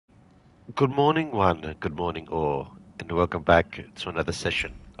Good morning, one. Good morning, all, and welcome back to another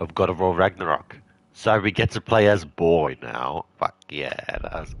session of God of War Ragnarok. So we get to play as boy now. Fuck yeah!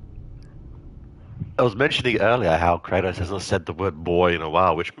 I was mentioning earlier how Kratos has not said the word boy in a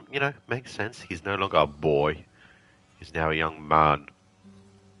while, which makes sense. He's no longer a boy; he's now a young man.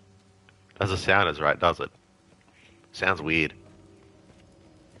 Doesn't sound as right, does it? Sounds weird.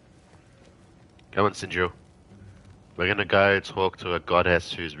 Come on, Sinjo. We're gonna go talk to a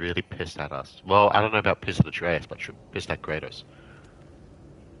goddess who's really pissed at us. Well, I don't know about pissed at Atreus, but pissed at Kratos.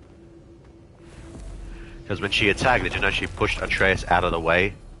 Because when she attacked, did you know she pushed Atreus out of the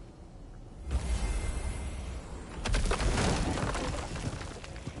way?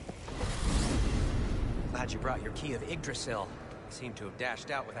 Glad you brought your key of Yggdrasil. You seem to have dashed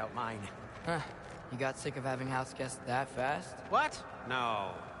out without mine. Huh. You got sick of having house guests that fast? What?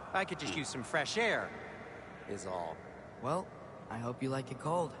 No. I could just use some fresh air, is all. Well, I hope you like it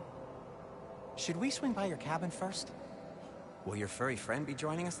cold. Should we swing by your cabin first? Will your furry friend be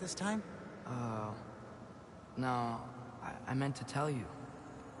joining us this time? No. I meant to tell you.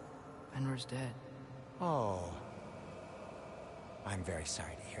 Fenrir's dead. Oh. I'm very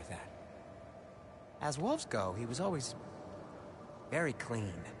sorry to hear that. As wolves go, he was always very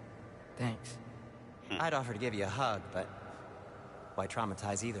clean. Thanks. I'd offer to give you a hug, but why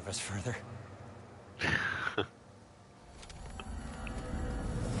traumatize either of us further?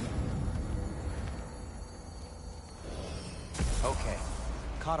 Okay.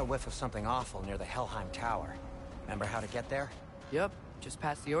 Caught a whiff of something awful near the Helheim Tower. Remember how to get there? Yep, just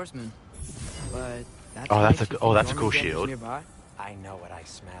past the oarsman. But that's that's a cool shield. Nearby? I know what I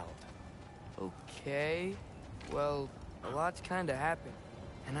smelled. Okay. Well, a lot's kinda happened,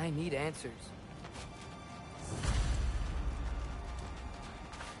 and I need answers.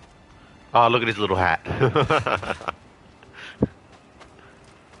 Oh, look at his little hat.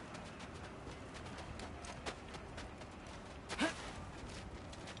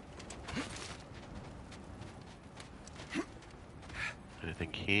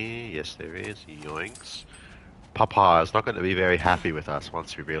 Anything here? Yes, there is. Yoinks. Papa is not going to be very happy with us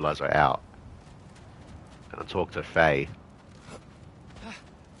once we realize we're out. And talk to Faye.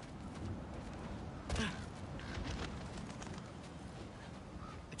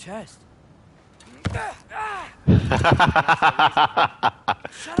 A chest.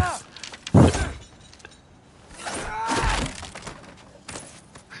 Shut up!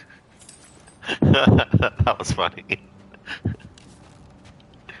 That was funny.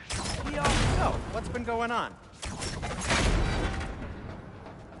 So, what's been going on?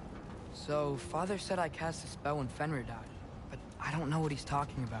 So, Father said I cast a spell when Fenrir died, but I don't know what he's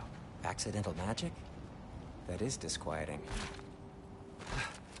talking about. Accidental magic? That is disquieting.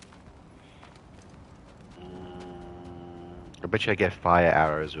 I bet you I get fire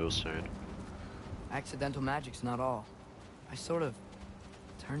arrows real soon. Accidental magic's not all. I sort of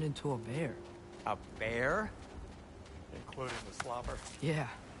turned into a bear. A bear? Including the slobber? Yeah,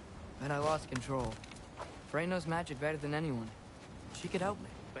 but I lost control. Frey knows magic better than anyone. She could help me.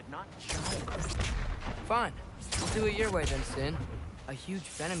 But not giant. Fine. We'll do it your way then, Sin. A huge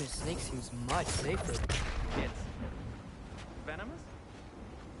venomous snake seems much safer. It's venomous?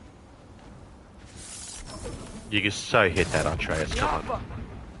 You can so hit that Atreus, come on.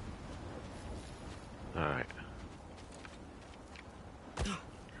 Alright.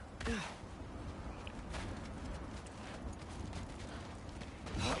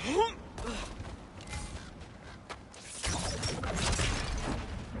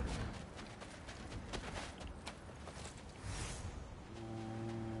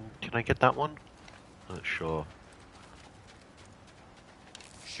 Can I get that one? Not sure.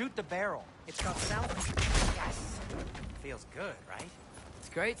 Shoot the barrel. It's got sound. Yes. Feels good, right? It's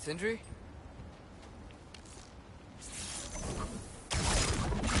great, Sindri.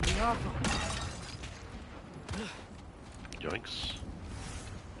 Be awful. Yoinks.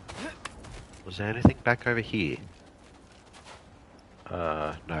 Was there anything back over here?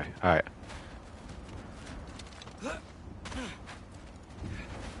 No. Alright.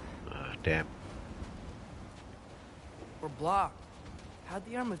 Damn. We're blocked. How'd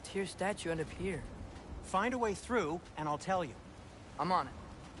the Arm of Tyr statue end up here? Find a way through, and I'll tell you. I'm on it.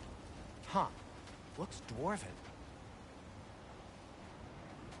 Huh. Looks dwarven.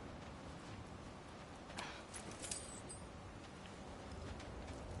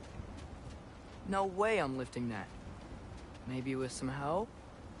 No way I'm lifting that. Maybe with some help?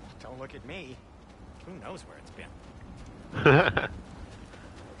 Don't look at me. Who knows where it's been?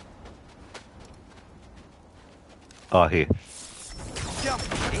 Oh, here. Jump!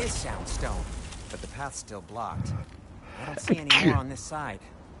 It is soundstone, but the path's still blocked. I don't see any more on this side.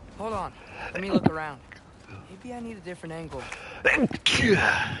 Hold on. Let me look around. Maybe I need a different angle.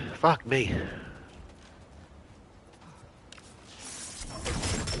 Fuck me.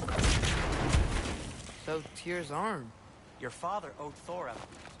 So, Tyr's arm. Your father owed Thor a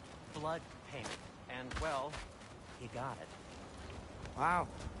blood payment, and, well, he got it. Wow,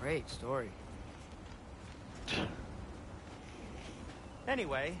 great story.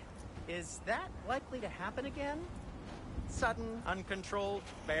 Anyway, is that likely to happen again? Sudden, uncontrolled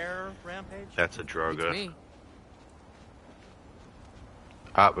bear rampage? That's a It's Drogo. me.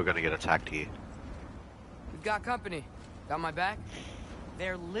 Ah, we're gonna get attacked here. We've got company. Got my back?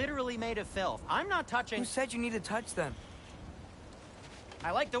 They're literally made of filth. I'm not touching... Who said you need to touch them?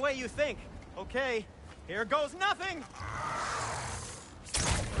 I like the way you think. Okay, here goes nothing!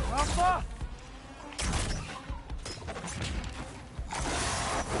 Alpha!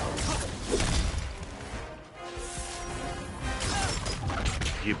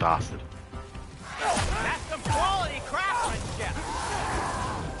 You bastard. That's some quality craftsmanship!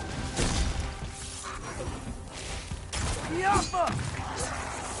 Yappa!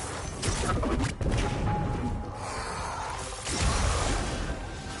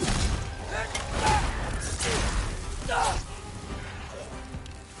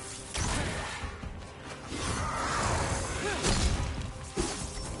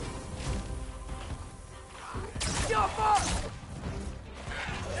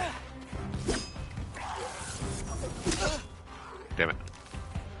 Damn it.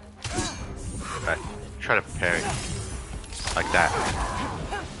 Right. Try to parry. Like that.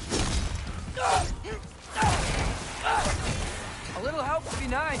 A little help would be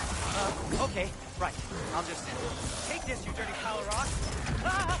nice. Okay, right. I'll just... Take this, you dirty pile of rocks!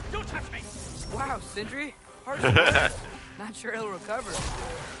 Ah, don't touch me! Wow, Sindri. Harsh words. Not sure he'll recover.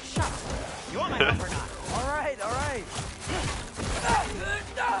 Shut up! You want my help or not? All right, all right.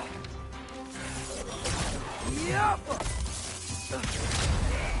 Yappa!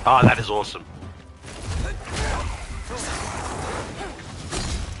 Oh, that is awesome.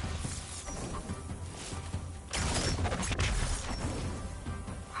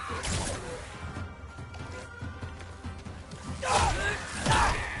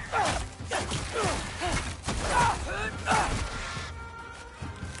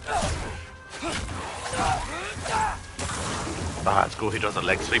 Ah, it's cool. He does a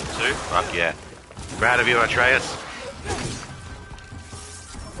leg sweep too. Fuck yeah. Proud of you, Atreus.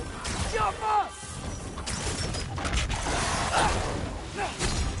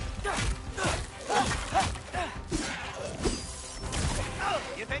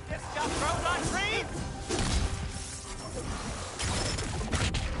 You think this stuff grows on trees?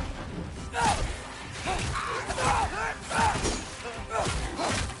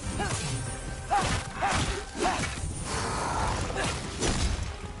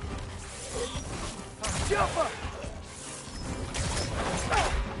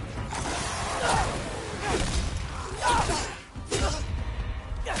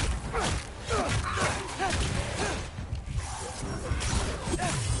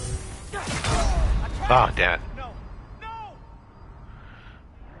 Oh, damn it. No! No!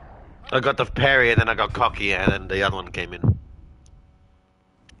 I got the parry and then I got cocky and then the other one came in.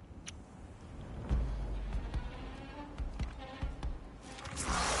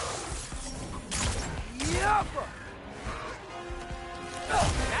 Yappa!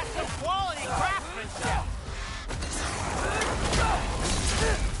 That's some quality craftsmanship!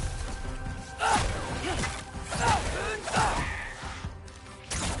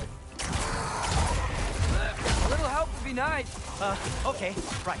 A little help would be nice. Okay,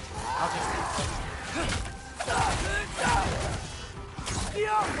 right. I'll just...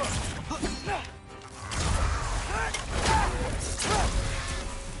 Yappa!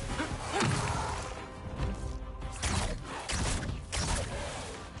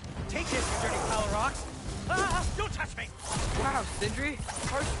 Take this, you dirty pile of rocks! Ah, don't touch me! Wow, Sindri.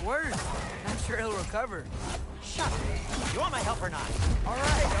 Harsh words. Not sure he'll recover. Shut up! You want my help or not? All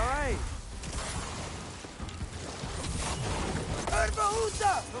right, all right.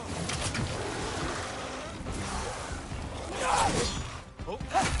 Herbahuta!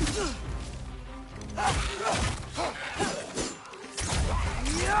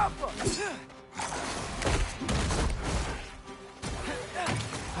 Yappa!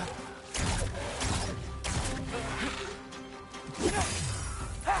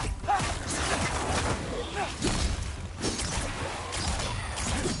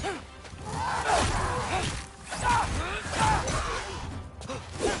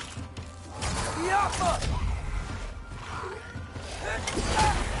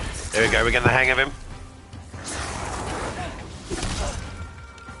 There we go, we're getting the hang of him.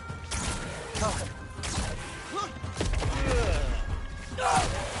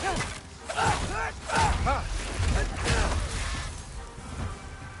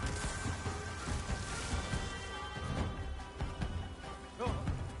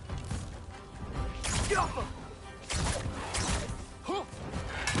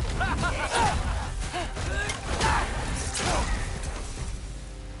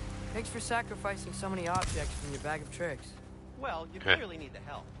 Thanks for sacrificing so many objects from your bag of tricks. Well, you clearly need the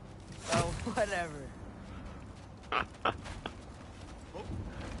help. Oh, whatever.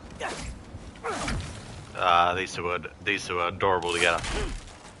 These two are adorable together.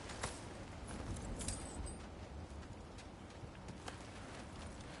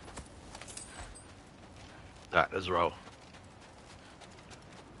 That is roll.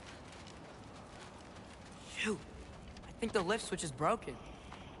 Shoot. I think the lift switch is broken.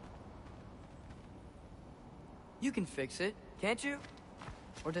 You can fix it, can't you?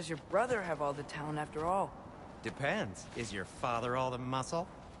 Or does your brother have all the talent after all? Depends. Is your father all the muscle?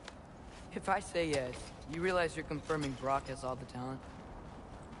 If I say yes, you realize you're confirming Brock has all the talent?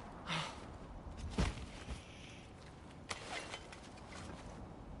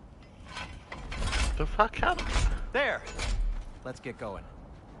 The fuck happened? There! Let's get going.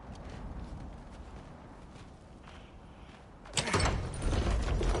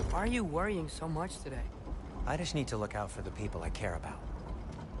 Why are you worrying so much today? I just need to look out for the people I care about.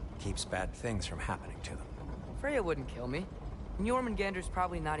 Keeps bad things from happening to them. Freya wouldn't kill me. And Jormungandr's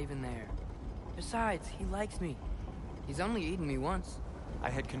probably not even there. Besides, he likes me. He's only eaten me once.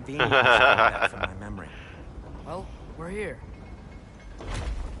 I had conveniently stripped that from my memory. Well, we're here.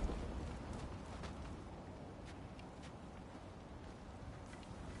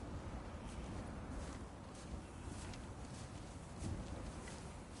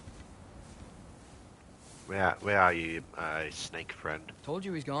 Where are you, snake friend? Told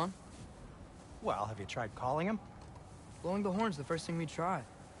you he's gone. Well, have you tried calling him? Blowing the horn's the first thing we try.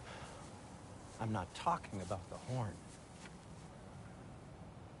 I'm not talking about the horn.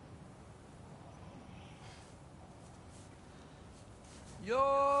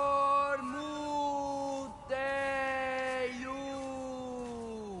 Yormuteyu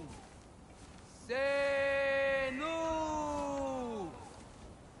Senu.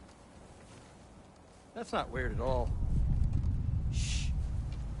 That's not weird at all. Shh.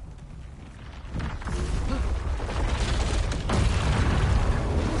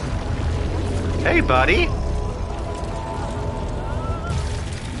 Hey, buddy!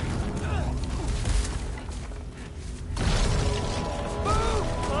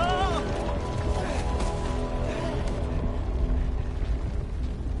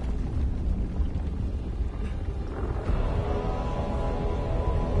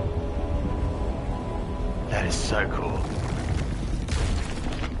 That is so cool.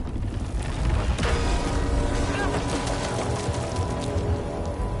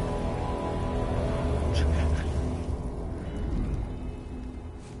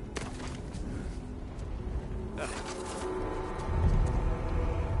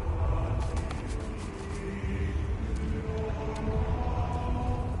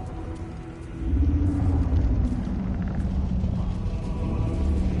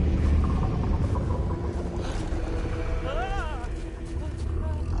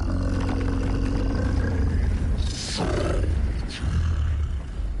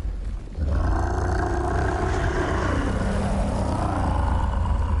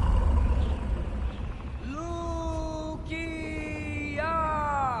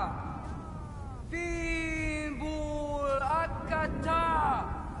 Lukia Fimbul Akata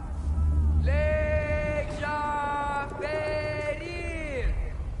Leja Perir.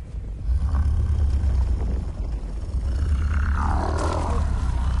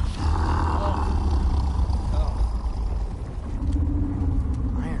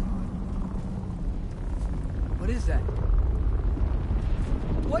 Ironwood. What is that?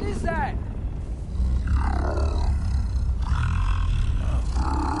 What is that?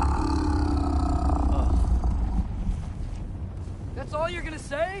 That's all you're gonna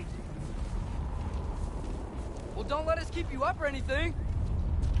say? Well, don't let us keep you up or anything.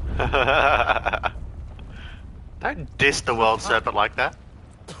 Don't diss the world serpent like that.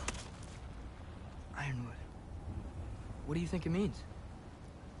 Ironwood. What do you think it means?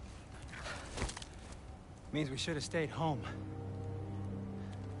 Means we should have stayed home.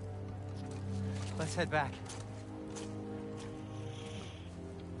 Let's head back.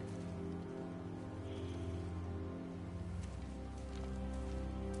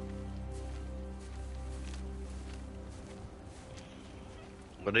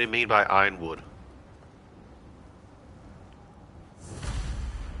 What do you mean by ironwood?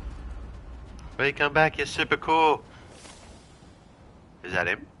 Hey, come back, you're super cool. Is that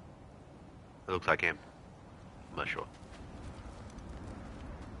him? It looks like him. I'm not sure.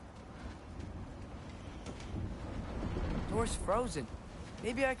 Door's frozen.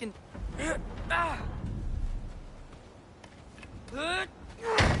 Maybe I can... Ah!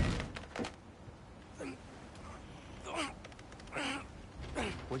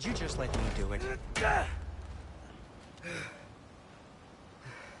 Would you just let me do it?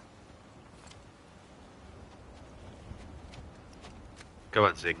 Go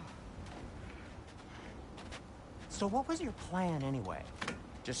on, Zig. So what was your plan anyway?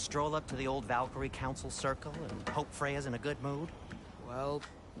 Just stroll up to the old Valkyrie Council circle and hope Freya's in a good mood? Well,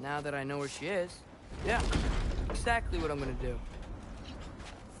 now that I know where she is, yeah, exactly what I'm gonna do.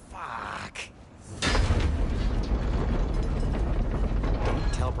 Fuck.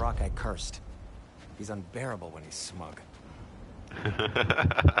 Tell Brock I cursed. He's unbearable when he's smug.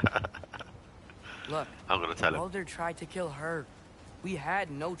 Look, I'm gonna tell him. Mulder tried to kill her. We had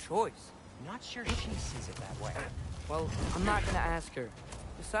no choice. Not sure she sees it that way. Well, I'm not gonna ask her.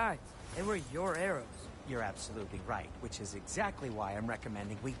 Besides, they were your arrows. You're absolutely right, which is exactly why I'm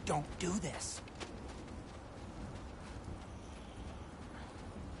recommending we don't do this.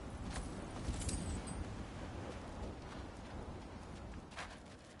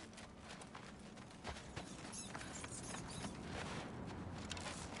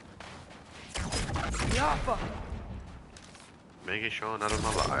 Yappa! Making sure none of them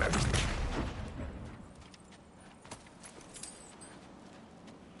are alive.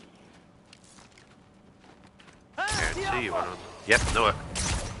 Can't see you. Yep, knew it.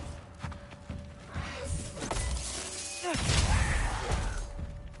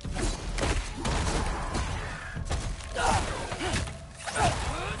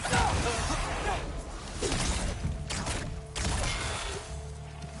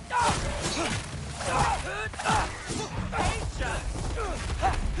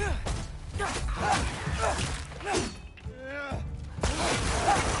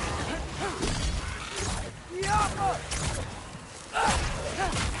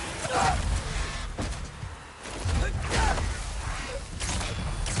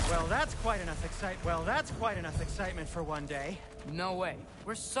 That's quite enough excitement for one day. No way.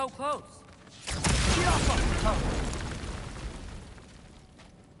 We're so close.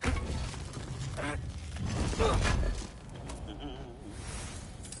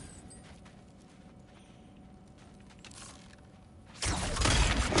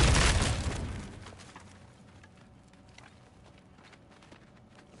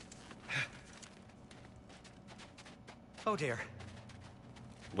 Oh dear.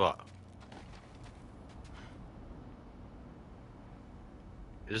 What?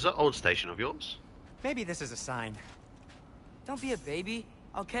 Is this an old station of yours? Maybe this is a sign. Don't be a baby.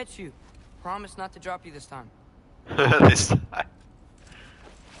 I'll catch you. Promise not to drop you this time. This time.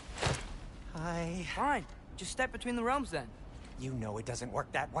 Fine. Just step between the realms then. You know it doesn't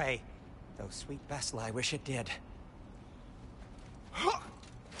work that way. Though sweet Bessel, I wish it did.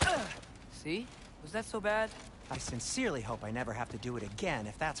 See? Was that so bad? I sincerely hope I never have to do it again,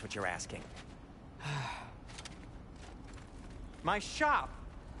 if that's what you're asking. My shop!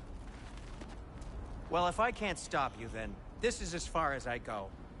 Well, if I can't stop you, then this is as far as I go.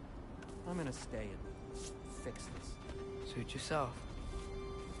 I'm gonna stay and fix this. Suit yourself.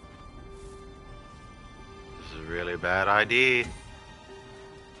 This is a really bad idea.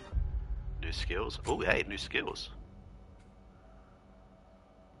 New skills? Oh, hey, new skills.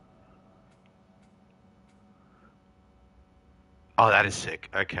 Oh, that is sick.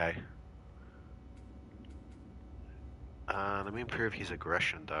 Okay. Let me improve his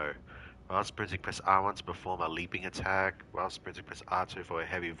aggression, though. While sprinting, press R1 to perform a leaping attack. While sprinting, press R2 for a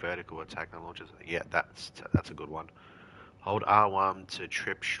heavy vertical attack that launches. Yeah, that's a good one. Hold R1 to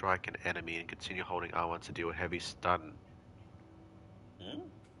trip strike an enemy and continue holding R1 to deal a heavy stun.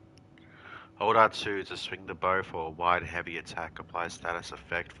 Hold R2 to swing the bow for a wide heavy attack. Apply status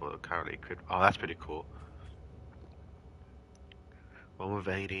effect for the currently equipped. Oh, that's pretty cool. While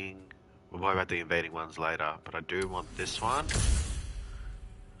evading, we'll worry about the invading ones later, but I do want this one.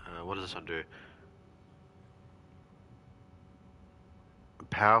 What does this one do?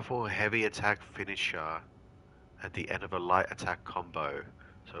 Powerful heavy attack finisher at the end of a light attack combo.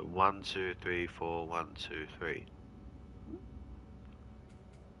 So 1, 2, 3, 4, 1, 2, 3.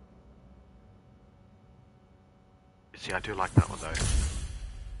 See, I do like that one though.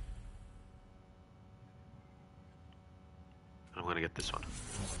 I'm gonna get this one.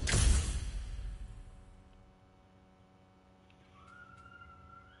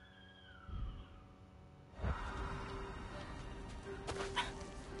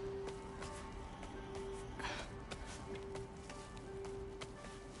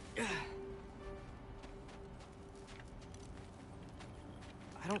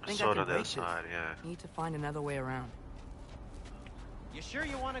 think I Sword can on the break other this. side, yeah. Need to find another way around. You sure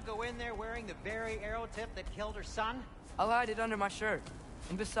you want to go in there wearing the very arrow tip that killed her son? I'll hide it under my shirt.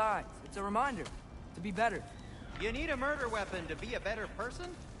 And besides, it's a reminder to be better. You need a murder weapon to be a better person?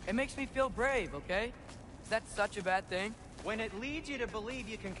 It makes me feel brave, okay? Is that such a bad thing? When it leads you to believe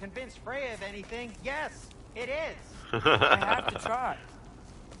you can convince Freya of anything, yes, it is. I have to try.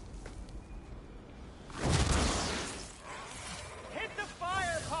 Hit the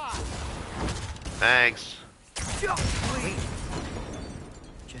fire pot! Thanks. Wait.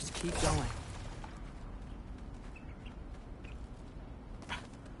 Just keep going.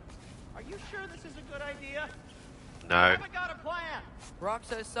 Are you sure this is a good idea? No. I haven't got a plan. Brock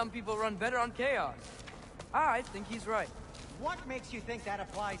says some people run better on chaos. I think he's right. What makes you think that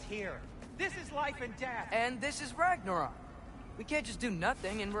applies here? This is life and death. And this is Ragnarok. We can't just do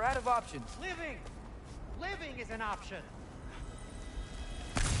nothing, and we're out of options. Living is an option.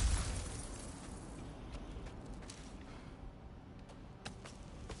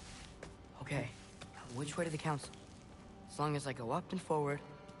 Okay, which way to the council? As long as I go up and forward,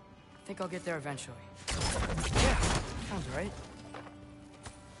 I think I'll get there eventually. Yeah, sounds right.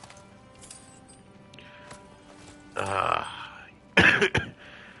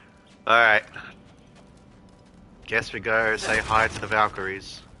 Alright. Guess we go say hi to the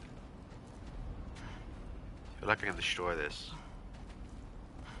Valkyries. I feel like I can destroy this.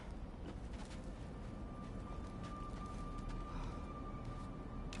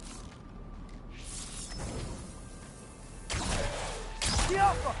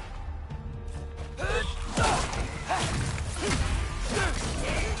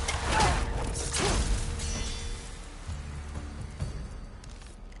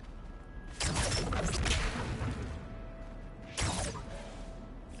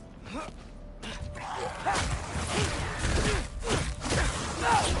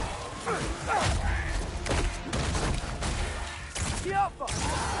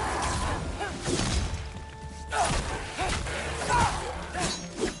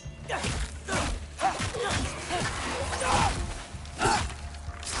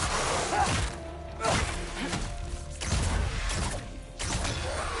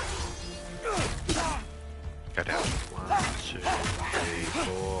 Go down. 1, 2, 3,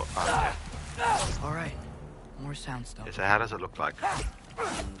 4. Okay. All right, more sound stuff. Okay, so how does it look like?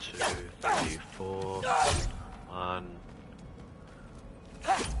 1, 2, 3, 4. 1,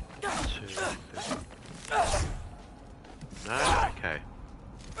 2, 3. No? Okay.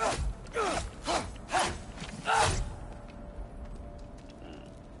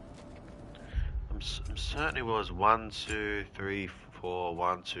 I'm certain it was 1, 2, 3, 4,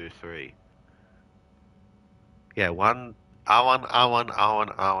 1, 2, 3. Yeah, R1, R1, R1,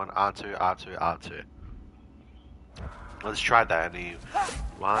 R1, R2, R2, R2. Let's try that. Any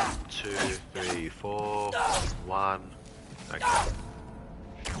 1, 2, 3, 4, 1. Okay.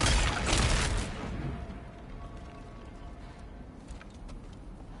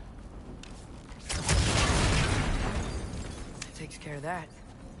 That takes care of that.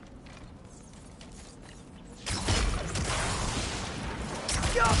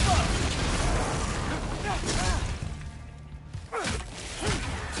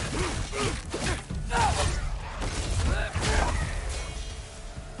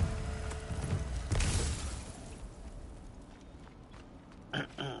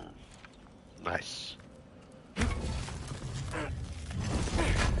 Nice. I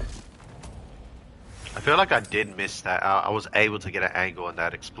feel like I did miss that. I was able to get an angle on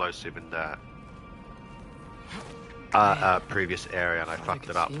that explosive in the previous area, and I fucked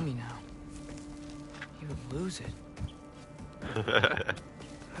it up. See me now. He would lose it. I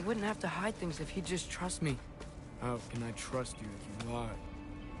wouldn't have to hide things if he'd just trust me. How can I trust you if you lie?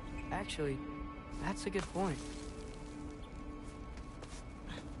 Actually, that's a good point.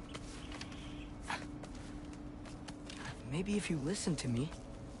 Maybe if you listen to me.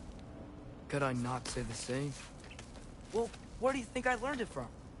 Could I not say the same? Well, where do you think I learned it from?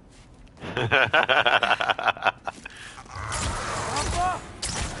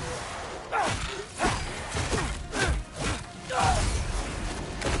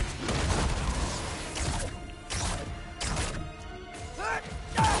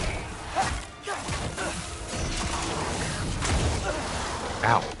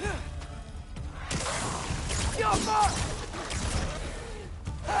 Ow.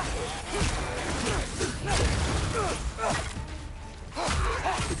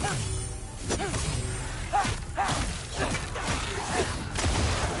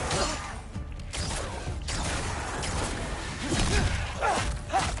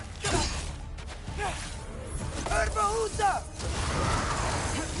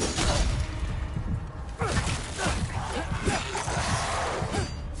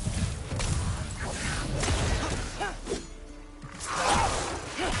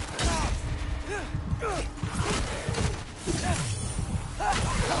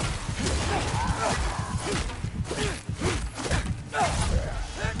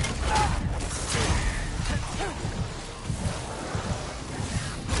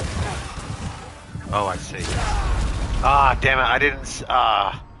 Oh, I see. Ah, damn it! I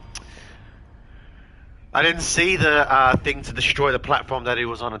didn't see the thing to destroy the platform that he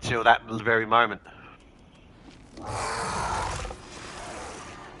was on until that very moment.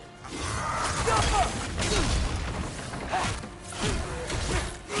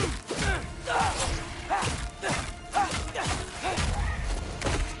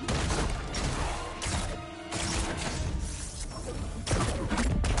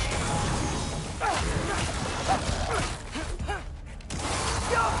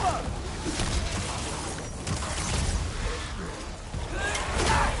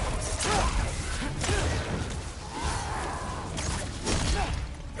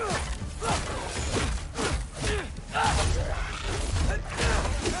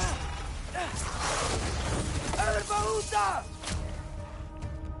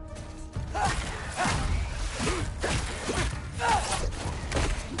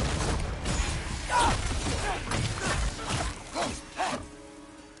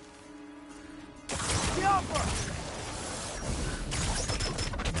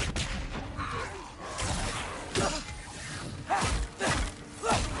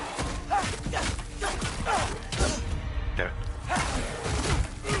 Damn it.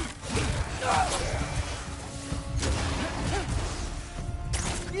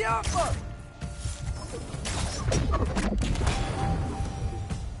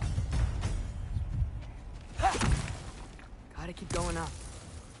 Gotta keep going up.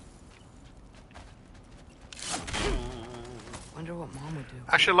 Wonder what Mom would do.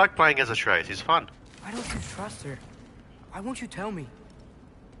 I actually like playing as Atreus. He's fun. Why don't you trust her? Why won't you tell me?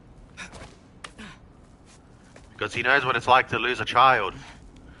 Because he knows what it's like to lose a child.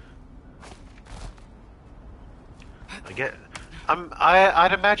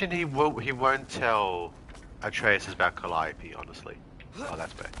 I'd imagine he won't tell Atreus about Calliope, honestly. Oh,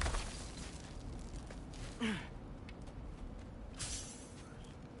 that's bad.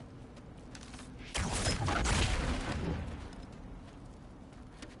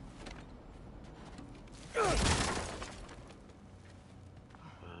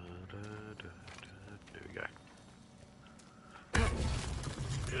 There we go.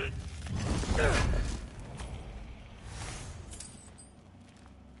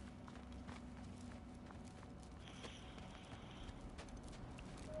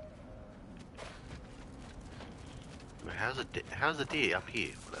 Wait, how's the deer up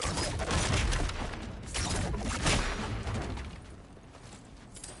here? Whatever.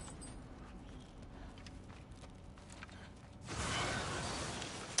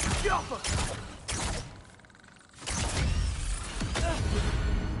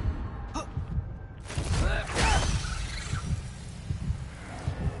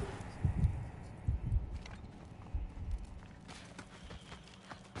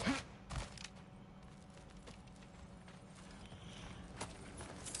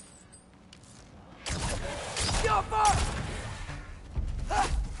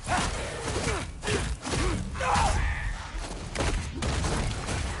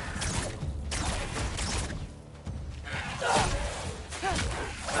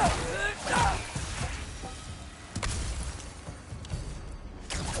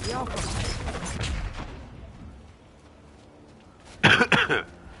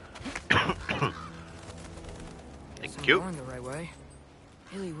 I'm you. going the right way.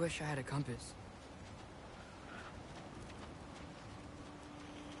 Really wish I had a compass.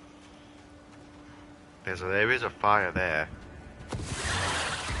 There is a fire there.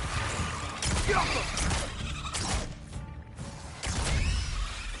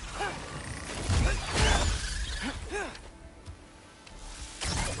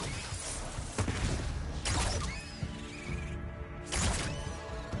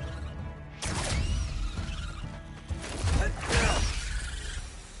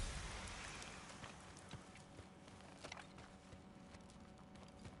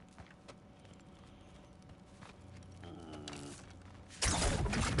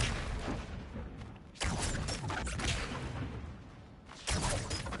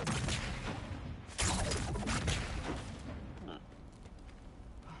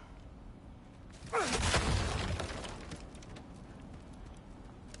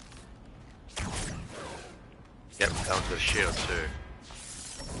 Yep, that one's got a shield too.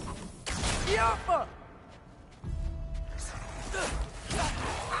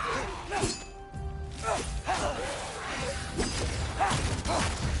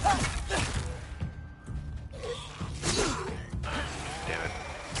 Damn it.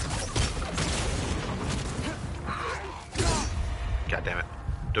 God damn it.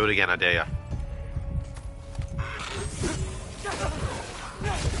 Do it again, I dare ya.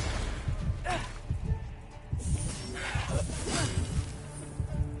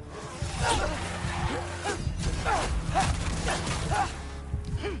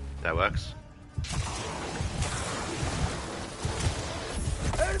 That works.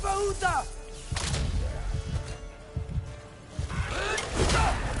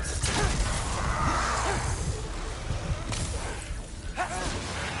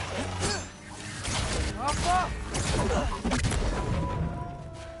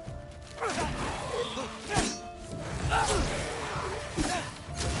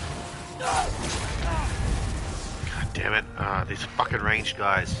 God damn it. These fucking ranged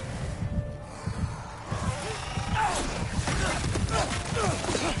guys.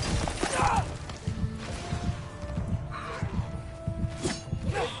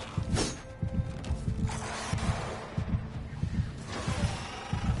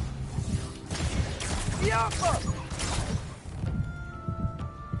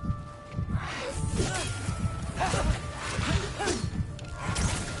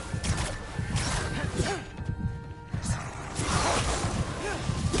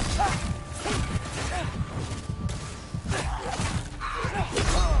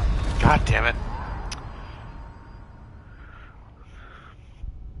 God damn it.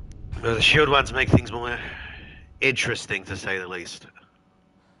 Well, the shield ones make things more interesting, to say the least.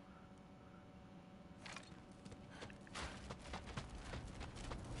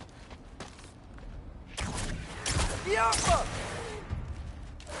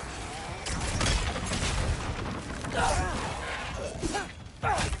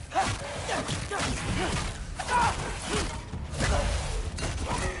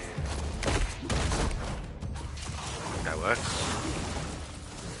 That works.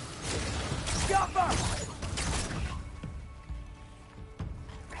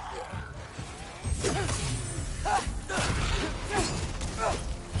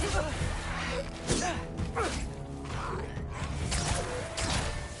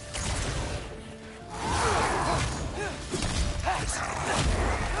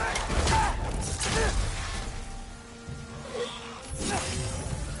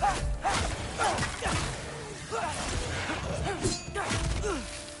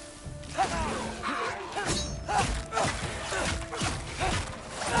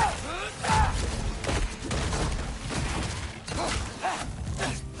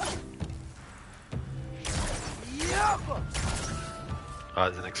 Oh,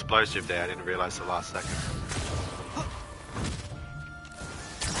 there's an explosive there. I didn't realize the last second.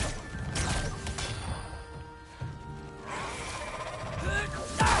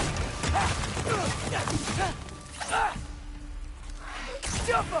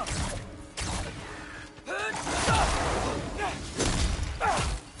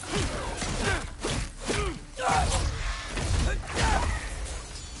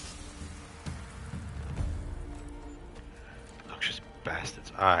 Noxious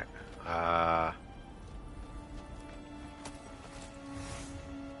bastards. Alright. How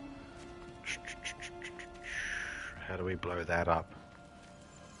do we blow that up?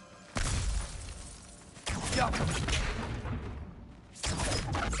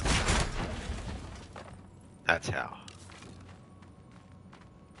 That's how.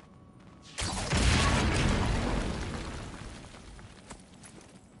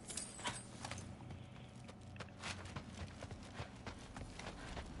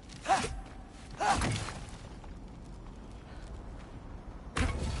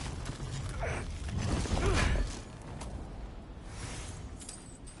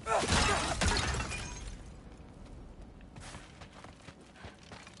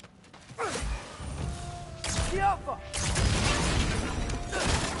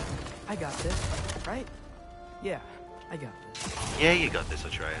 I got this, right? Yeah, I got this. Yeah, you got this,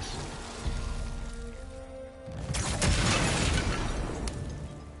 Atreus.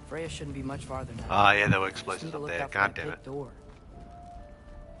 Freya shouldn't be much farther now. Ah, yeah, there were Just need explosives to up look there. out for God that damn pit it. door.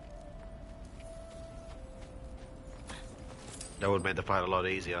 That would have made the fight a lot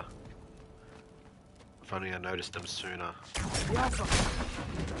easier. If only I noticed them sooner.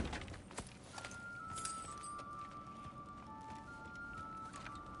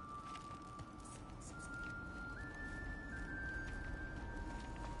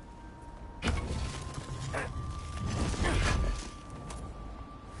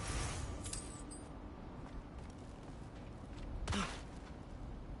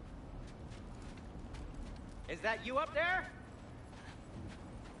 Is that you up there?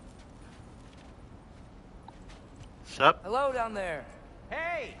 Sup? Hello down there.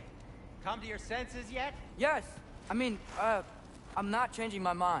 Hey! Come to your senses yet? Yes, I mean, I'm not changing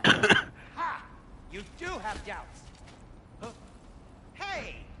my mind. Ha! You do have doubts. Huh?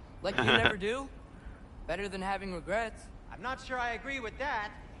 Hey! Like you never do? Better than having regrets. I'm not sure I agree with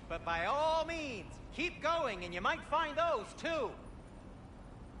that, but by all means, keep going and you might find those too.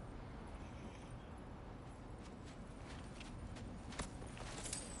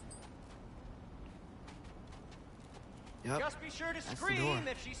 Yep. Just be sure to That's the door. scream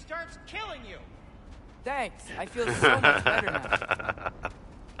if she starts killing you. Thanks. I feel so much better now.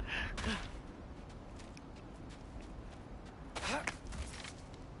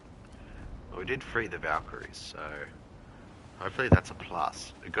 Well, we did free the Valkyries, so hopefully that's a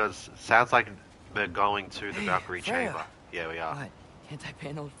plus. Because it sounds like we're going to the Hey, Valkyrie Freya. chamber. Yeah, we are. What? Can't I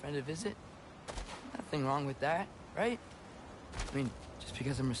pay an old friend a visit? Nothing wrong with that, right? I mean, just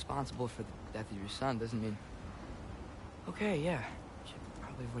because I'm responsible for the death of your son doesn't mean... Okay, yeah. Should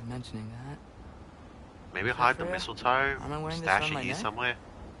probably avoid mentioning that. Maybe Is that hide the Freya? mistletoe, Am I wearing this stash on it my here neck? somewhere.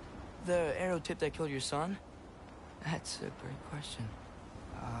 The arrow tip that killed your son? That's a great question.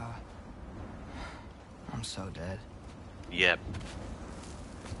 I'm so dead. Yep.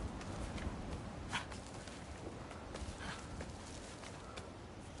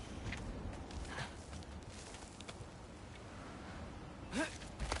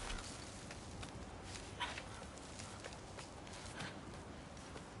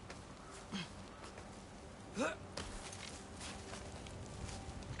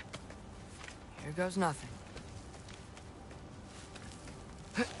 Here goes nothing.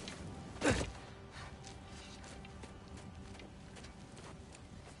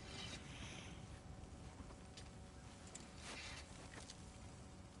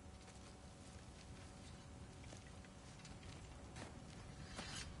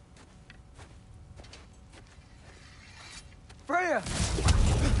 Freya!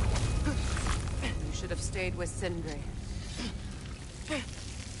 You should have stayed with Sindri.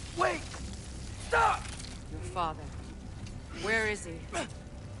 Wait! Stop! Your father. Where is he?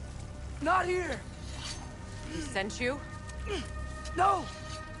 Not here! He sent you? No!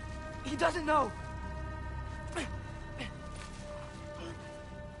 He doesn't know! You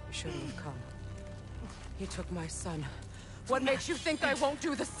shouldn't have come. He took my son. What makes you think I won't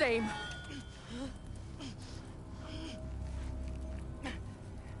do the same?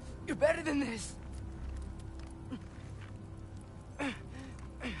 You're better than this!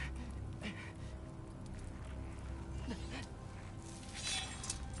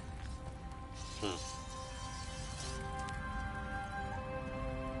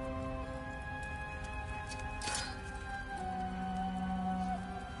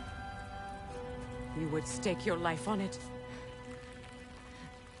 You would stake your life on it?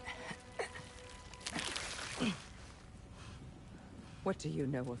 What do you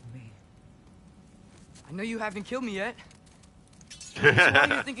know of me? I know you haven't killed me yet. So while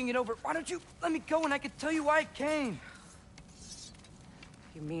you're thinking it over, why don't you let me go and I can tell you why I came?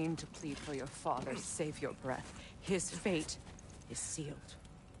 You mean to plead for your father, save your breath. His fate is sealed.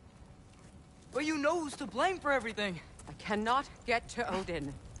 Well, you know who's to blame for everything. I cannot get to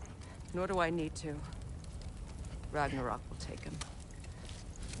Odin. Nor do I need to. Ragnarok will take him.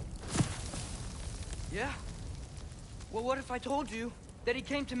 Yeah? Well, what if I told you that he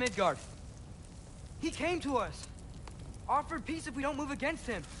came to Midgard? He came to us. Offered peace if we don't move against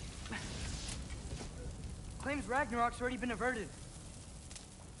him. Claims Ragnarok's already been averted.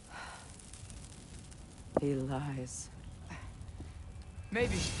 He lies.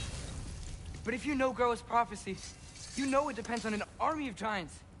 Maybe. But if you know Groa's prophecy, you know it depends on an army of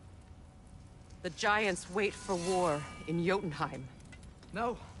giants. The giants wait for war in Jotunheim.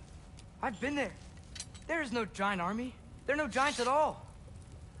 No. I've been there. There is no giant army. There are no giants at all.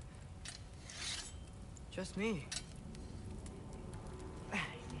 Just me.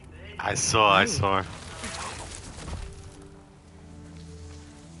 I saw.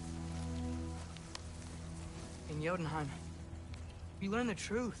 In Jotunheim, we learn the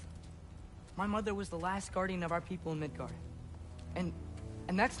truth. My mother was the last guardian of our people in Midgard. And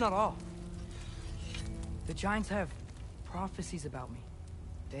that's not all. The giants have prophecies about me.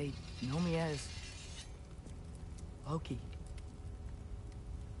 They know me as Loki.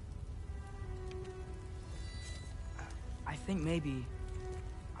 I think maybe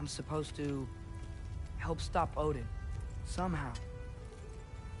I'm supposed to help stop Odin, somehow.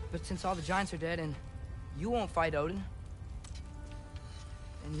 But since all the giants are dead and you won't fight Odin,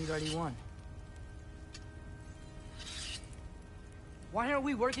 then he'd already won. Why aren't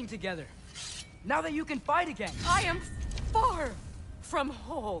we working together? Now that you can fight again! I am far from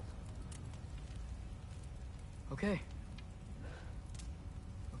whole. Okay.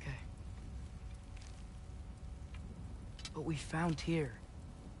 Okay. But we found Tyr.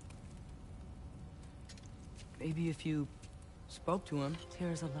 Maybe if you spoke to him...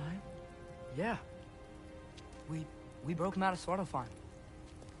 Tyr's alive? Yeah. We broke him out of Svartalfheim.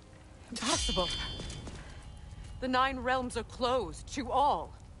 Impossible. The 9 realms are closed to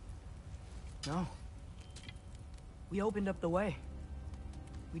all. No. We opened up the way.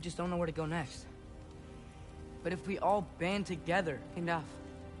 We just don't know where to go next. But if we all band together... Enough.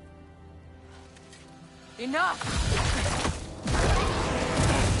 Enough!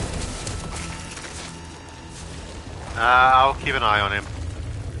 I'll keep an eye on him.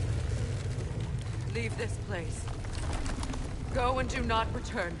 Leave this place. Go and do not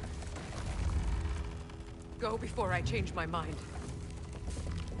return. Go before I change my mind.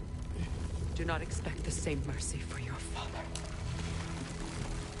 Do not expect the same mercy for your father.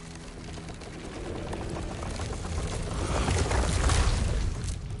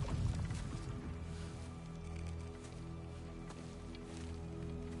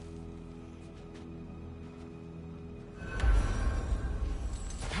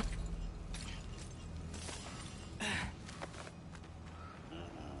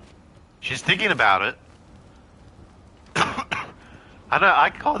 She's thinking about it. I know, I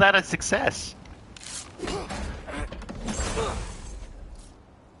call that a success.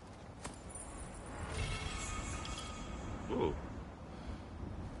 Ooh.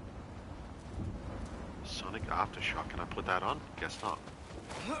 Sonic Aftershock, can I put that on? Guess not.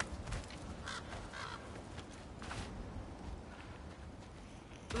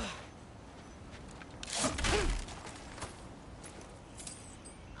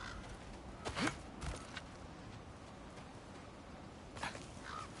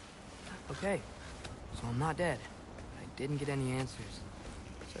 Okay, so I'm not dead. I didn't get any answers.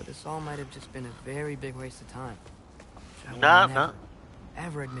 So this all might have just been a very big waste of time. I will never,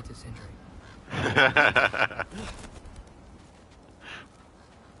 ever admit to Sindri.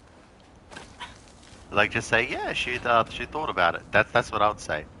 Like, just say, yeah, she thought about it. That's what I would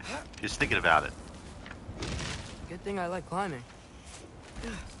say. She's thinking about it. Good thing I like climbing.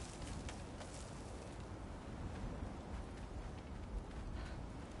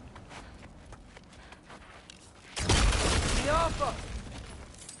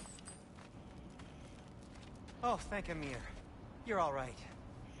 Oh, thank Amir. You're all right.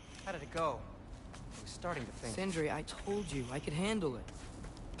 How did it go? I was starting to think... Sindri, I told you I could handle it.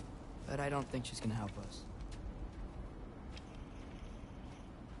 But I don't think she's gonna help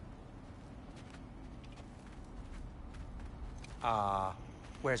us.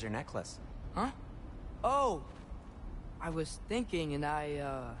 Where's your necklace? Huh? Oh! I was thinking and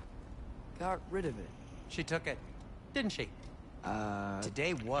I, got rid of it. She took it, didn't she?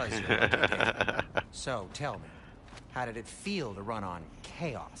 Today was your lucky day. So, tell me, how did it feel to run on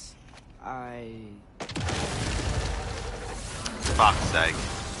chaos? Fuck's sake.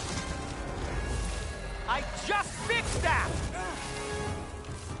 I just fixed that!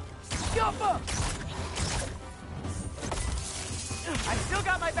 I still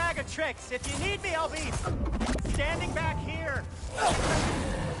got my bag of tricks. If you need me, I'll be standing back here.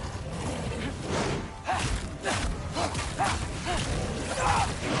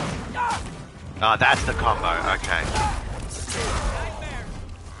 Oh, that's the combo. Okay. Nightmare.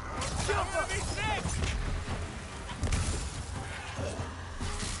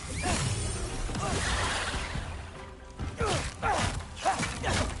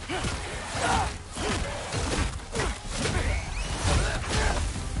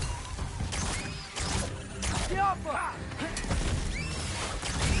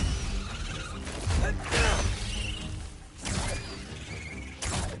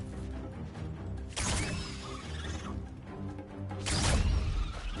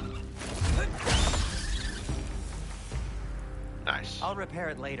 Nice. I'll repair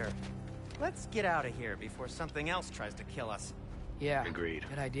it later. Let's get out of here before something else tries to kill us. Yeah. Agreed.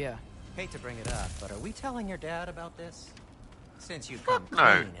 Good idea. Hate to bring it up, but are we telling your dad about this? Since you've come no.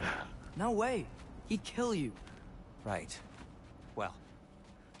 clean and... No way. He'd kill you. Right. Well,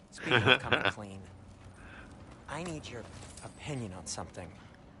 speaking of coming clean, I need your opinion on something.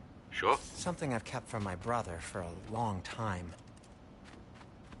 Sure. Something I've kept from my brother for a long time.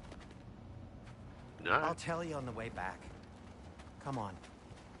 No. I'll tell you on the way back. Come on.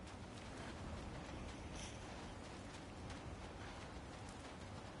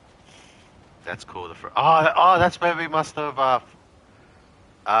 That's cool. Oh, that's where we must have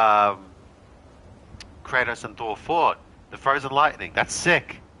Kratos and Thor fought. The frozen lightning. That's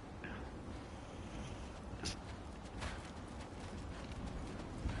sick. Do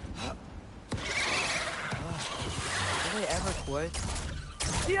they ever quit?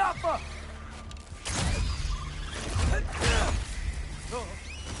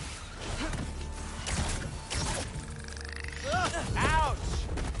 Ouch!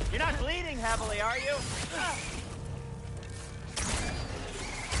 You're not bleeding heavily, are you?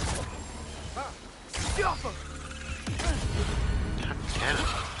 Damn it.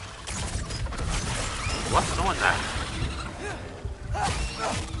 What's doing that?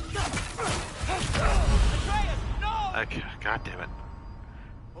 Atreus, Okay, god damn it.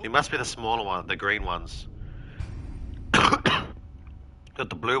 It must be the smaller one, the green ones. But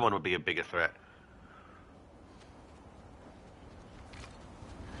the blue one would be a bigger threat.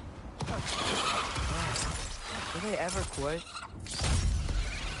 Will they ever quit?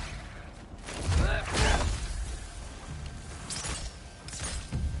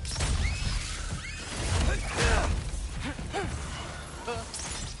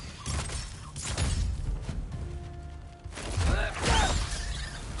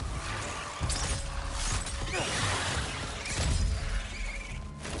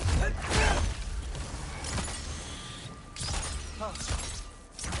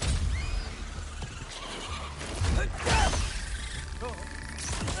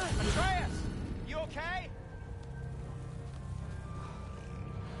 Atreus! You okay?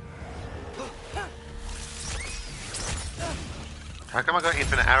 How come I got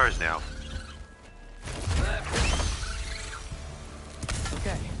infinite arrows now?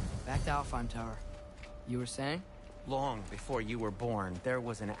 Okay, back to Alfheim Tower. You were saying? Long before you were born, there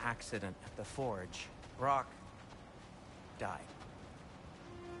was an accident at the forge. Brock died.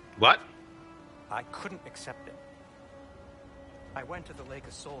 What? I couldn't accept it. I went to the Lake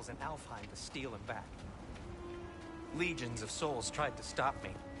of Souls in Alfheim to steal him back. Legions of souls tried to stop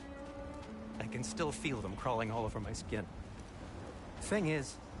me. I can still feel them crawling all over my skin. Thing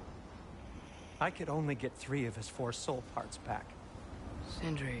is, I could only get 3 of his 4 soul parts back.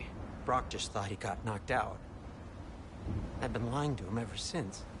 Sindri. Brock just thought he got knocked out. I've been lying to him ever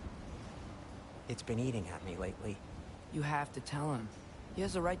since. It's been eating at me lately. You have to tell him. He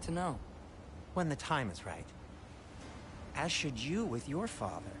has a right to know. When the time is right. As should you with your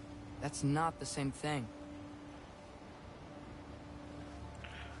father. That's not the same thing.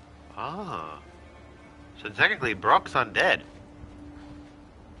 Ah. So technically Brock's undead.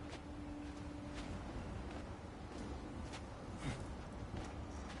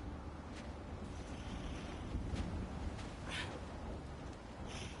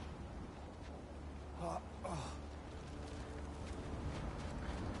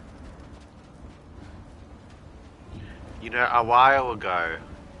 You know, a while ago,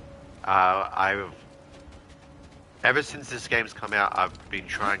 ever since this game's come out, I've been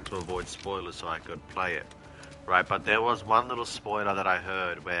trying to avoid spoilers so I could play it, right? But there was one little spoiler that I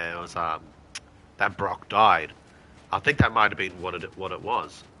heard where it was that Brock died. I think that might have been what it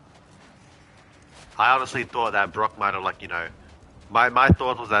was. I honestly thought that Brock might have, like, you know, my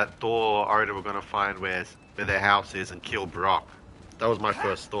thought was that Thor or Odin were gonna find where their house is and kill Brock. That was my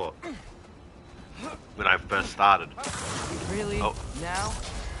first thought when I first started. Really? Oh. Now?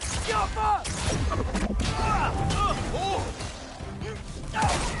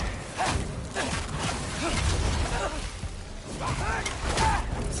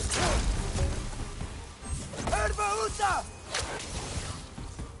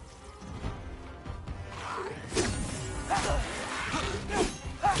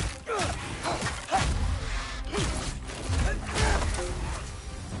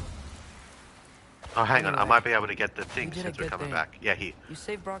 Oh, hang on. I Anyway, might be able to get the thing you did a since we're good coming thing. back. Yeah, here. You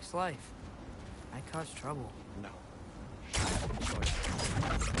saved Brock's life. I caused trouble. No.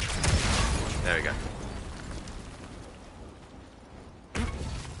 There we go.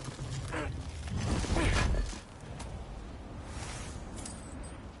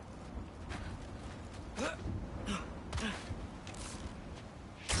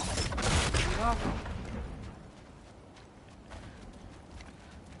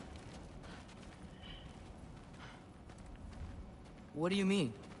 What do you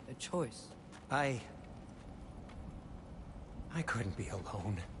mean? A choice? I couldn't be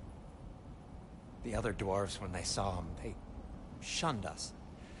alone. The other dwarves, when they saw him, they shunned us.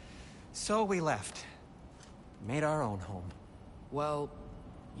 So we left. Made our own home. Well,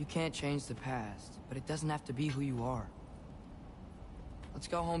 you can't change the past, but it doesn't have to be who you are. Let's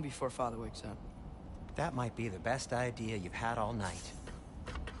go home before Father wakes up. That might be the best idea you've had all night.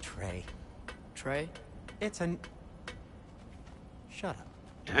 Trey. Trey? It's an... Shut up.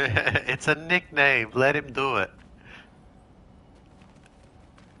 It's a nickname. Let him do it.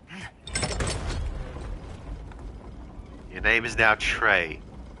 Your name is now Trey.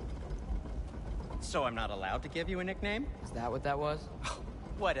 So I'm not allowed to give you a nickname? Is that what that was?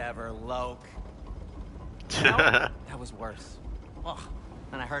 Whatever, Loke. No, that was worse. Oh,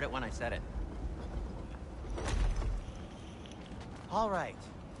 and I heard it when I said it. All right.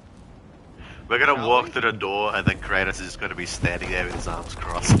 We're gonna Shall walk we? through the door and then Kratos is just gonna be standing there with his arms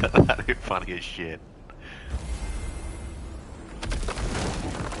crossed. That'd be funny as shit. I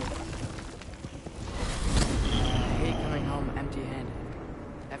hate coming home empty-handed.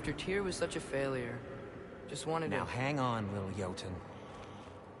 After Tyr was such a failure, Just wanted Now to... hang on, little Jotun.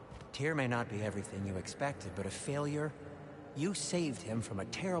 Tyr may not be everything you expected, but a failure? You saved him from a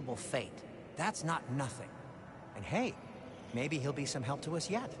terrible fate. That's not nothing. And hey, maybe he'll be some help to us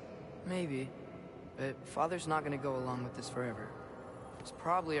yet. Maybe. But Father's not gonna go along with this forever. He's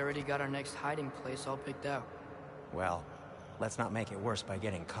probably already got our next hiding place all picked out. Well, let's not make it worse by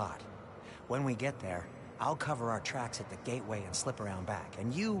getting caught. When we get there, I'll cover our tracks at the gateway and slip around back.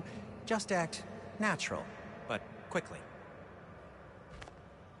 And you just act natural, but quickly.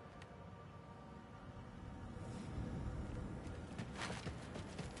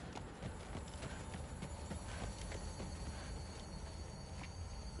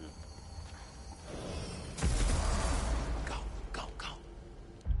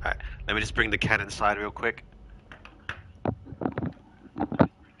 Alright, let me just bring the cat inside real quick.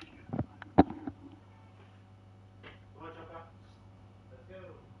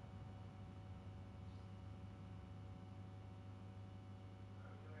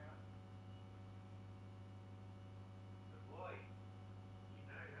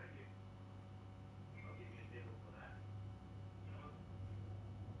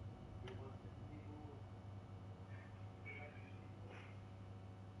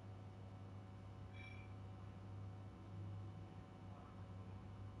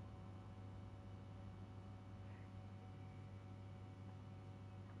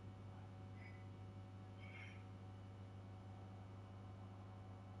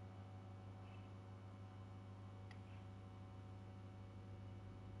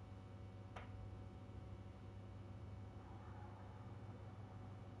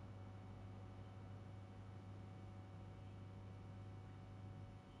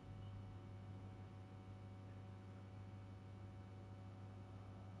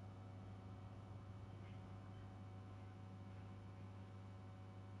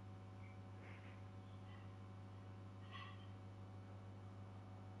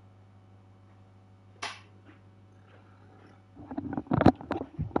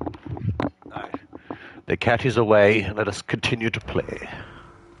 Alright. The cat is away, let us continue to play.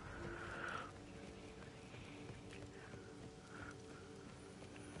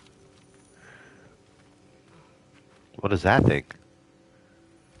 What is that thing?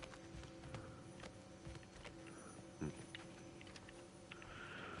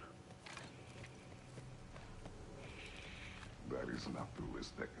 That is not the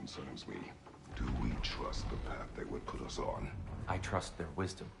risk that concerns me. Do we trust the path they would put us on? I trust their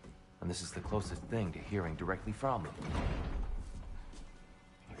wisdom, and this is the closest thing to hearing directly from them.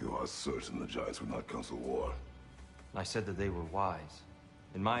 You are certain the Giants would not counsel war? I said that they were wise.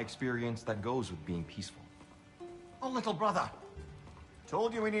 In my experience, that goes with being peaceful. Oh, little brother.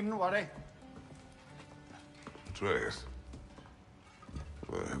 Told you we needn't worry. Atreus,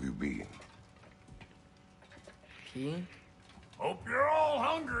 where have you been? Keen? Hope you're all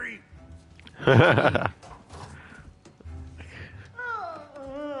hungry.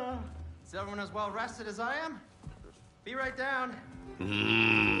 Is everyone as well rested as I am? Be right down.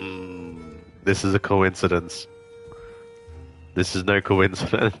 This is a coincidence. This is no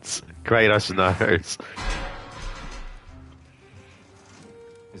coincidence. Kratos knows.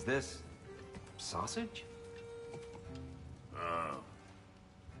 Is this sausage?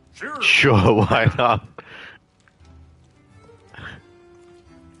 Sure. Sure, why not?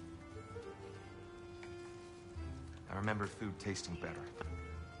 I remember food tasting better.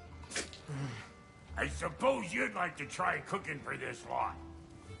 I suppose you'd like to try cooking for this lot.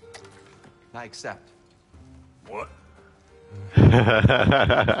 I accept. What?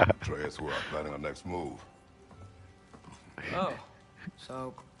 Atreus, we're planning our next move. Oh.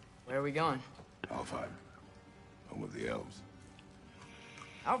 So, where are we going? Alfheim. Home of the elves.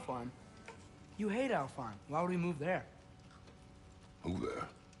 Alfheim? You hate Alfheim. Why would we move there? Who there?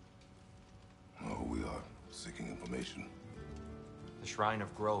 Oh, we are seeking information. The Shrine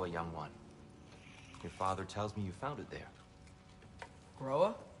of Groa, young one. Your father tells me you found it there.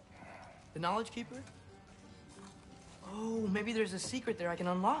 Groa? The Knowledge Keeper? Oh, maybe there's a secret there I can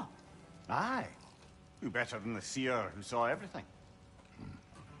unlock. Aye. Who better than the seer who saw everything?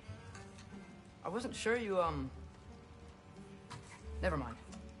 I wasn't sure you, Never mind.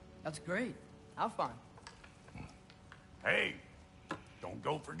 That's great. Alfheim. Hey, don't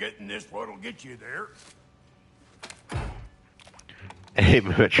go forgetting this what'll get you there. Hey,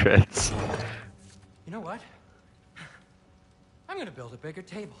 Murtress. You know what? I'm gonna build a bigger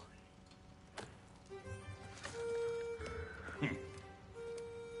table.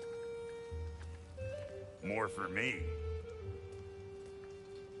 More for me.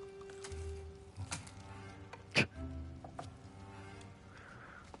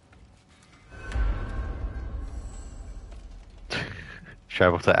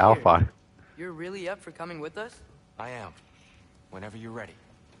 travel to Alphi. You're really up for coming with us? I am. Whenever you're ready.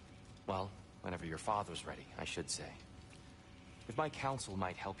 Well, whenever your father's ready, I should say. If my counsel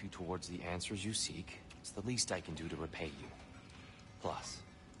might help you towards the answers you seek, it's the least I can do to repay you. Plus,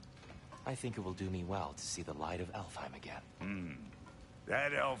 I think it will do me well to see the light of Elfheim again.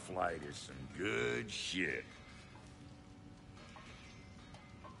 That elf light is some good shit.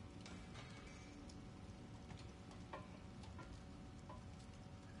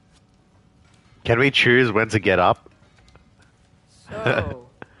 Can we choose when to get up? So,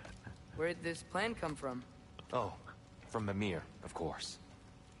 where'd this plan come from? Oh, from Mimir, of course.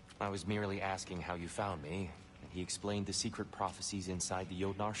 I was merely asking how you found me, and he explained the secret prophecies inside the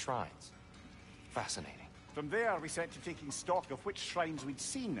Jotnar shrines. Fascinating. From there, we set to taking stock of which shrines we'd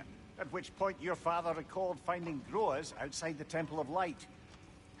seen, at which point your father recalled finding Groas outside the Temple of Light.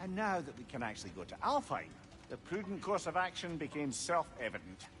 And now that we can actually go to Alfheim, the prudent course of action became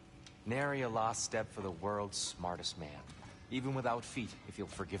self-evident. Nary a lost step for the world's smartest man. Even without feet, if you'll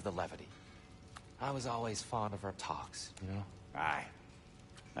forgive the levity. I was always fond of our talks, you know? Aye.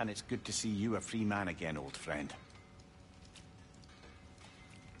 And it's good to see you a free man again, old friend.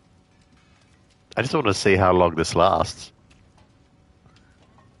 I just want to see how long this lasts.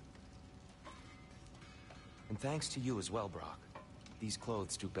 And thanks to you as well, Brock. These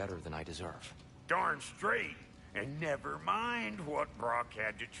clothes do better than I deserve. Darn straight. And never mind what Brock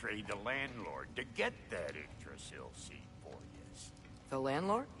had to trade the landlord to get that Yggdrasil seat for you. The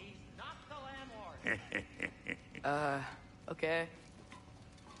landlord? He's not the landlord. Okay.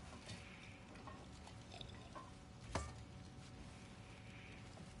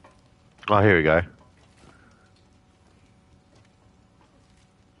 Oh, here we go.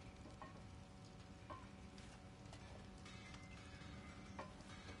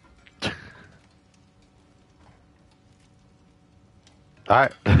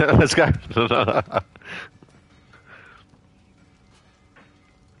 Alright, let's go.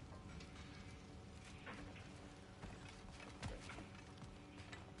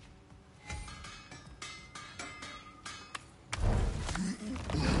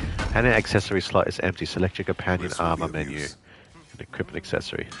 And an accessory slot is empty. Select your companion armor menu. And equip an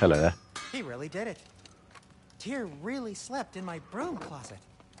accessory. Hello there. He really did it. Tyr really slept in my broom closet.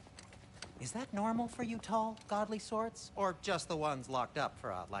 Is that normal for you tall, godly sorts? Or just the ones locked up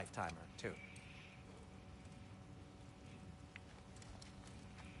for a lifetime or two?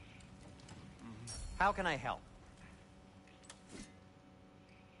 How can I help?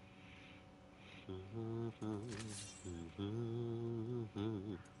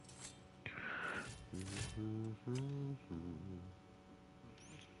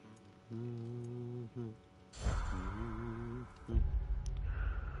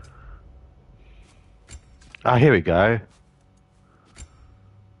 Ah, here we go.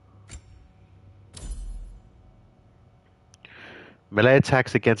 Melee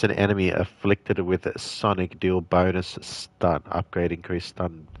attacks against an enemy afflicted with Sonic deal bonus stun. Upgrade increased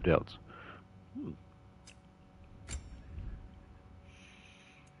stun dealt.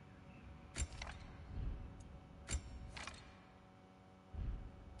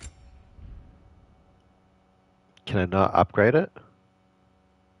 Can I not upgrade it?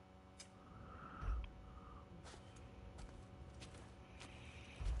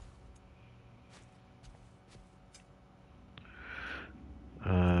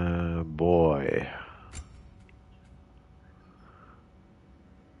 Boy.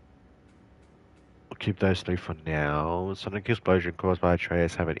 We'll keep those three for now. Sonic explosion caused by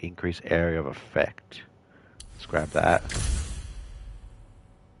Atreus have an increased area of effect. Let's grab that.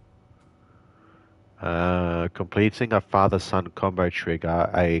 Completing a father-son combo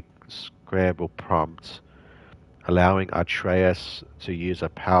trigger, a scramble prompt, allowing Atreus to use a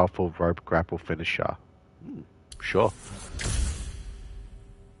powerful rope grapple finisher. Sure.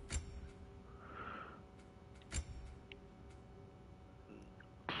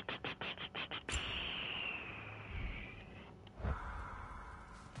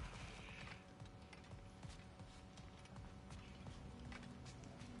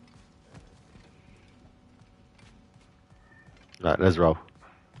 Right, let's roll.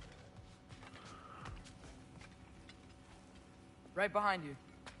 Right behind you.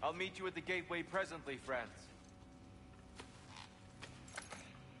 I'll meet you at the gateway presently, friends.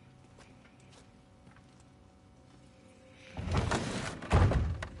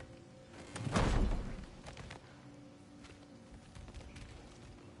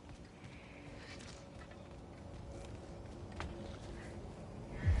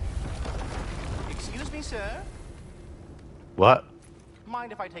 Excuse me, sir. What?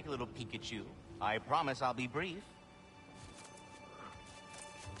 Mind if I take a little peek at you? I promise I'll be brief.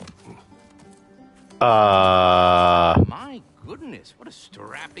 My goodness, what a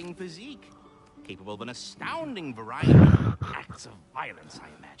strapping physique. Capable of an astounding variety of acts of violence, I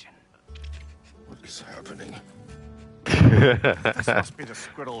imagine. What is happening? This must be the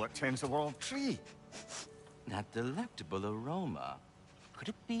squirrel that tends the world tree. That delectable aroma. Could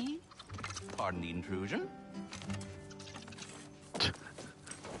it be? Pardon the intrusion.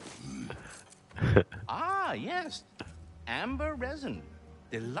 Ah, yes. Amber resin.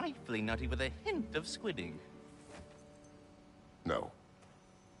 Delightfully nutty with a hint of squidding. No.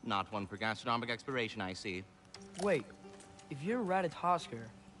 Not one for gastronomic exploration, I see. Wait, if you're Ratatosker,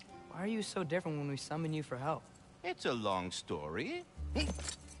 why are you so different when we summon you for help? It's a long story.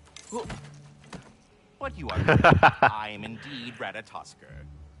 What you are I am indeed Ratatosker.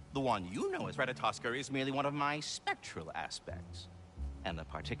 The one you know as Ratatosker is merely one of my spectral aspects. And a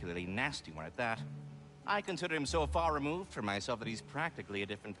particularly nasty one at that. I consider him so far removed from myself that he's practically a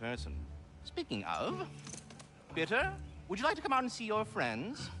different person. Speaking of, Bitter, would you like to come out and see your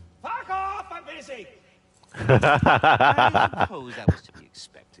friends? Fuck off! I'm busy! I suppose that was to be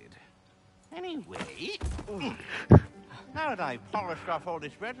expected. Anyway, now that I've polished off all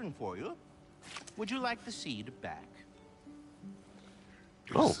this resin for you, would you like the seed back?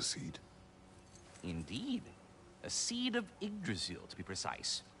 What is the seed? Indeed. A seed of Yggdrasil, to be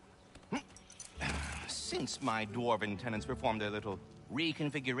precise. Since my dwarven tenants performed their little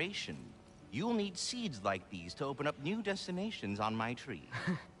reconfiguration, you'll need seeds like these to open up new destinations on my tree.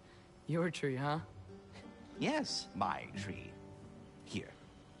 Your tree, huh? Yes, my tree. Here,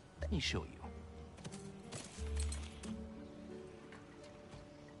 let me show you.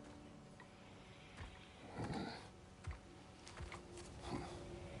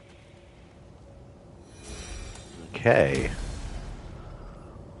 Okay.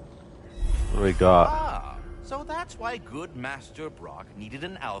 What do we got? Ah, so that's why good Master Brock needed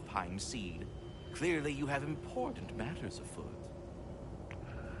an Alfheim seed. Clearly you have important matters afoot.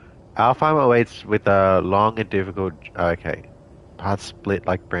 Alfheim awaits with a long and difficult... Okay. Paths split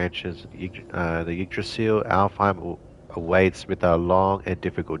like branches. The Yggdrasil Alfheim awaits with a long and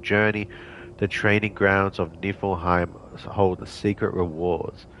difficult journey. The training grounds of Niflheim hold secret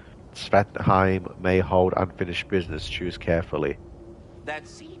rewards. Svartheim may hold unfinished business. Choose carefully. That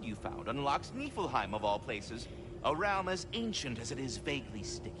seed you found unlocks Niflheim of all places, a realm as ancient as it is vaguely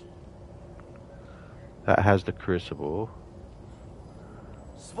sticky. That has the crucible.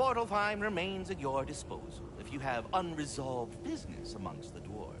 Svartalfheim remains at your disposal if you have unresolved business amongst the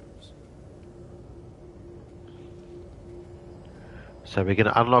dwarves. So we can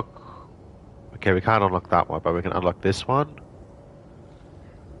unlock... Okay, we can't unlock that one, but we can unlock this one.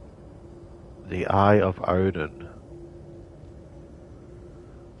 The Eye of Odin.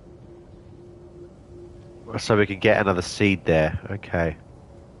 So we can get another seed there. Okay.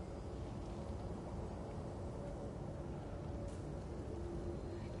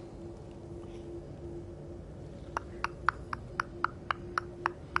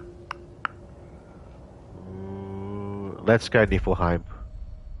 Let's go Niflheim.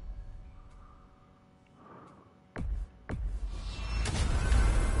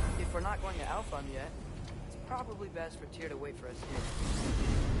 If we're not going to Alfheim yet, it's probably best for Tyr to wait for us here.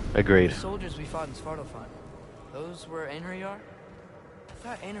 Agreed. The soldiers we fought in Svartalfheim, those were Einherjar? I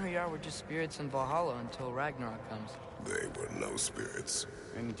thought Einherjar were just spirits in Valhalla until Ragnarok comes. They were no spirits.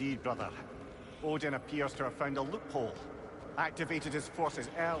 Indeed, brother. Odin appears to have found a loophole. Activated his forces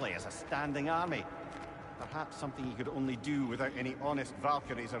early as a standing army. Perhaps something he could only do without any honest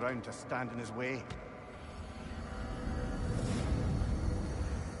Valkyries around to stand in his way.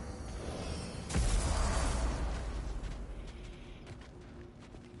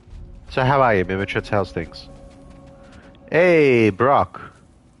 So how are you, Mimitrix? How's things? Hey, Brock.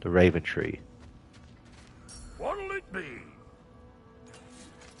 The Raven Tree. What'll it be?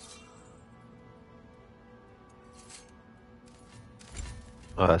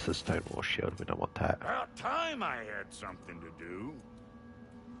 Oh, that's a Stonewall shield. We don't want that. About time I had something to do.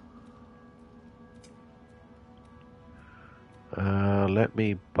 Let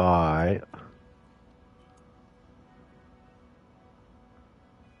me buy...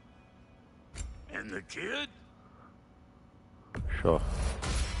 And the kid? Sure.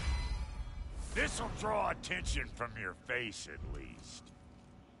 This'll draw attention from your face, at least.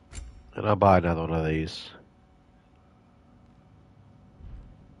 And I'll buy another one of these.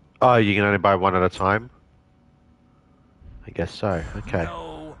 Oh, you can only buy one at a time? I guess so. Okay.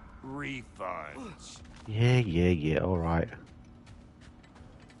 No refunds. Yeah, alright.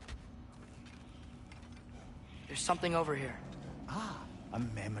 There's something over here. Ah, a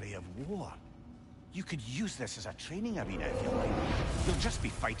memory of war. You could use this as a training arena if you like. You'll just be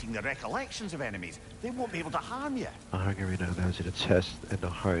fighting the recollections of enemies. They won't be able to harm you. The Hunger Arena allows you to test and to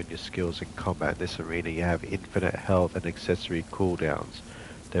hone your skills in combat. In this arena, you have infinite health and accessory cooldowns.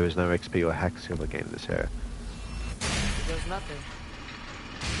 There is no XP or hack skill again in this area. It does nothing.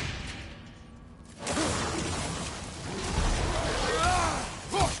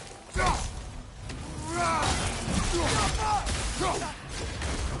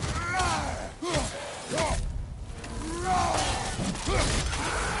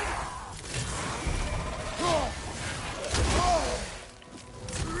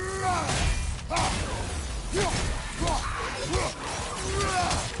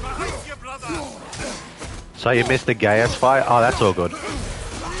 So you missed the Gaius fight? Oh, that's all good.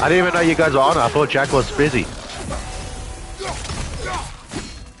 I didn't even know you guys were on it. I thought Jack was busy.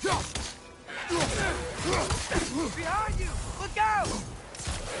 Behind you! Look out!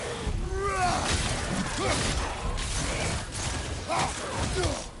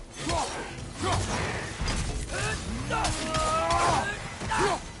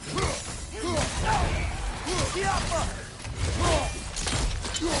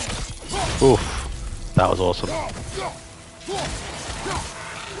 Oof. That was awesome.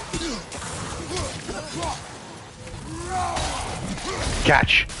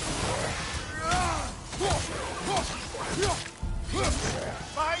 Catch!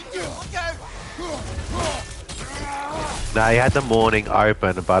 No, he had the morning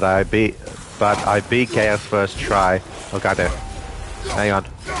open, but I beat Chaos first try. Oh god damn. Hang on.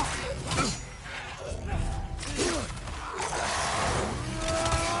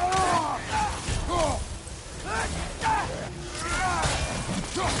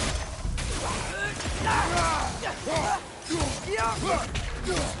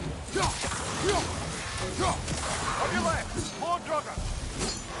 On your left, more Drugger.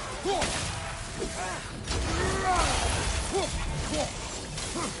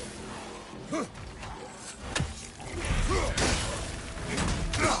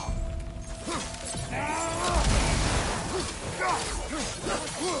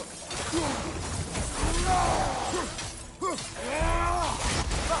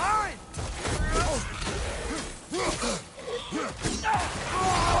 Behind!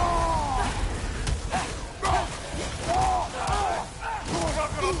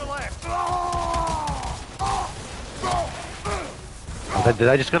 Are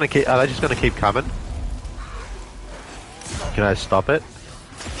they just gonna keep coming? Can I stop it?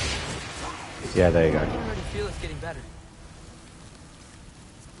 Yeah, there you go. I can already feel it's getting better.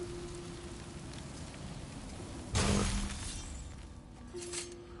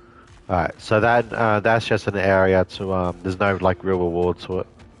 Alright, so that's just an area to there's no like real reward to it.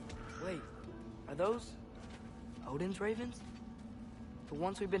 Wait, are those Odin's ravens? The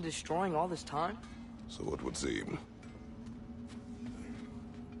ones we've been destroying all this time? So it would seem.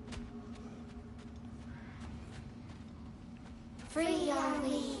 Free are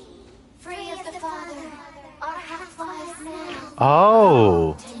we, free of the Father, our half-lives now.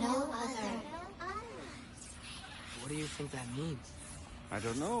 Oh! To no other. What do you think that means? I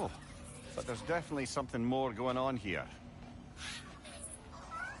don't know, but there's definitely something more going on here.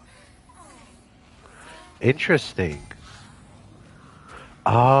 Interesting.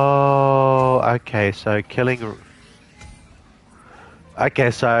 Oh, okay, so killing...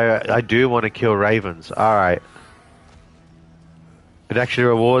 Okay, so I do want to kill ravens. Alright. It actually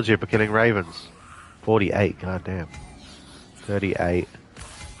rewards you for killing ravens. 48, goddamn. 38.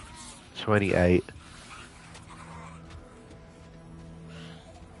 28.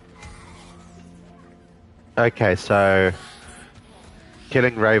 Okay, so...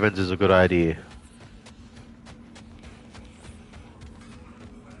 killing ravens is a good idea.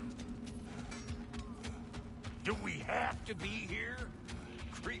 Do we have to be here?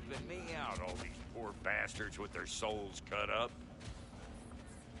 Creeping me out, all these poor bastards with their souls cut up.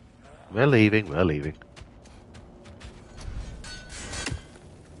 We're leaving, we're leaving.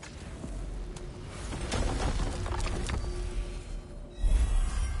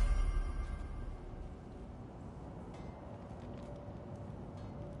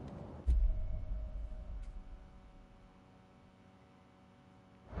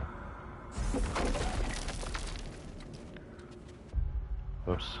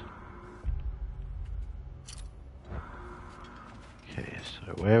 Oops. Okay,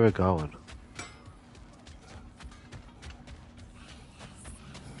 so where we're going?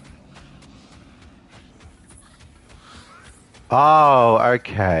 Oh,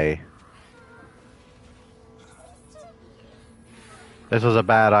 okay. This was a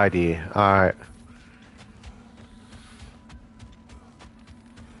bad idea. Alright.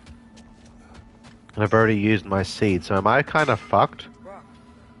 I've already used my seed, so am I kind of fucked? Brock,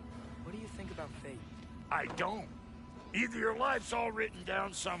 what do you think about fate? I don't. Either your life's all written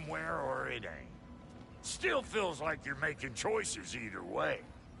down somewhere or it ain't. Still feels like you're making choices either way.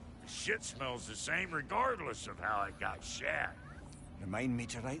 The shit smells the same regardless of how it got shat. Remind me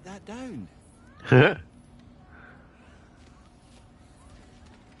to write that down.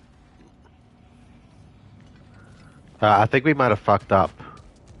 I think we might have fucked up.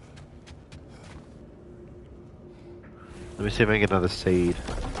 Let me see if I can get another seed.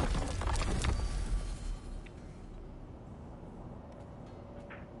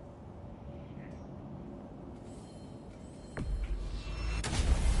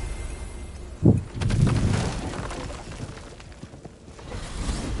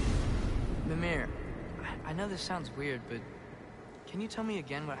 Mimir, I know this sounds weird, but can you tell me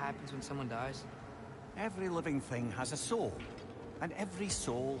again what happens when someone dies? Every living thing has a soul, and every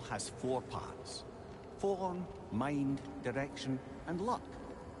soul has 4 parts. Form, mind, direction, and luck.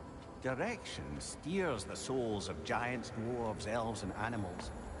 Direction steers the souls of giants, dwarves, elves, and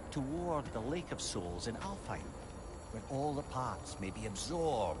animals toward the Lake of Souls in Alfheim, where all the parts may be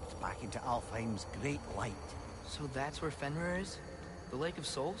absorbed back into Alfheim's great light. So that's where Fenrir is? The Lake of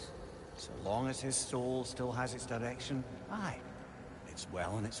Souls? So long as his soul still has its direction, aye, it's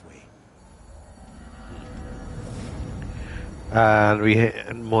well on its way. And we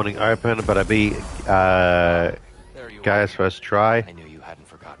hit morning open, but I beat guys first try. I knew you hadn't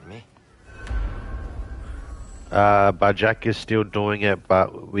forgotten me. But Jack is still doing it,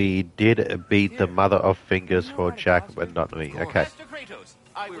 but we did beat the mother of fingers for Jack, but not me. Okay. Master Kratos,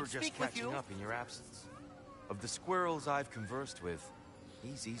 we were just catching up in your absence. Of the squirrels I've conversed with,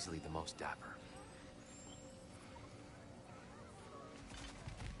 he's easily the most dapper.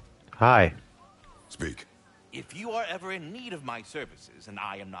 Hi. Speak. If you are ever in need of my services and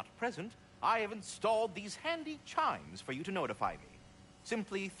I am not present, I have installed these handy chimes for you to notify me.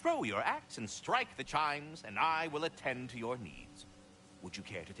 Simply throw your axe and strike the chimes, and I will attend to your needs. Would you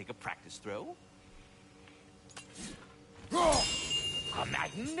care to take a practice throw? A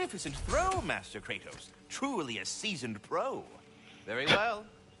magnificent throw, Master Kratos. Truly a seasoned pro. Very well.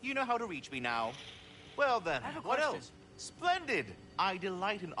 You know how to reach me now. Well then, what else? Splendid! I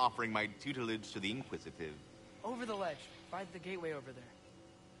delight in offering my tutelage to the inquisitive. Over the ledge, by the gateway over there.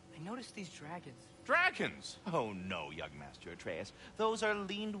 I noticed these dragons. Dragons? Oh no, young Master Atreus. Those are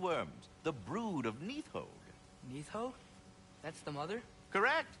leaned worms, the brood of Neithog. Neithog? That's the mother?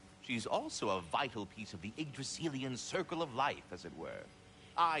 Correct. She's also a vital piece of the Yggdrasilian circle of life, as it were.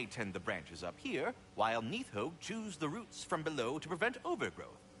 I tend the branches up here, while Neithog chews the roots from below to prevent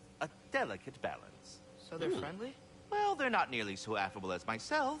overgrowth. A delicate balance. So they're friendly? Well, they're not nearly so affable as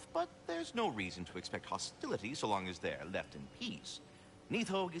myself, but there's no reason to expect hostility so long as they're left in peace.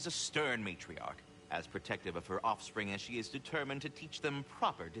 Neithog is a stern matriarch, as protective of her offspring as she is determined to teach them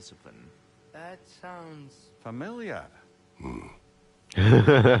proper discipline. That sounds... familiar.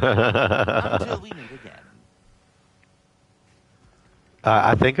 Until we meet again.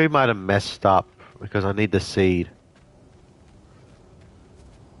 I think we might have messed up, because I need the seed.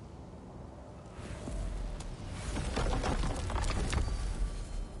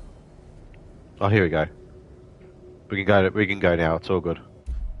 Oh, here we go. We can go. We can go now. It's all good.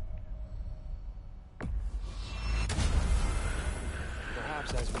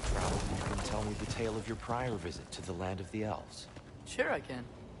 Perhaps as we travel, you can tell me the tale of your prior visit to the land of the elves. Sure I can.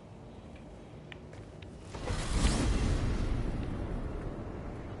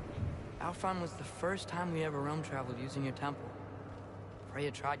 Alfheim was the first time we ever realm traveled using your temple.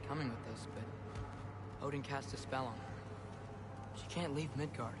 Freya tried coming with us, but Odin cast a spell on her. She can't leave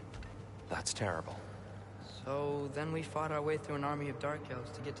Midgard. That's terrible. So then we fought our way through an army of dark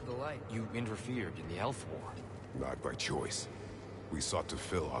elves to get to the light. You interfered in the Elf War. Not by choice. We sought to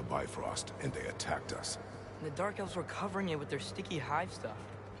fill our Bifrost, and they attacked us. And the dark elves were covering it with their sticky hive stuff.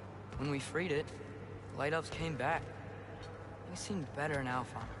 When we freed it, the light elves came back. They seemed better in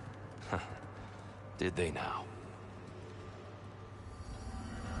Alfheim. Did they now?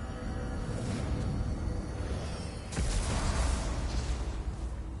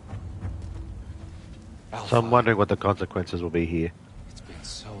 So I'm wondering what the consequences will be here. It's been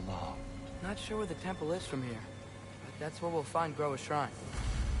so long. Not sure where the temple is from here, but that's where we'll find Groa's shrine.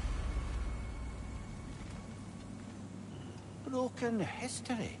 Broken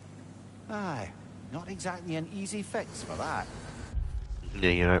history. Aye, not exactly an easy fix for that. Yeah,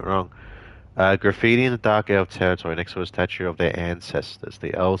 you're not wrong. Graffiti in the Dark Elf territory next to a statue of their ancestors,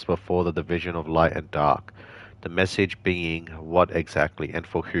 the elves before the division of light and dark. The message being what exactly and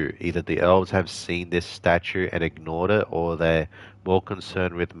for who? Either the elves have seen this statue and ignored it, or they're more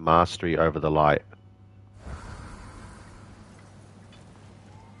concerned with mastery over the light.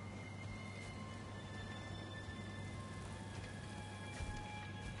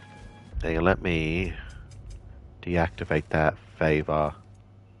 Hey, let me deactivate that favor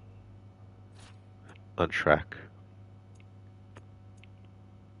on track.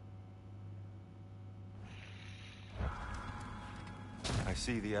 I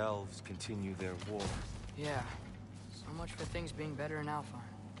see the elves continue their war. Yeah. So much for things being better in Alfheim.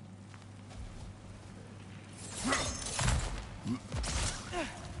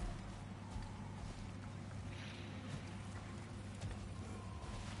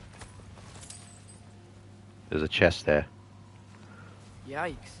 There's a chest there.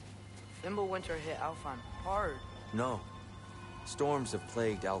 Yikes. Fimbulwinter hit Alfheim hard. No. Storms have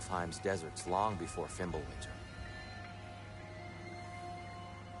plagued Alfheim's deserts long before Fimbulwinter.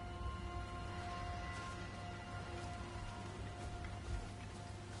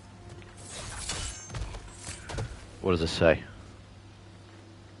 What does it say?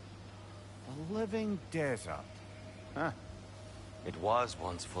 A living desert. Huh? It was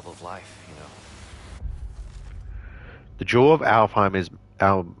once full of life, you know. The jewel of Alfheim is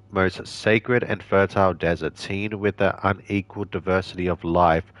our most sacred and fertile desert, teemed with the unequaled diversity of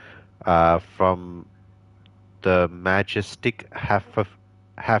life from the majestic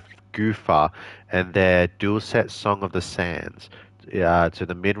Hafgufa and their dulcet song of the sands to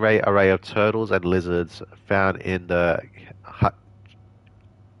the myriad array of turtles and lizards found in the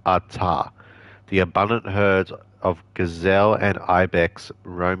Atar, the abundant herds of gazelle and ibex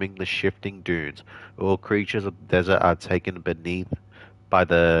roaming the shifting dunes. All creatures of the desert are taken beneath by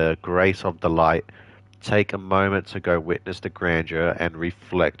the grace of the light. Take a moment to go witness the grandeur and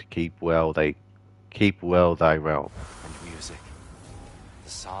reflect. Keep well thy realm. And music.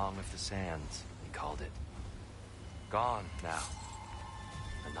 The Song of the Sands, we called it. Gone now.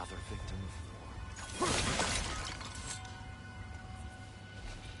 Another victim of war.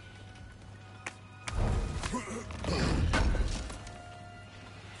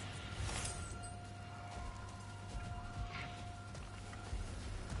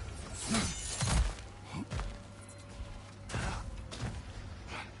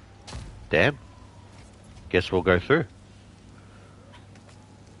 Damn. Guess we'll go through.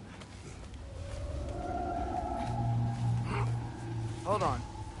 Hold on.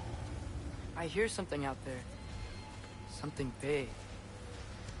 I hear something out there. Something big.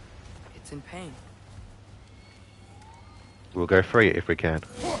 It's in pain. We'll go free if we can.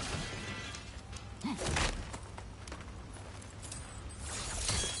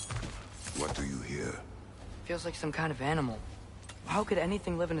 What do you hear? Feels like some kind of animal. How could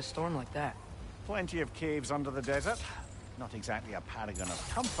anything live in a storm like that? Plenty of caves under the desert. Not exactly a paragon of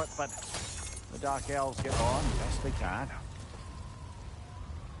comfort, but the Dark Elves get on best they can.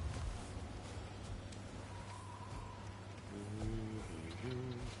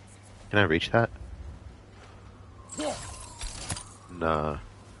 Can I reach that? Nah.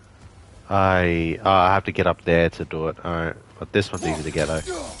 I have to get up there to do it. Alright, but this one's easy to get though.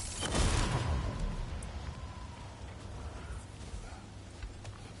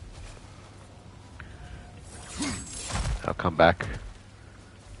 I'll come back.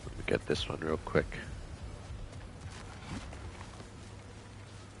 Let me get this one real quick.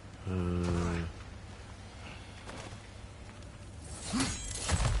 I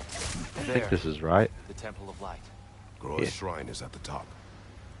think this is right. The Temple of Light. Groa's Yeah. shrine is at the top.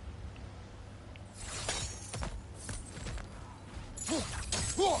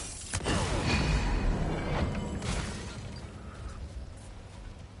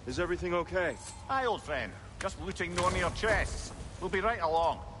 Is everything okay? Aye, old friend. Just looting no near chests. We'll be right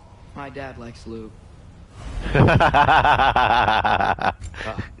along. My dad likes loot.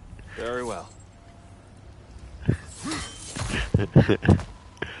 Very well.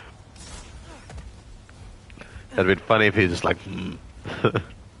 That'd been funny if he was just like,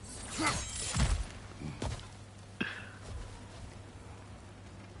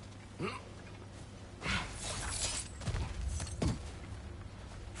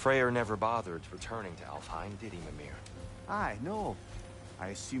 Freyr never bothered returning to Alfheim, did he, Mimir? Aye, no. I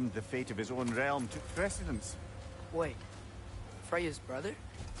assumed the fate of his own realm took precedence. Wait. Freya's brother?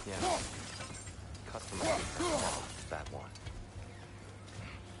 Yeah. Customary for that one.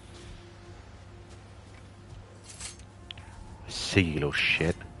 see you little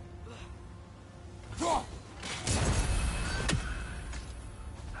shit. That's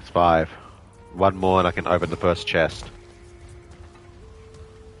 5. One more and I can open the first chest.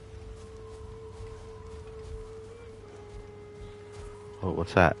 Oh,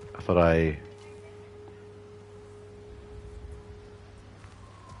 what's that? I thought I...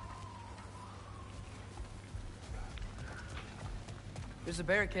 There's a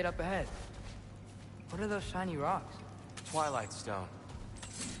barricade up ahead. What are those shiny rocks? Twilight Stone.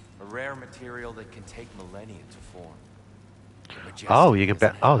 A rare material that can take millennia to form. Oh, you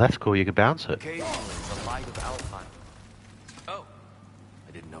can oh, that's cool. You can bounce it. Occasionally, the light of Alpine. Oh,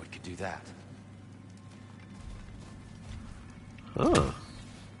 I didn't know it could do that. Oh.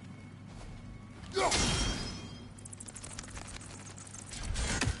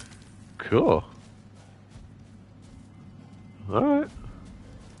 Cool. Alright.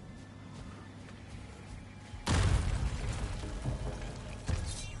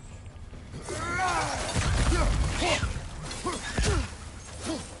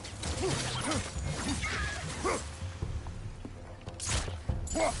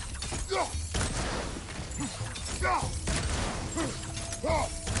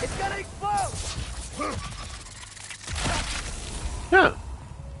 It's gonna explode! Yeah.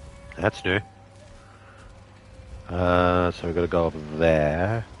 That's new. So we've got to go over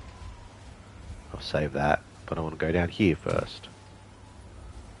there. I'll save that, but I want to go down here first.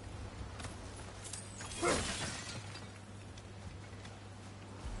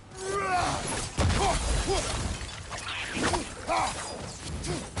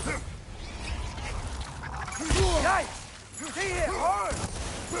 Yikes! Stay here hard!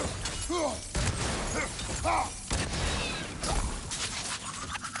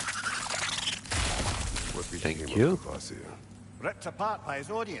 Thank you. Ripped apart by his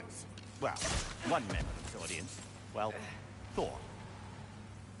audience. Well, one member of his audience. Well, Thor.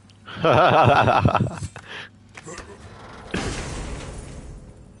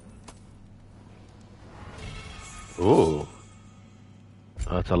 Ooh.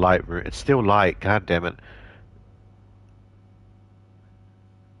 Oh, it's a light room. It's still light. God damn it.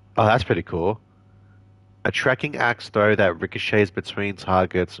 Oh, that's pretty cool. A tracking axe throw that ricochets between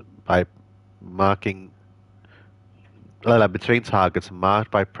targets by marking... between targets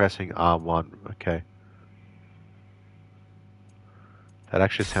marked by pressing R1. Okay. That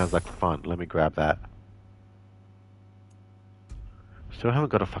actually sounds like fun. Let me grab that. Still haven't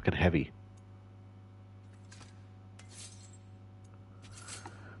got a fucking heavy.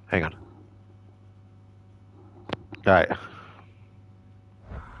 Hang on. Alright.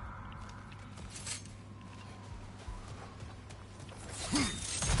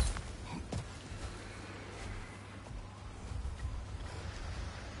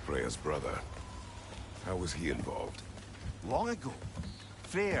 Freya's brother. How was he involved? Long ago,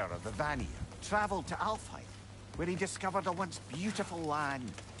 Freyr of the Vanir traveled to Alfheim, where he discovered a once beautiful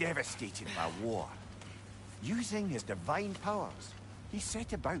land devastated by war. Using his divine powers, he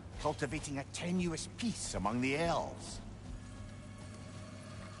set about cultivating a tenuous peace among the elves.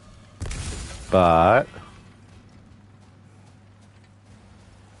 But...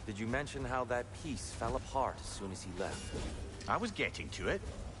 Did you mention how that piece fell apart as soon as he left? I was getting to it.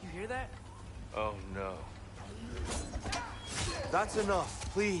 You hear that? Oh no. That's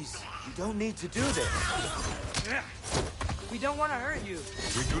enough, please. You don't need to do this. We don't want to hurt you.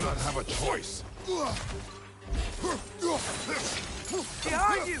 We do not have a choice.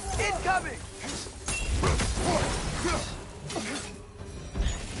 Behind you! Incoming!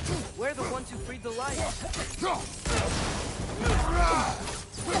 We're the ones who freed the light.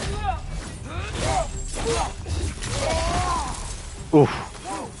 Oof.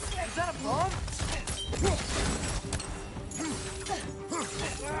 Whoa! Is that a bomb?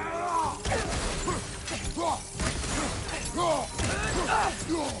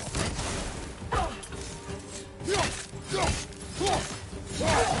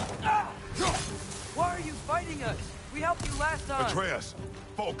 Why are you fighting us? We helped you last time. Atreus,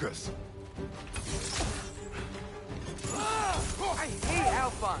 focus. I hate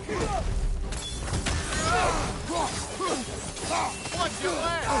Alphonse. What's your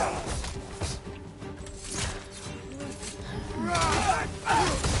last?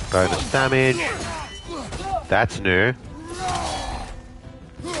 Bonus damage. That's new.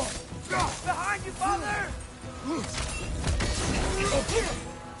 Behind you, father!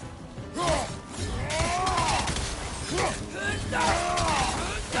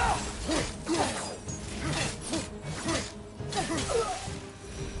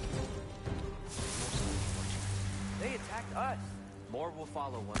 They attacked us. More will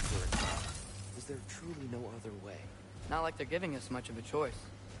follow once we're inside. Is there truly no other way? Not like they're giving us much of a choice.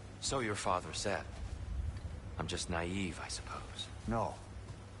 So your father said. I'm just naive, I suppose. No.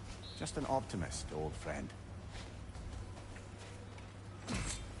 Just an optimist, old friend.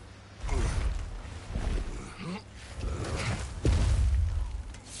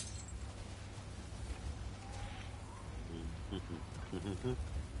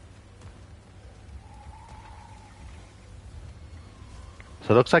 So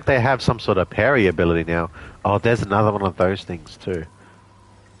it looks like they have some sort of parry ability now. Oh, there's another one of those things too.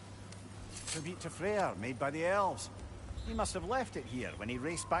 tribute to Freyr made by the elves. He must have left it here when he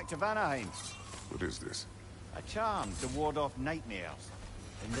raced back to Vanaheim. What is this? A charm to ward off nightmares.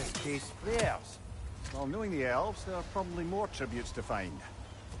 In this case, Freyr's. Well, knowing the elves, there are probably more tributes to find.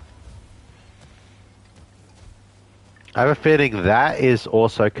 I have a feeling that is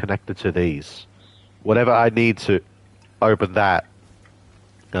also connected to these. Whatever I need to open that,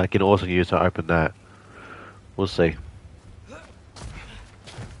 I can also use to open that. We'll see.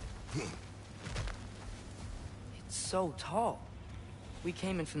 It's so tall. We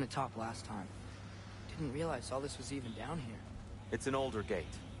came in from the top last time. Didn't realize all this was even down here. It's an older gate,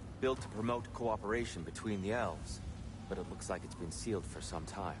 built to promote cooperation between the elves. But it looks like it's been sealed for some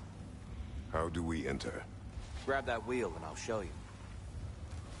time. How do we enter? Grab that wheel and I'll show you.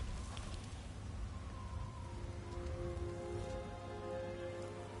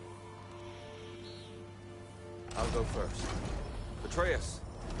 I'll go first. Atreus,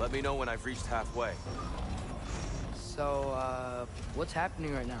 let me know when I've reached halfway. So, what's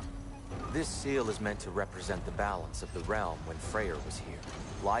happening right now? This seal is meant to represent the balance of the realm when Freyr was here.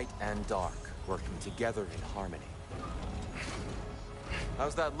 Light and dark, working together in harmony.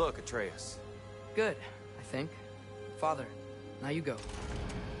 How's that look, Atreus? Good, I think. Father, now you go.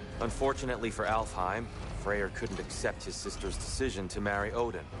 Unfortunately for Alfheim, Freyr couldn't accept his sister's decision to marry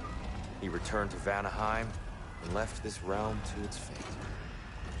Odin. He returned to Vanaheim and left this realm to its fate.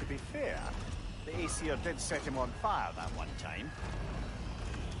 To be fair, the Aesir did set him on fire that one time.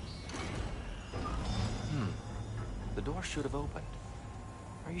 The door should have opened.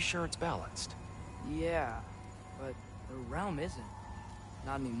 Are you sure it's balanced? Yeah, but the realm isn't.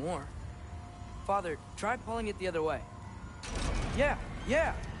 Not anymore. Father, try pulling it the other way. Yeah!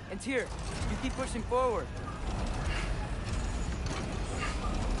 And here, you keep pushing forward.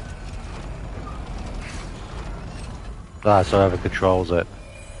 Ah, so whoever controls it.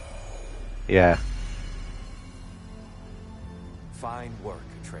 Yeah. Fine work,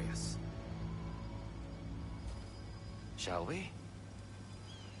 Atreus. Shall we?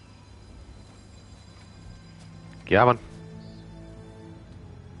 Yeah, man.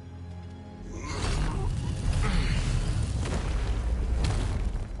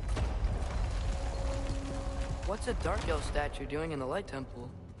 What's a Dark Elf statue doing in the Light Temple?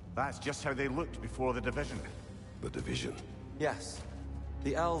 That's just how they looked before the division. The division. Yes.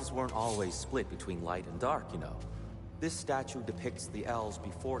 The elves weren't always split between light and dark, you know. This statue depicts the elves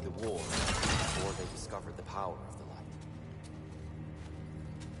before the war, before they discovered the power of the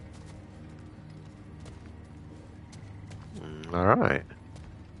light. Alright.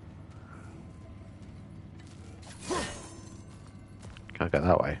 Can't go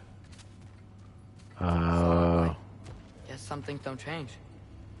that way. Guess some things don't change.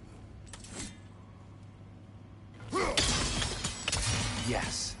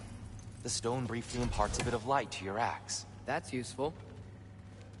 Yes. The stone briefly imparts a bit of light to your axe. That's useful.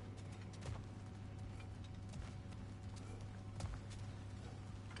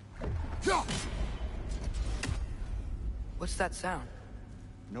 What's that sound?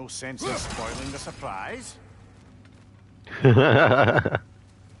 No sense in spoiling the surprise.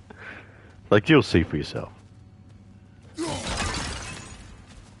 Like, you'll see for yourself.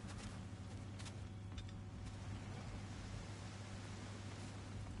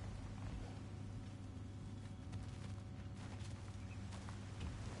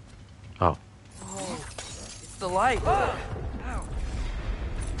 Oh. Oh, it's the light. Ow.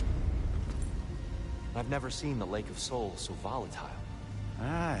 I've never seen the Lake of Souls so volatile.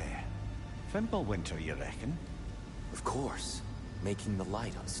 Aye. Fimbulwinter, you reckon? Of course. Making the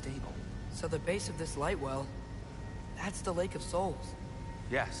light unstable. So the base of this light well, that's the Lake of Souls.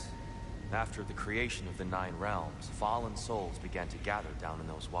 Yes. After the creation of the Nine Realms, fallen souls began to gather down in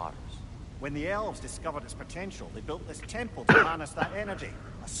those waters. When the elves discovered its potential, they built this temple to harness that energy.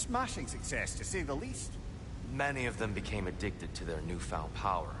 A smashing success, to say the least. Many of them became addicted to their newfound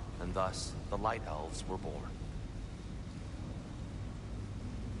power, and thus, the Light Elves were born.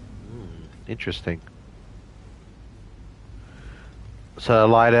 Interesting. So the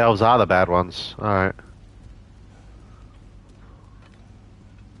light elves are the bad ones. Alright.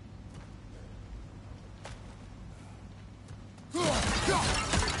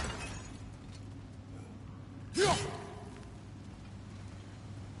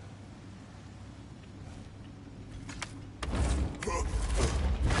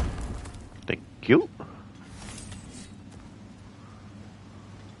 Thank you.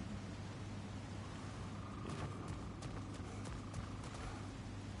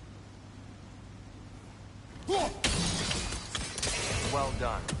 Well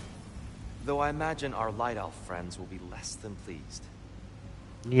done. Though I imagine our Light Elf friends will be less than pleased.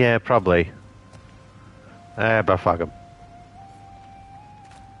 Yeah, probably. But fuck him.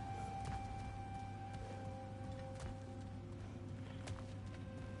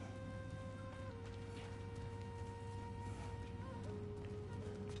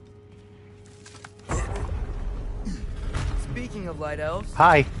 Speaking of light elves...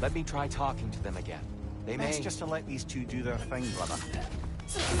 Hi. Let me try talking to them again. They may... Best just to let these two do their thing, brother.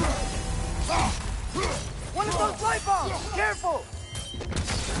 One of those light bombs! Careful!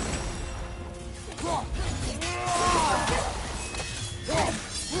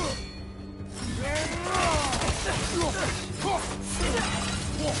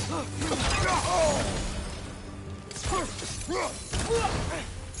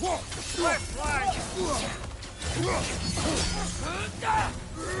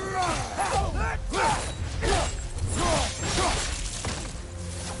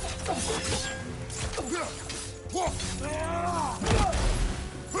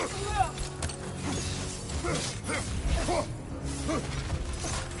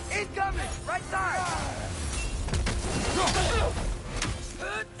 Incoming! Right side!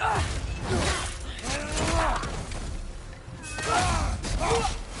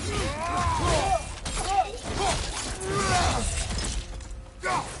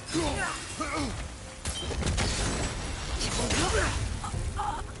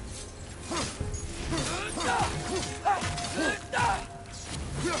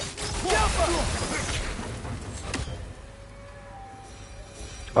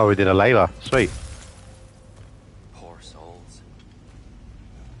 Oh, we did a labor. Sweet. Poor souls.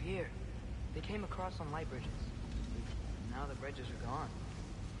 Here. They came across on light bridges. Now the bridges are gone.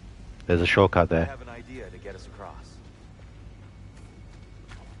 There's a shortcut I there. have an idea to get us across.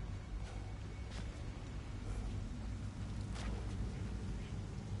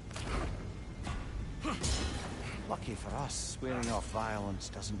 Lucky for us, swearing off violence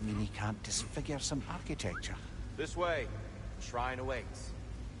doesn't mean he can't disfigure some architecture. This way. The shrine awaits.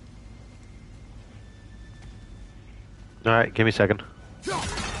 Alright, give me a second.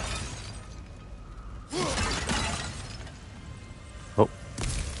 Oh.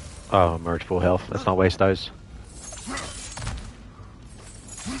 Oh, I'm at full health. Let's not waste those.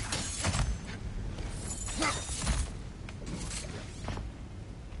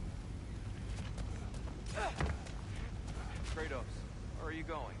 Kratos, where are you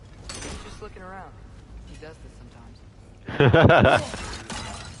going? Just looking around. He does this sometimes.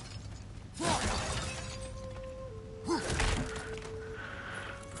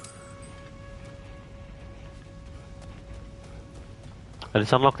 And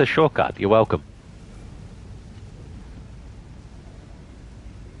it's unlocked the shortcut. You're welcome.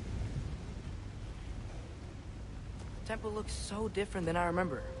 The temple looks so different than I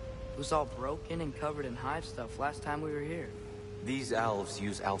remember. It was all broken and covered in hive stuff last time we were here. These elves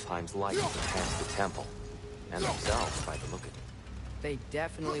use Alfheim's light to enhance the temple. And themselves, by the look of it. They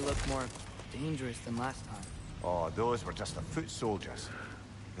definitely look more dangerous than last time. Oh, those were just the foot soldiers.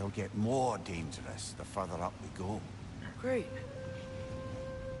 They'll get more dangerous the further up we go. Great.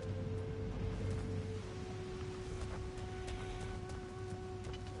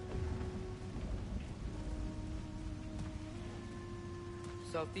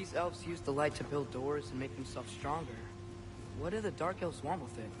 So if these elves use the light to build doors and make themselves stronger, what do the Dark Elves want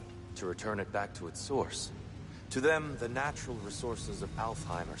with it? To return it back to its source. To them, the natural resources of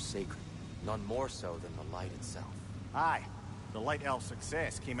Alfheim are sacred. None more so than the light itself. Aye, the Light Elf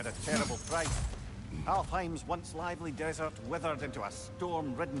success came at a terrible price. Alfheim's once lively desert withered into a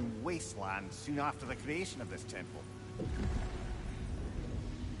storm-ridden wasteland soon after the creation of this temple.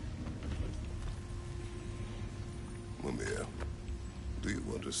 Mimir, do you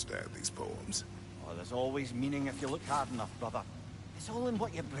understand these poems? Oh, there's always meaning if you look hard enough, brother. It's all in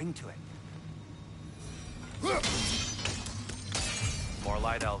what you bring to it. More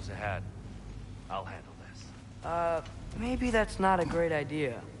light elves ahead. I'll handle this. Maybe that's not a great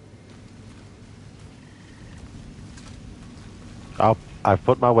idea. I've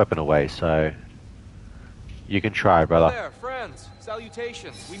put my weapon away, so you can try, brother. There, friends.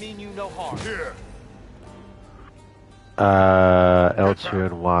 Salutations. We mean you no harm. Here. L2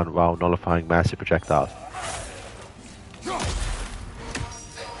 and 1 while nullifying massive projectiles.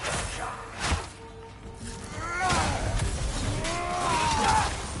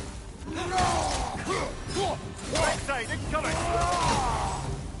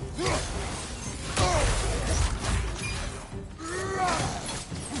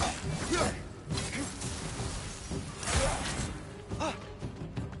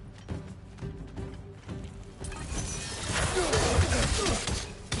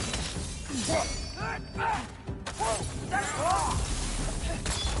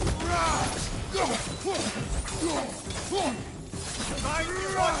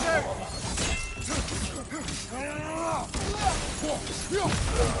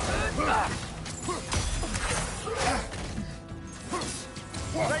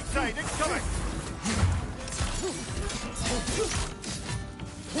 Right side, it's coming!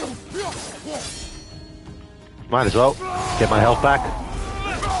 Might as well get my health back.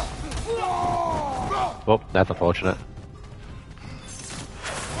 Oh, that's unfortunate.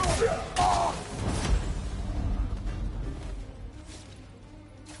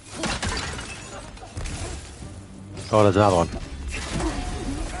 Oh, there's another one.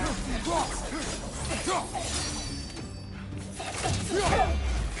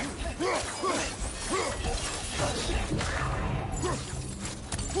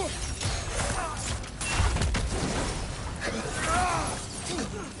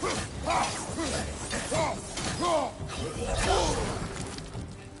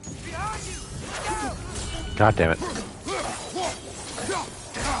 God damn it.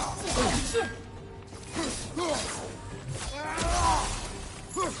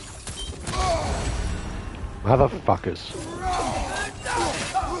 Motherfuckers.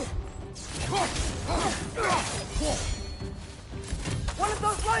 One of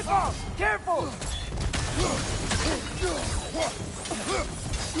those light bulbs! Careful!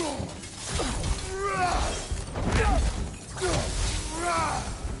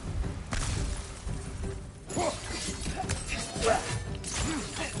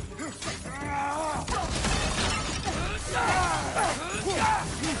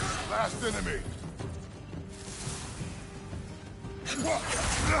 Last enemy.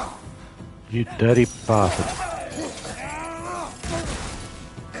 You dirty bastard.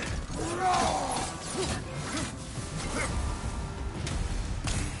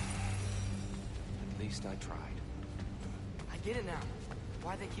 At least I tried. I get it now.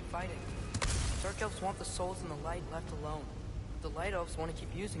 Why they keep fighting. Dark elves want the souls in the light left alone. The light elves want to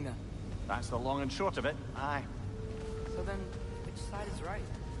keep using them. That's the long and short of it. Aye. So then, which side is right?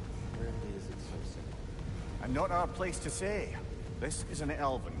 Rarely is it so simple. And not our place to say. This is an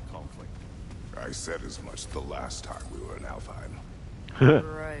elven conflict. I said as much the last time we were in Alfheim.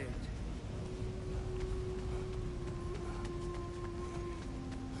 Right.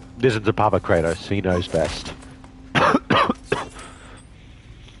 Listen to Papa Kratos, he knows best.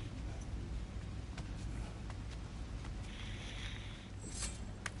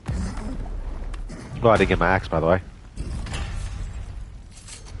 Well, I didn't get my axe, by the way.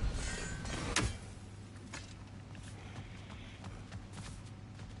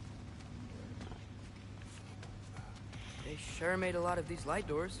 They sure made a lot of these light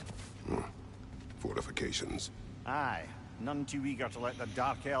doors. Fortifications. Aye. None too eager to let the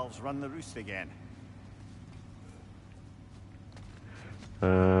Dark Elves run the roost again.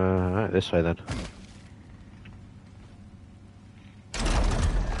 Right, this way then.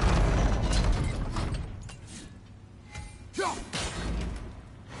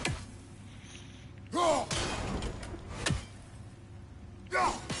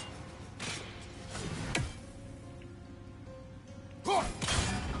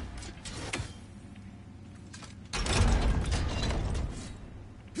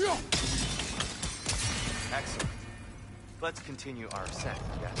 Excellent. Let's continue our ascent,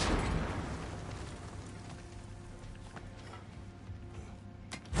 yes?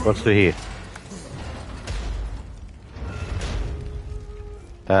 What's through here?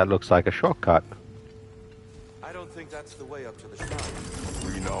 That looks like a shortcut. I don't think that's the way up to the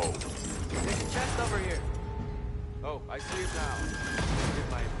shrine. We know. There's a chest over here. Oh, I see it now. Forgive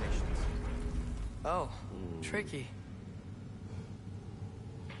my impatience. Oh, tricky.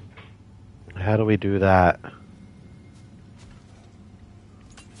 How do we do that?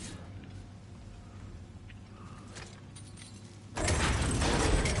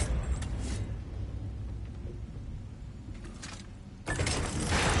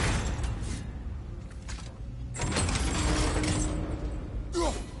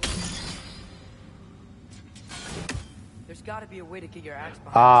 There's gotta be a way to get your axe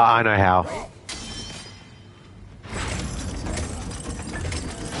behind. Ah, I know how.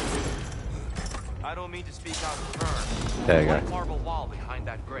 I don't mean to speak out of turn. There you go. White marble wall behind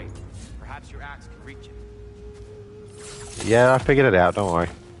that grate. Perhaps your axe can reach it. Yeah, I figured it out, don't worry.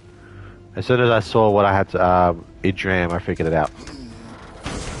 As soon as I saw what I had to, Idram, I figured it out.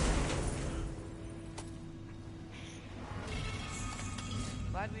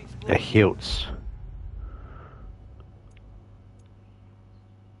 Glad we explored. The hilts.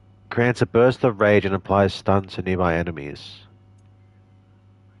 Grants a burst of rage and applies stun to nearby enemies.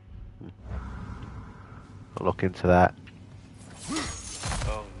 I'll look into that.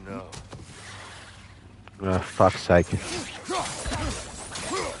 Oh no. Oh, fuck's sake.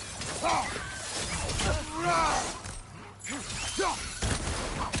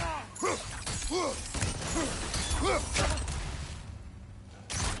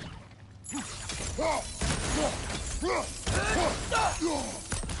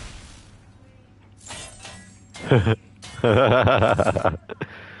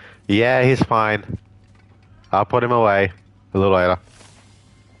 Yeah, he's fine. I'll put him away a little later.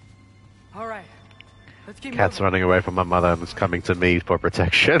 All right, let's keep Cat's moving. running away from my mother and is coming to me for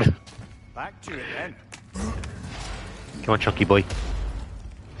protection. Back to it then. Come on, chunky boy.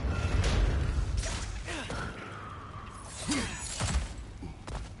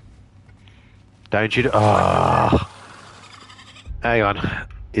 Don't you? Oh. Hang on.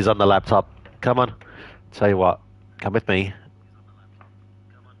 He's on the laptop. Come on. Tell you what. Come with me.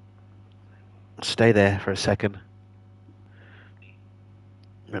 Stay there for a second.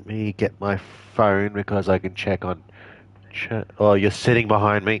 Let me get my phone because I can check on. Oh, you're sitting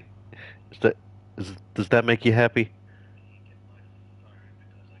behind me. Does that make you happy?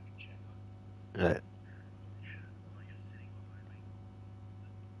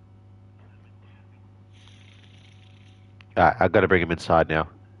 Alright, I've got to bring him inside now.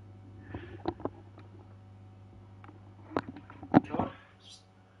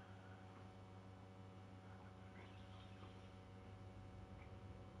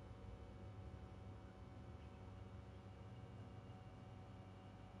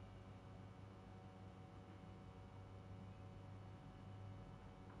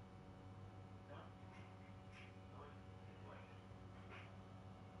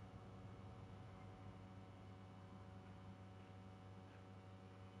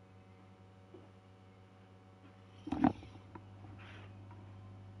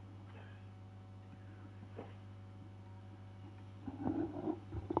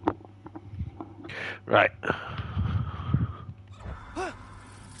 Right.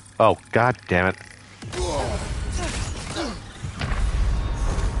 Oh, god damn it.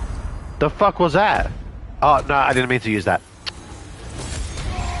 The fuck was that? Oh, no, I didn't mean to use that.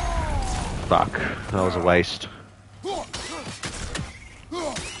 Fuck. That was a waste.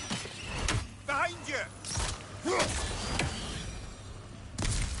 Behind you!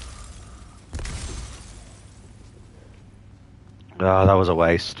 Oh, that was a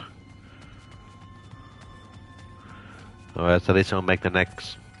waste. Alright, so at least I'll make the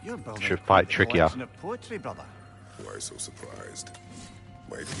next fight trickier. Of poetry, brother. Why so surprised?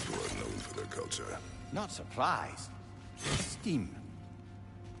 My people are known for their culture. Not surprised. Steam.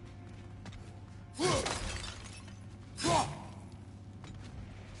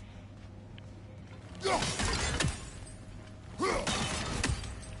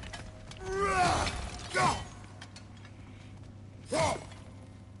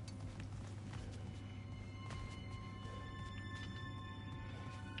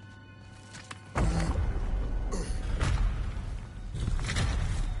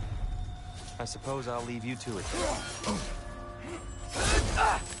 I suppose I'll leave you to it.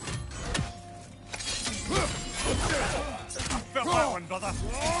 Felt that one, brother.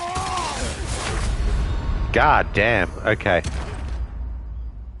 God damn. Okay.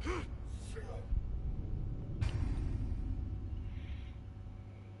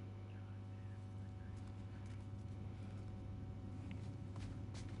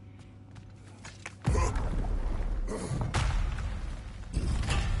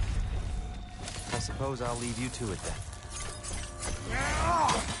 I suppose I'll leave you to it then.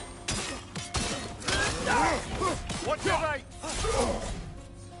 What's your right?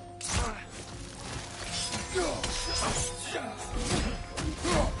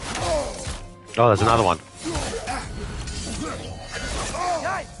 Oh, there's another one.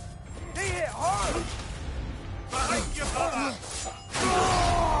 Yikes! They hit hard! Behind you, brother!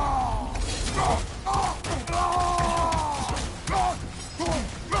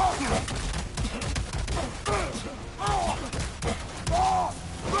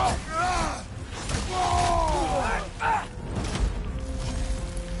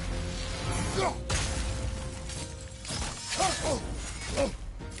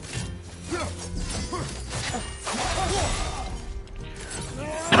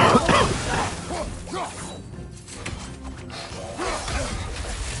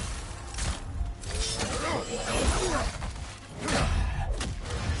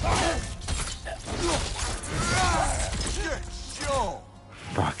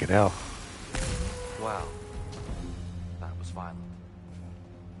 Fucking hell. Wow. That was violent.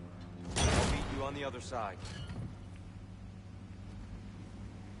 I'll meet you on the other side.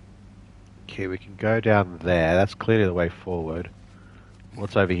 Okay, we can go down there. That's clearly the way forward.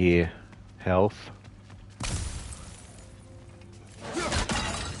 What's over here? Health.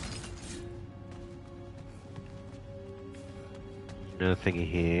 Another thingy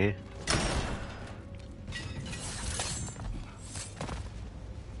here.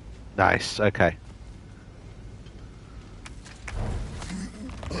 Nice, okay.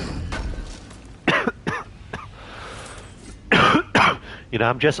 You know,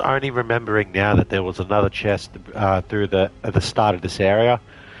 I'm just only remembering now that there was another chest through at the start of this area.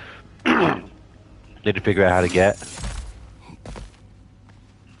 Need to figure out how to get.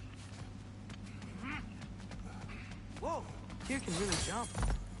 Whoa, Tyr can really jump.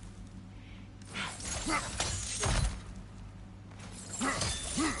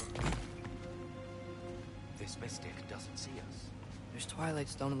 This mystic doesn't see us. There's twilight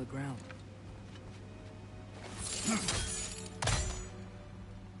stone on the ground.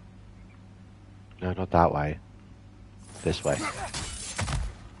 No, not that way. This way.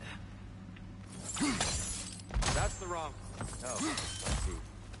 That's the wrong. Oh, let's see.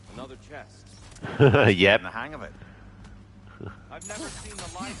 Another chest. Yep. Getting the hang of it. I've never seen the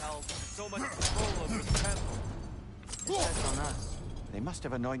light elves with so much control over the temple. That's on us. They must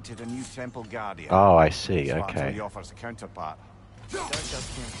have anointed a new temple guardian. Oh, I see. Svartalfheim Okay. offers a counterpart. Dark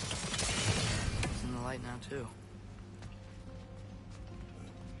Elf King. He's in the light now, too.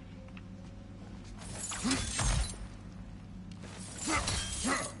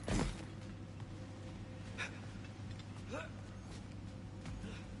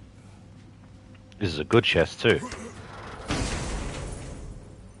 This is a good chest too.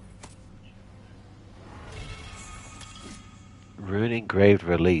 Rune engraved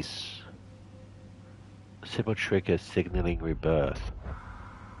release. Simple trigger signaling rebirth.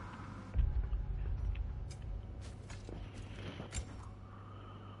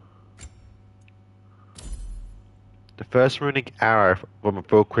 The first runic arrow from a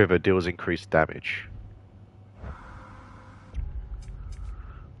full quiver deals increased damage.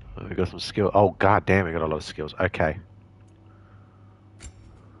 Oh, we got some skill. Oh god damn, we got a lot of skills. Okay.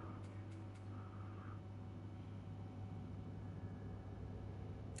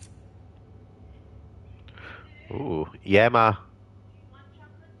 Ooh, yeah, ma.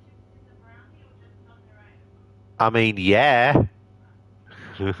 I mean, yeah.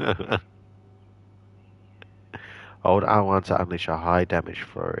 Hold R1 to unleash a high damage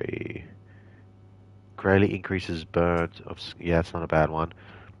flurry. Greatly increases burns of. Yeah, that's not a bad one.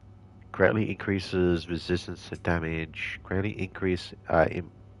 Greatly increases resistance to damage. Greatly increase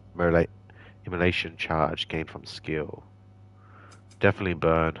immolation charge gained from skill. Definitely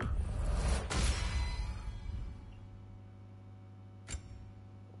burn.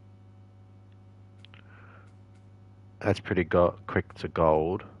 That's pretty quick to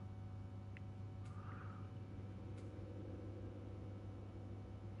gold.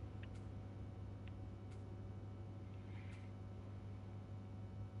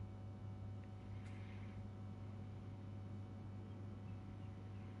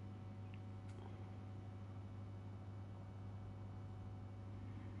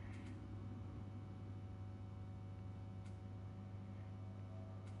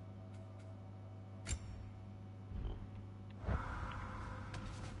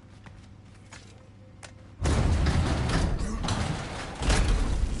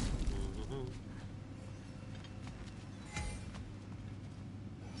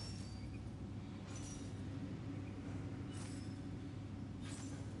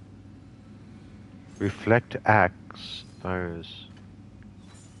 Reflect axe. Those.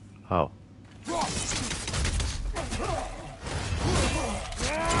 Oh. We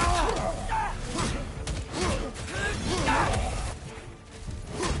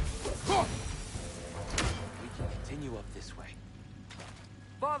can continue up this way.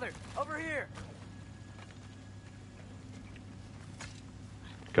 Father, over here.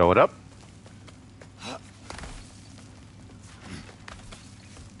 Going up.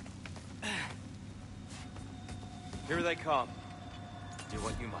 Here they come. Do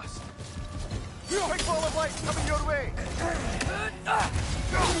what you must. Quick ball of light coming your way!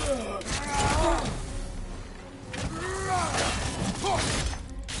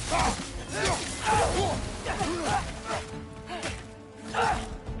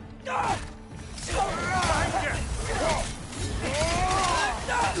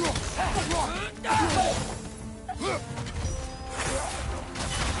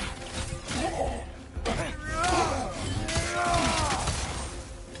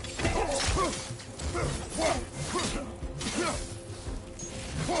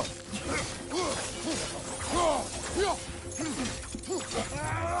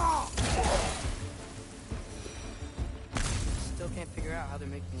 Still can't figure out how they're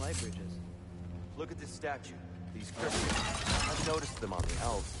making light bridges. Look at this statue. These cryptids. I've noticed them on the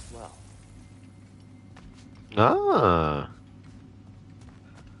elves as well. Ah.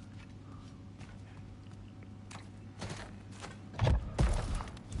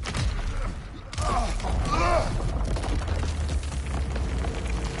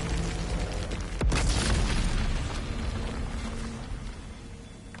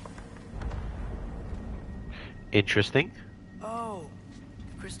 Interesting. Oh,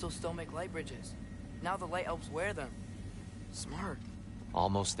 crystals still make light bridges. Now the light elves wear them. Smart.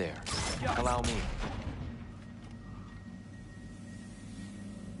 Almost there. Allow me.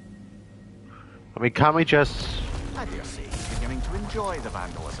 I mean, can't we just... I dare say he's beginning to enjoy the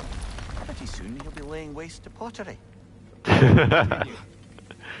vandalism. Pretty soon he'll be laying waste to pottery.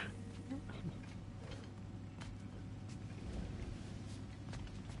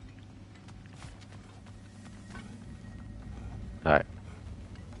 Alright.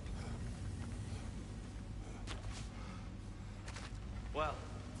 Well,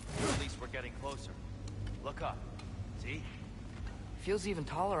 at least we're getting closer. Look up. See? Feels even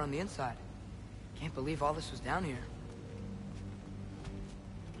taller on the inside. Can't believe all this was down here.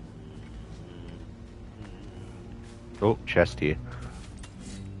 Oh, chest here.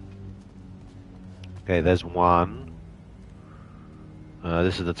 Okay, there's one.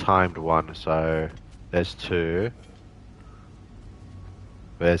 This is the timed one, so there's two.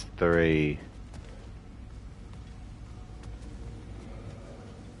 There's three.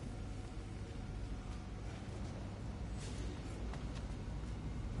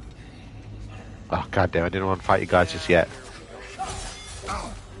 Oh, goddamn, I didn't want to fight you guys just yet.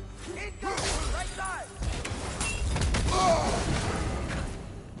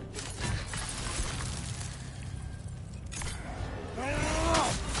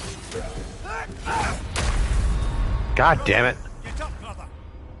 God damn it.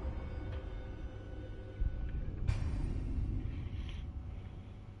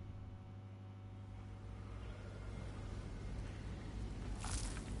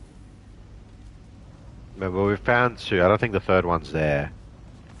 Remember, we found two. I don't think the third one's there.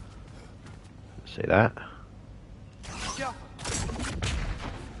 See that?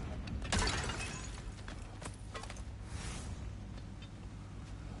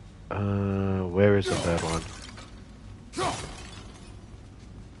 Where is the third one?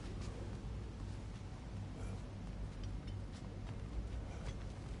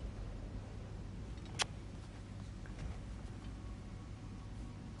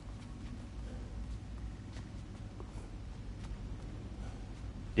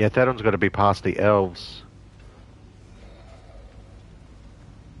 Yeah, third one's got to be past the elves.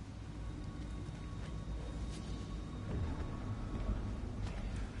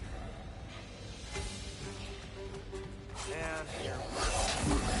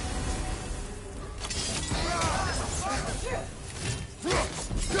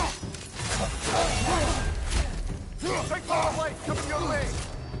 Big ball of light coming your way.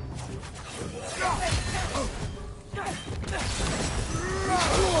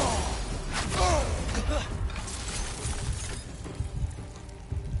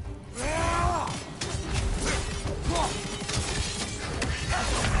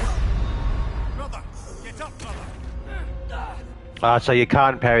 So you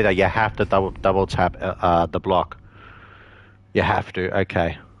can't parry that. You have to double tap the block. You have to.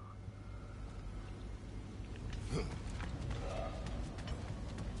 Okay.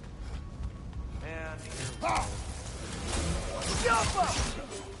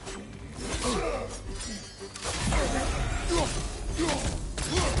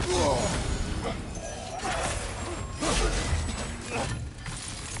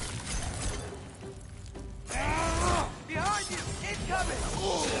 Behind you! Incoming!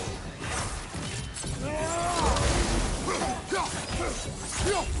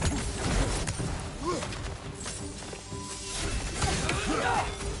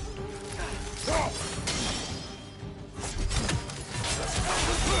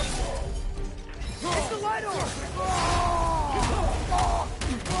 It's the light orb!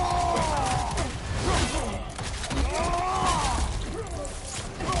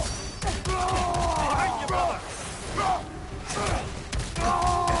 Behind you, brother!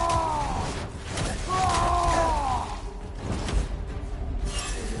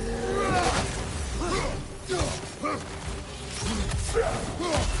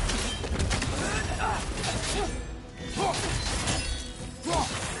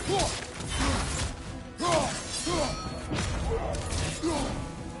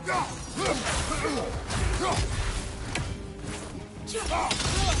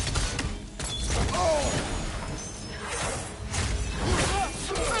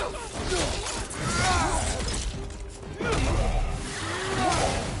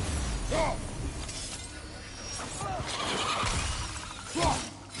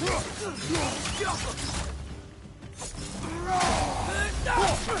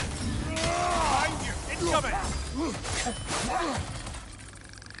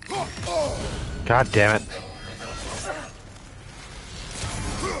 God damn it.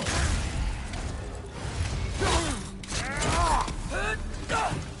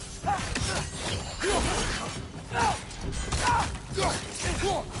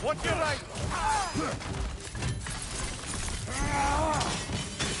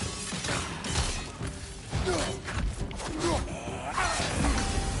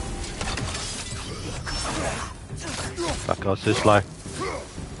 Fuck, I was too slow.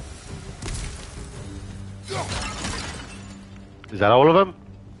 Is that all of them?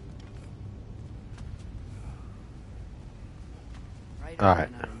 Alright.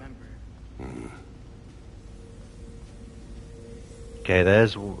 Okay,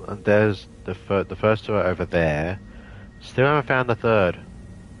 there's the first two are over there. Still haven't found the third.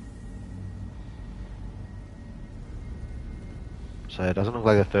 So it doesn't look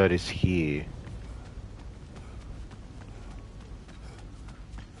like the third is here.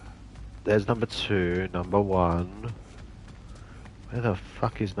 There's number 2, number 1. Where the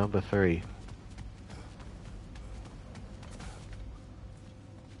fuck is number 3?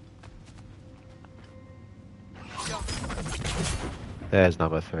 There's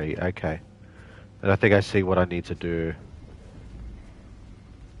number 3, okay. And I think I see what I need to do.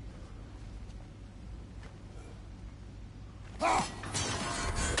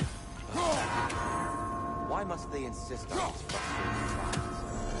 Why must they insist on these frustrating trials?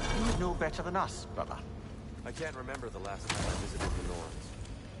 You would know better than us, brother. I can't remember the last time I visited the Norns,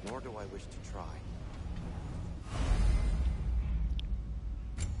 nor do I wish to try.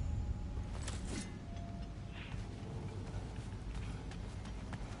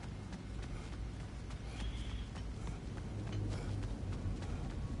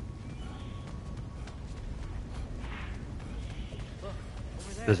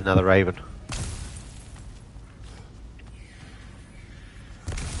 There's another raven.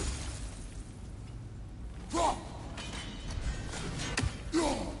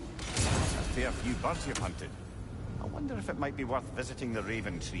 A fair few birds you've hunted. I wonder if it might be worth visiting the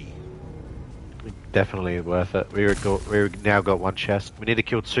Raven Tree. Definitely worth it. We now got 1 chest. We need to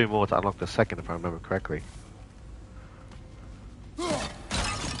kill 2 more to unlock the second, if I remember correctly.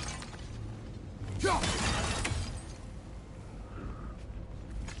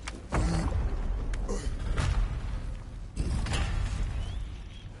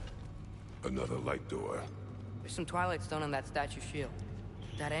 Another light door. There's some Twilight Stone on that statue shield.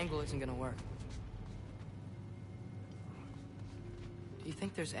 That angle isn't gonna work. Do you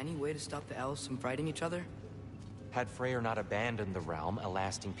think there's any way to stop the elves from fighting each other? Had Freyr not abandoned the realm, a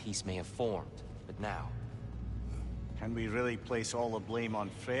lasting peace may have formed. But now... Can we really place all the blame on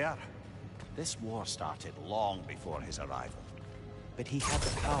Freyr? This war started long before his arrival. But he had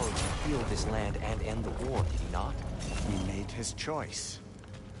the power to heal this land and end the war, did he not? He made his choice.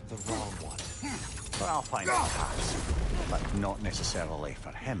 The wrong one. For Alpine perhaps, but not necessarily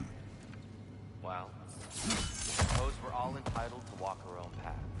for him. Well, suppose we're all entitled to walk our own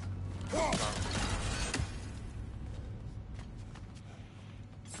path.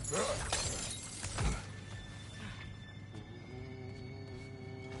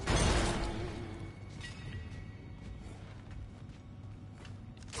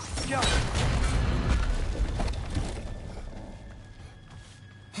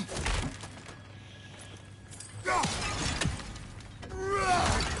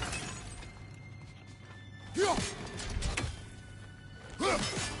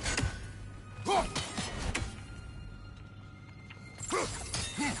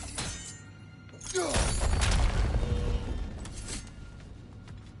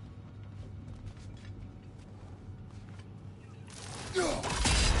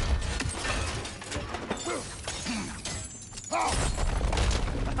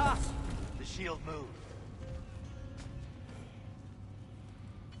 The shield moved.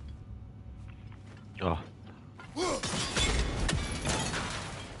 Oh.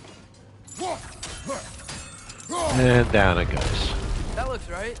 And down it goes. That looks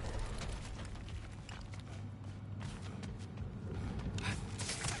right.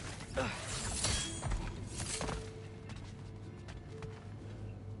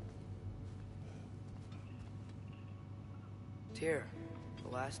 Tyr, the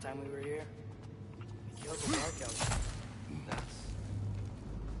last time we were here, we killed the Dark Elf. That's...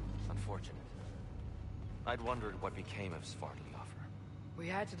 unfortunate. I'd wondered what became of Svartalfr. We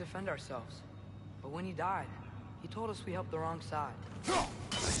had to defend ourselves. But when he died, he told us we helped the wrong side.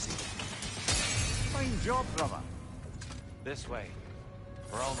 Fine job, brother. This way.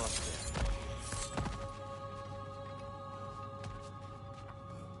 We're almost there.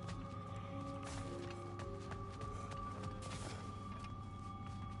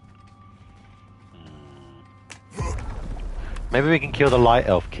 Maybe we can kill the Light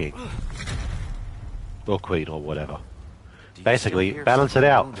Elf King. Or Queen, or whatever. Basically, balance it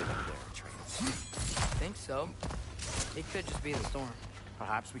out. I think so. It could just be the storm.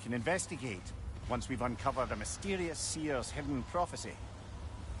 Perhaps we can investigate, once we've uncovered a mysterious seer's hidden prophecy.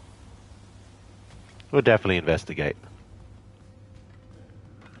 We'll definitely investigate.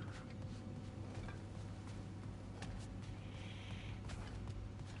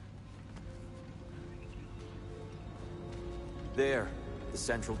 There, the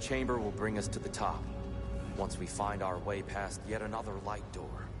central chamber will bring us to the top. Once we find our way past yet another light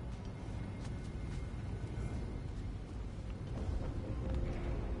door.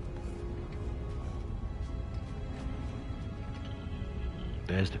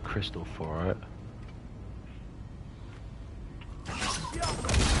 There's the crystal for it.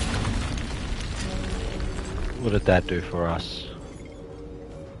 What did that do for us?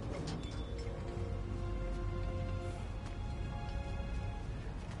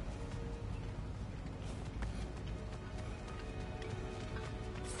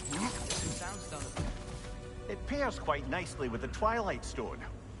 It pairs quite nicely with the Twilight Stone.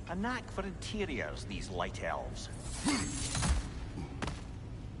 A knack for interiors, these light elves.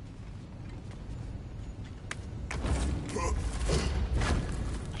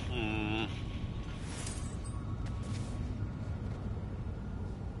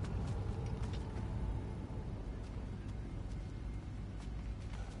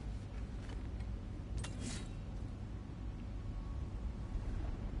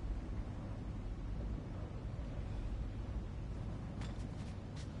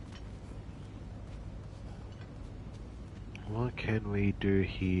 What can we do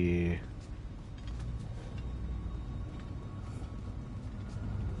here?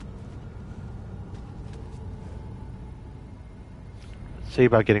 Let's see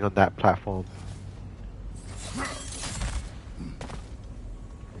about getting on that platform.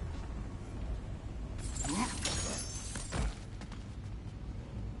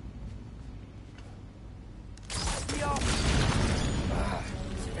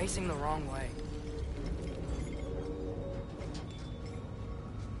 It's facing the wrong way.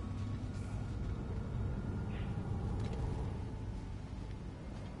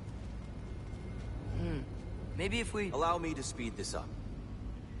 Maybe if we... Allow me to speed this up.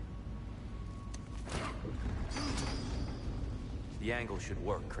 The angle should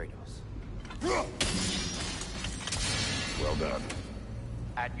work, Kratos. Well done.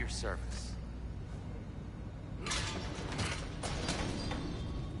 At your service.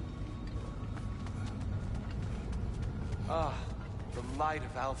 Ah, the light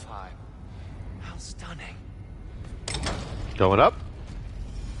of Alfheim. How stunning. Going up?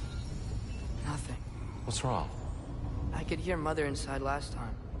 Nothing. What's wrong? I could hear Mother inside last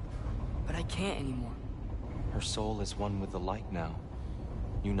time, but I can't anymore. Her soul is one with the light now,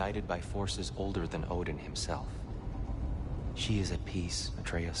 united by forces older than Odin himself. She is at peace,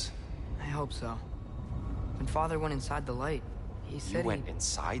 Atreus. I hope so. When Father went inside the light, he said You went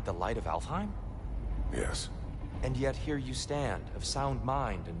inside the light of Alfheim? Yes. And yet here you stand, of sound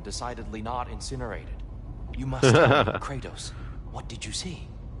mind and decidedly not incinerated. You must tell me, Kratos, what did you see?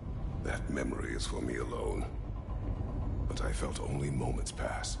 That memory is for me alone. But I felt only moments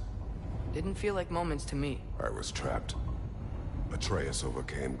pass. Didn't feel like moments to me. I was trapped. Atreus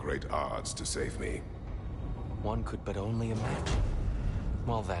overcame great odds to save me. One could but only imagine.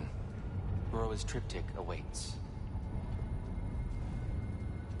 Well then, Groa's triptych awaits.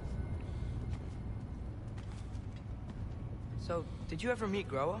 So, did you ever meet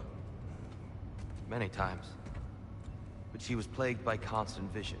Groa? Many times. But she was plagued by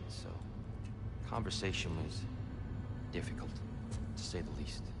constant visions, so conversation was difficult, to say the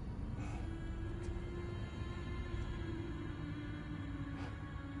least.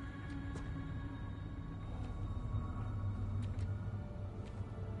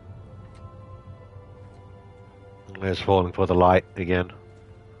 There's falling for the light again.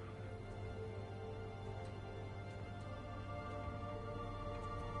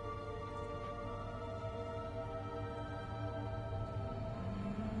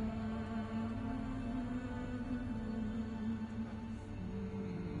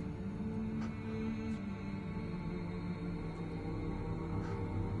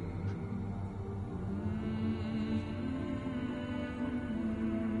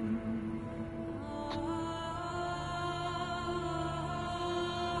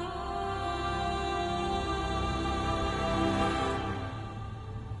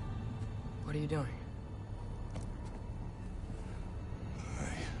 What are you doing?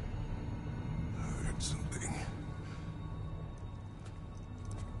 I heard something.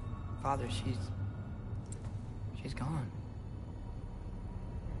 Father, she's gone.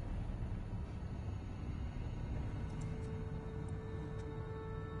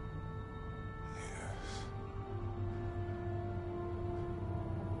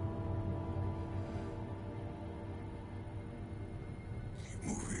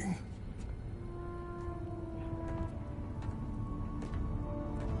 Moving.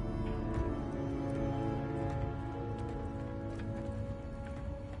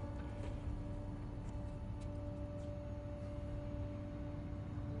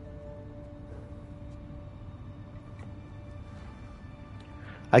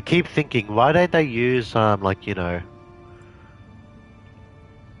 I keep thinking, why don't they use like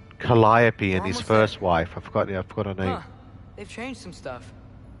Calliope and his almost first there. wife? I forgot her name. Huh. They've changed some stuff.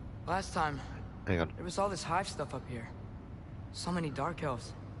 Last time, Hang on. there was all this hive stuff up here. So many Dark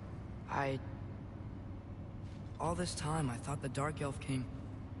Elves. All this time, I thought the Dark Elf King...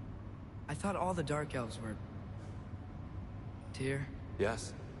 I thought all the Dark Elves were... Tyr,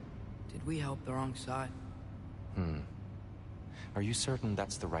 Yes? did we help the wrong side? Are you certain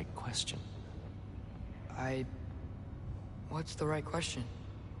that's the right question? What's the right question?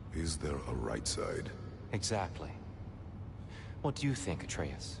 Is there a right side? Exactly. What do you think,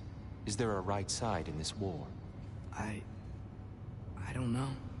 Atreus? Is there a right side in this war? I don't know.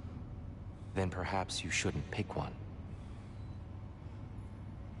 Then perhaps you shouldn't pick one.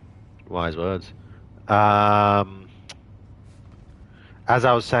 Wise words. As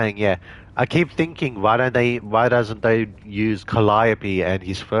I was saying, yeah, I keep thinking, why doesn't they use Calliope and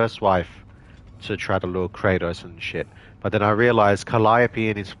his first wife to try to lure Kratos and shit? But then I realized Calliope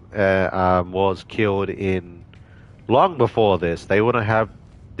and his was killed in long before this.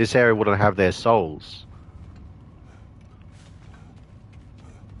 This area wouldn't have their souls.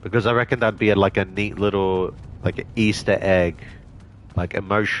 Because I reckon that'd be like a neat little, like an Easter egg, like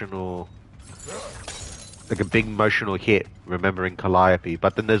emotional, like a big emotional hit, remembering Calliope.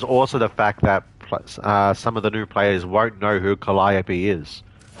 But then there's also the fact that some of the new players won't know who Calliope is.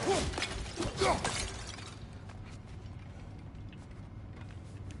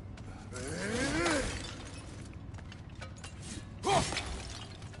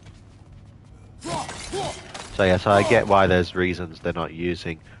 So yeah, so I get why there's reasons they're not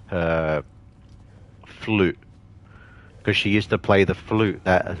using her flute, because she used to play the flute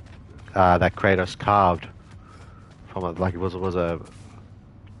that Kratos carved from it. Like it was a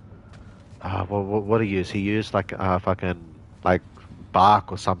what did he use? He used like fucking like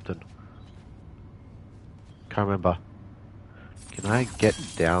bark or something. Can't remember. Can I get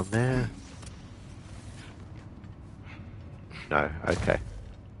down there? No. Okay.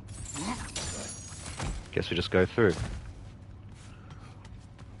 Guess we just go through.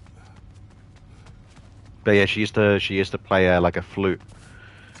 But yeah, she used to play like a flute,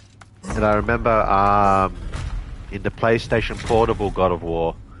 and I remember in the PlayStation Portable God of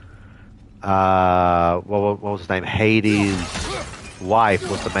War, what was his name? Hades' wife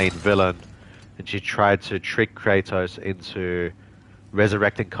was the main villain, and she tried to trick Kratos into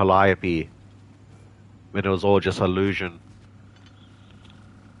resurrecting Calliope when it was all just illusion.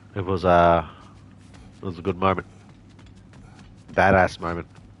 It was a good moment, badass moment.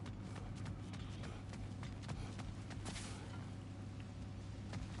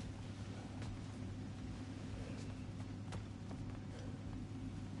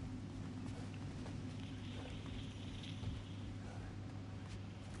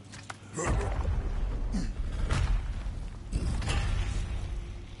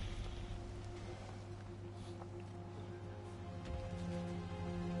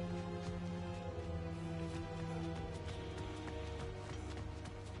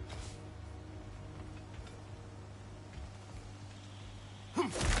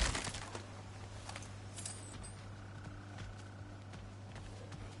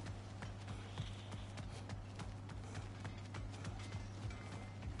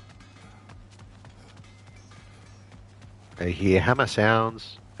 I hear hammer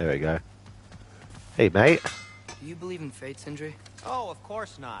sounds. There we go. Hey, mate. Do you believe in fate, Sindri? Oh, of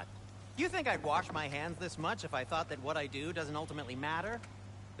course not. You think I'd wash my hands this much if I thought that what I do doesn't ultimately matter?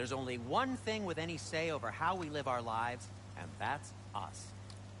 There's only one thing with any say over how we live our lives, and that's us.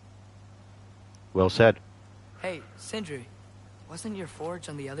 Well said. Hey, Sindri, wasn't your forge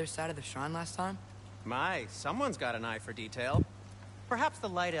on the other side of the shrine last time? My, someone's got an eye for detail. Perhaps the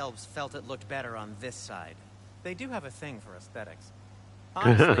Light Elves felt it looked better on this side. They do have a thing for aesthetics.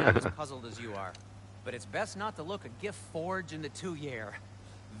 Honestly, I'm as puzzled as you are. But it's best not to look a gift forge in the 2-year.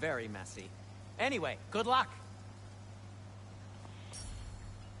 Very messy. Anyway, good luck!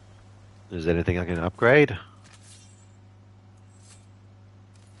 Is there anything I can upgrade?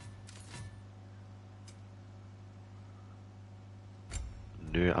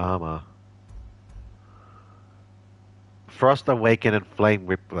 New armor. Frost Awaken and Flame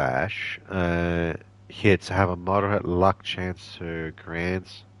Whiplash hits have a moderate luck chance to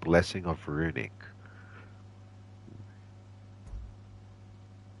grant Blessing of Runic.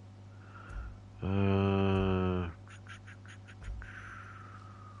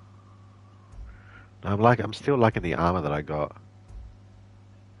 I'm still liking the armor that I got.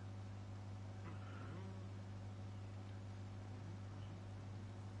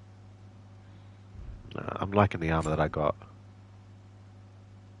 I'm liking the armor that I got.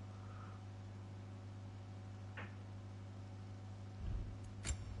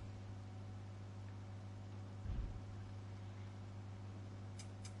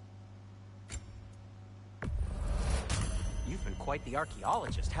 quite the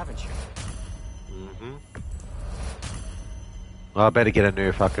archaeologist, haven't you? Mm-hmm. Well, I better get a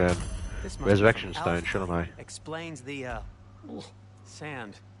new fucking This must be resurrection from stone, Alf. shouldn't I? Explains the,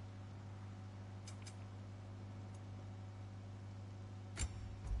 sand.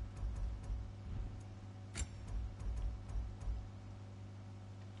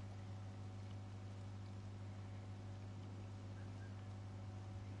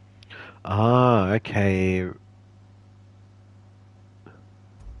 Ah, okay.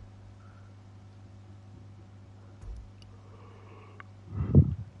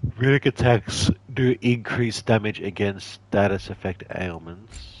 Runic attacks do increase damage against status effect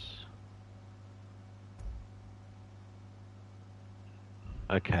ailments.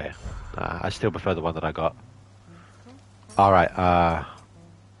 Okay. I still prefer the one that I got. Alright,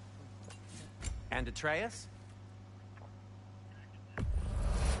 And Atreus?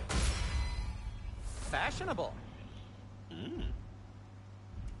 Fashionable.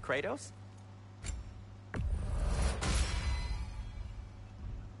 Kratos?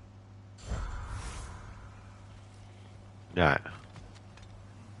 no.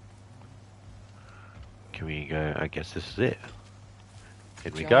 Can we go? I guess this is it.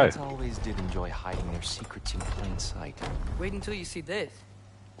 Here we go. Giants always did enjoy hiding their secrets in plain sight. Wait until you see this.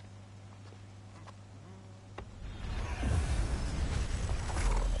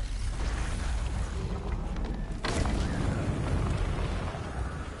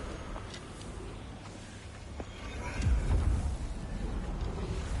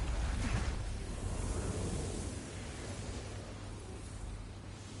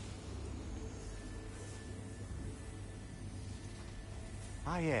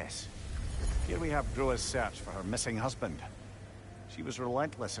 Ah, yes. Here we have Groa's search for her missing husband. She was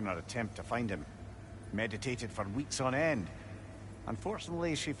relentless in her attempt to find him. Meditated for weeks on end.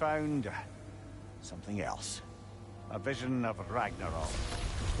 Unfortunately, she found something else. A vision of Ragnarok.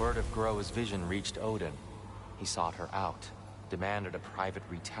 Word of Groa's vision reached Odin. He sought her out, demanded a private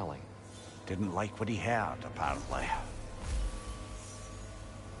retelling. Didn't like what he heard, apparently.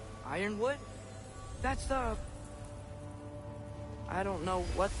 Ironwood? That's the... I don't know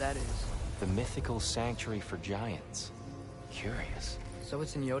what that is. The mythical sanctuary for giants. Curious. So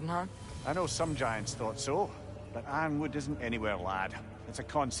it's in Jotunheim? I know some giants thought so, but Ironwood isn't anywhere, lad. It's a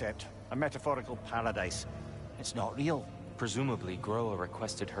concept, a metaphorical paradise. It's not real. Presumably, Groa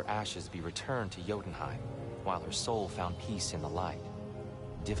requested her ashes be returned to Jotunheim, while her soul found peace in the light.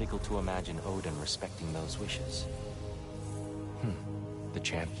 Difficult to imagine Odin respecting those wishes. The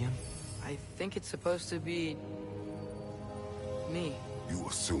champion? I think it's supposed to be... me. You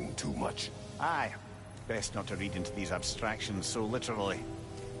assume too much. Aye. Best not to read into these abstractions so literally.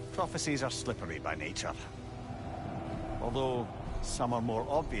 Prophecies are slippery by nature. Although, some are more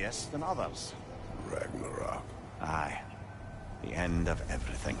obvious than others. Ragnarok. Aye. The end of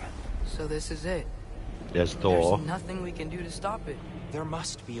everything. So this is it. There's Thor, There's nothing we can do to stop it. There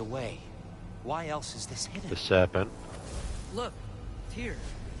must be a way. Why else is this hidden? the serpent. Look, Tyr.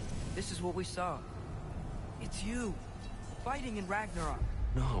 This is what we saw. It's you, fighting in Ragnarok.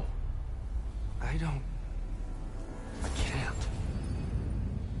 No. I don't... I can't.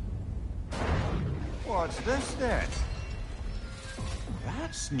 What's this then?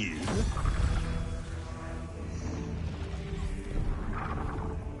 That's new.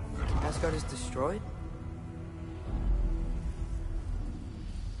 Asgard is destroyed?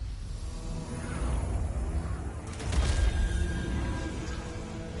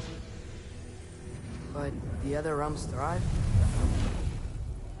 But the other realms thrive?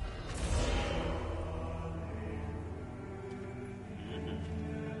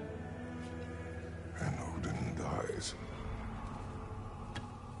 And Odin dies.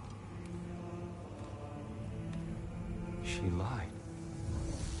 She lied.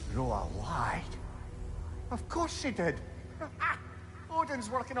 Groa lied. Of course she did. Odin's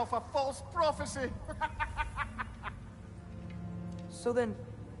working off a false prophecy. So then,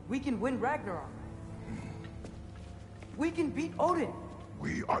 we can win Ragnarok. We can beat Odin.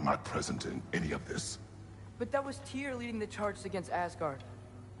 We are not present in any of this. But that was Tyr leading the charge against Asgard.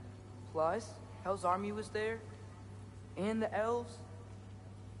 Plus, Hell's army was there. And the elves.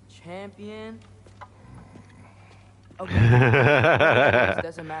 Champion. Okay. It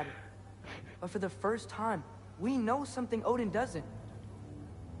doesn't matter. But for the first time, we know something Odin doesn't.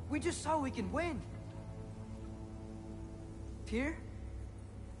 We just saw we can win. Tyr?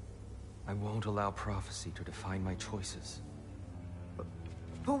 I won't allow prophecy to define my choices.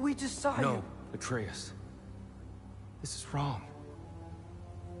 But we just saw you. No, Atreus. This is wrong.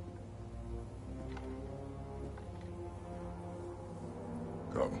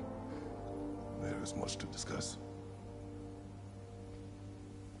 Come. There is much to discuss.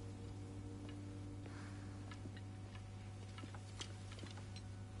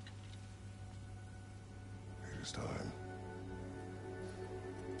 next time.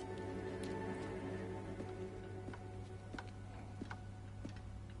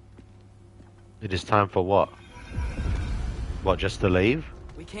 It is time for what? What, just to leave?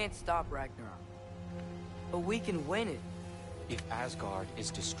 We can't stop Ragnarok. But we can win it. If Asgard is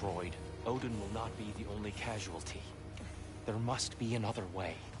destroyed, Odin will not be the only casualty. There must be another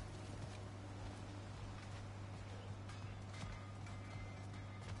way.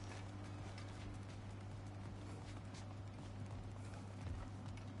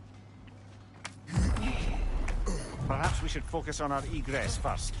 Perhaps we should focus on our egress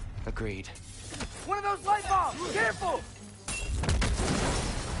first. Agreed. One of those light bombs! Careful!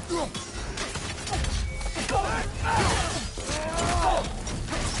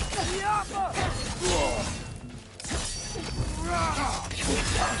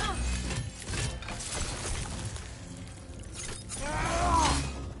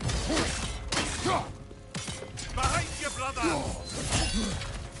 Behind you, brother!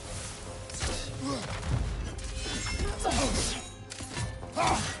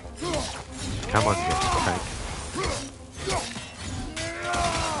 Come on, you tank.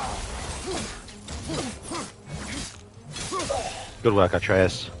 Good work,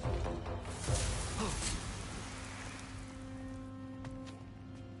 Atreus.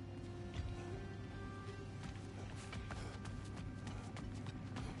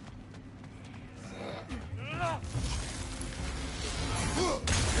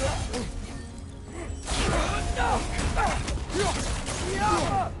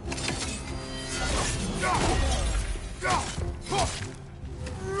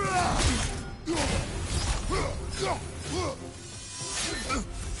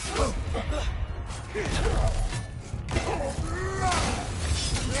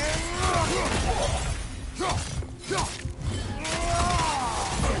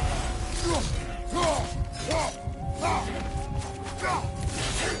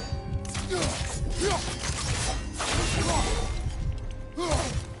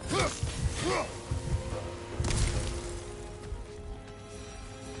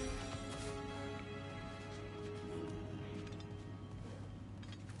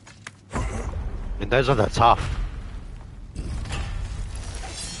 And those are the tough.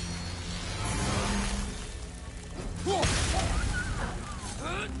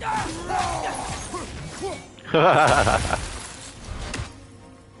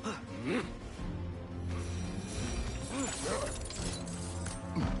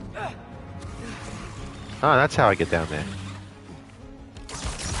 Oh, that's how I get down there.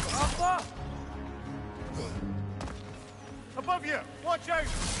 Above you! Watch out!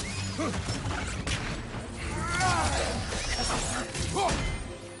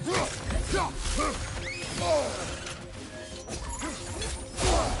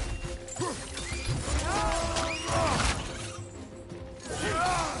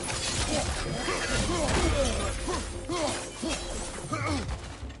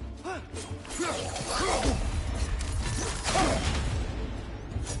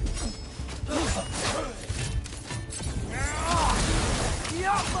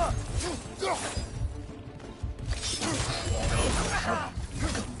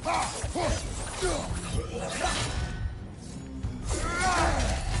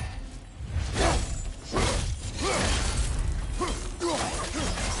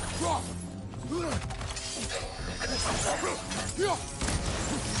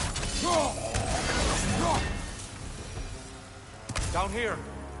 Down here.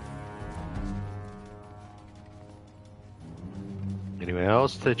 Anyone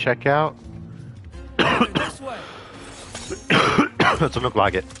else to check out? This way. Doesn't look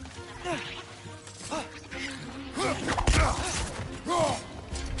like it.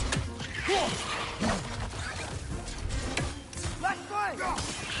 Left flank.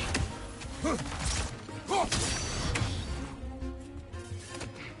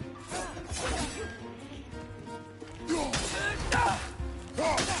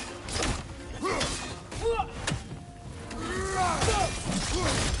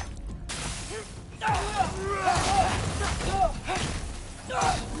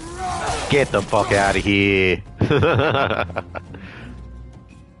 Get the fuck out of here.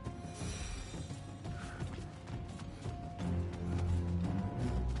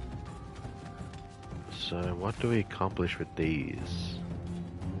 So what do we accomplish with these?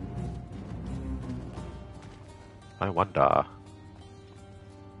 I wonder.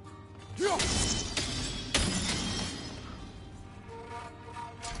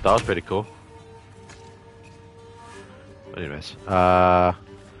 That was pretty cool. Anyways,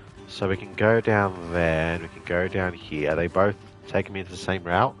 so we can go down there and we can go down here. Are they both taking me to the same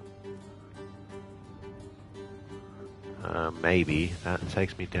route? Maybe. That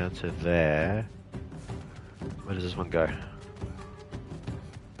takes me down to there. Where does this one go?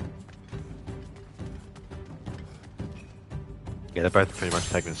 Yeah, they're both pretty much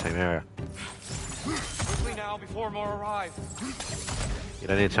taking the same area. Quickly now, before more arrive. You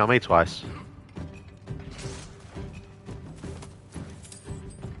don't need to tell me twice.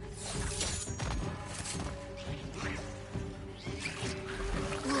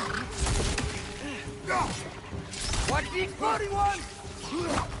 Watch the exploding one!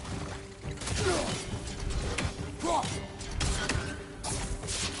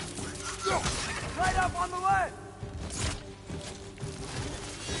 Right up on the left!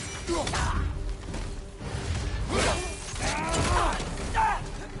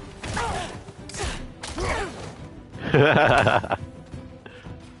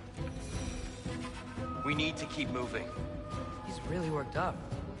 We need to keep moving. He's really worked up.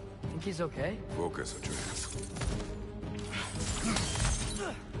 Think he's okay? Focus, Atreus.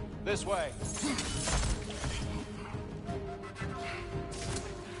 This way.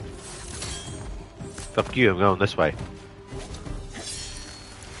 Fuck you, I'm going this way.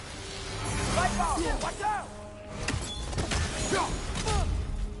 Right now! Watch out!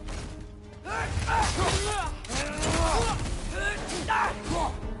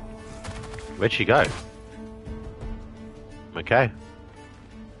 Where'd she go? Okay.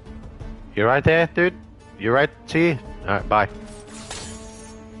 You right there, dude? You right, T? Alright, bye.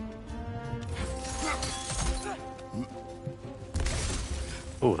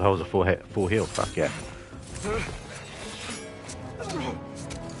 Oh, that was a full heal. Fuck yeah.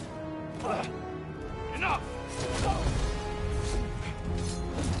 Enough!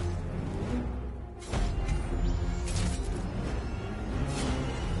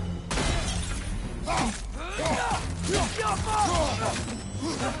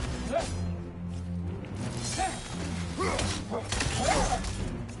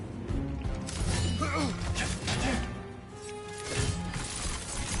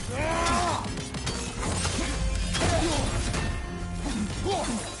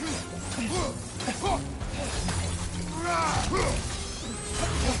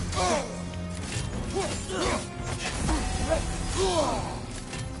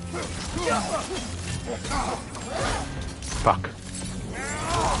 Fuck.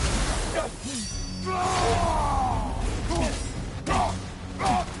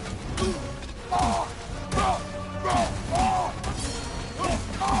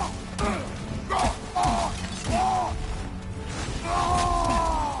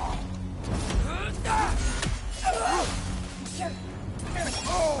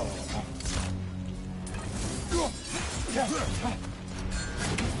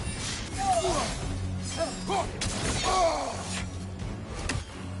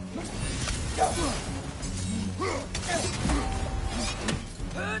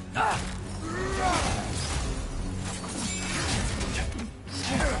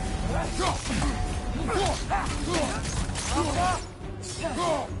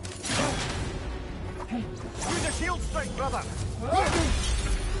 Use a shield strike, brother!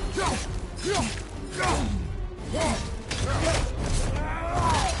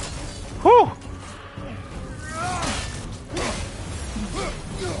 Whew!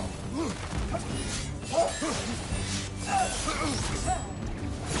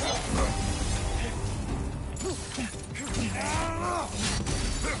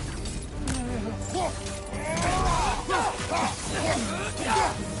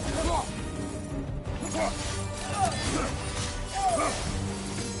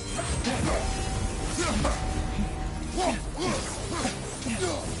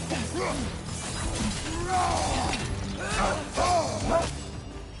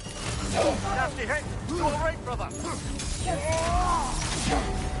 Nasty hit! You alright, brother?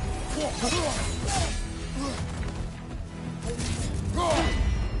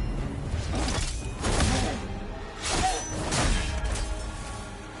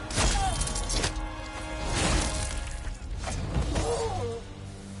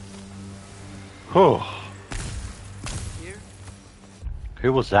 Whew.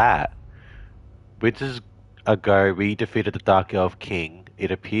 Who was that? Winters ago, we defeated the Dark Elf King.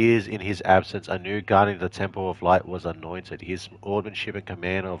 It appears in his absence, a new guardian of the Temple of Light was anointed. His swordsmanship and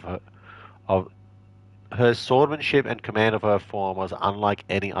command of her swordsmanship and command of her form was unlike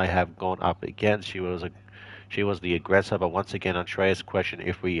any I have gone up against. She was the aggressor, but once again, Atreus questioned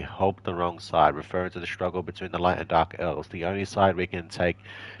if we hoped the wrong side, referring to the struggle between the light and dark elves. The only side we can take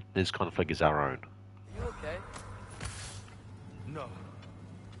in this conflict is our own. You okay? No.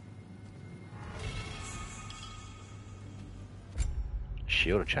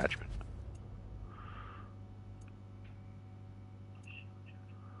 Shield attachment.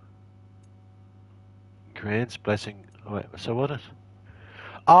 Grant's blessing. Oh, wait, so what is?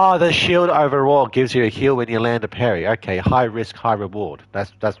 Oh, the shield overall gives you a heal when you land a parry. Okay, high risk, high reward.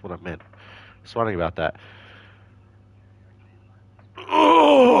 That's what I meant. Just wondering about that.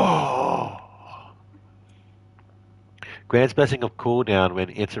 Oh! Grants blessing of cooldown when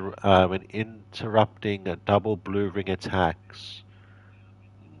interrupting a double blue ring attacks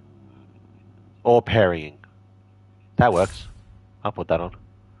or parrying. That works. I'll put that on.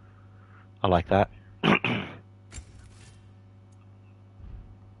 I like that.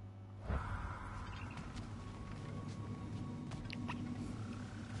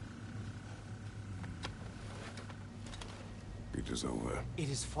 It is over. It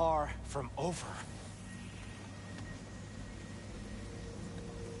is far from over.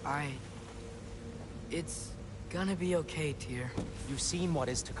 It's gonna be okay, Tyr. You've seen what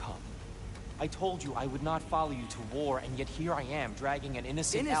is to come. I told you I would not follow you to war, and yet here I am, dragging an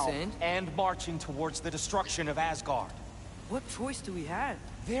innocent elf and marching towards the destruction of Asgard. What choice do we have?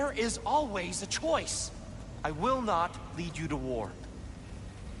 There is always a choice. I will not lead you to war.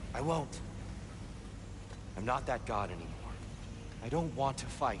 I won't. I'm not that god anymore. I don't want to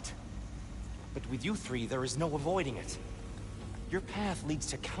fight. But with you three, there is no avoiding it. Your path leads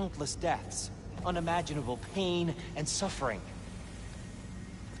to countless deaths, unimaginable pain and suffering.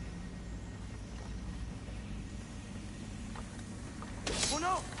 Oh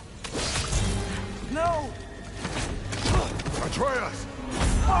no! No! Atreus!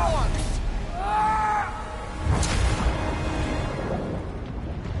 Forward!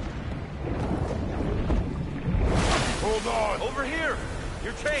 Hold on! Over here!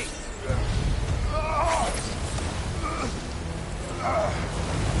 Your chain!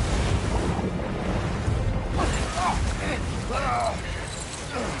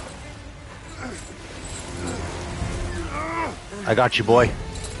 I got you, boy.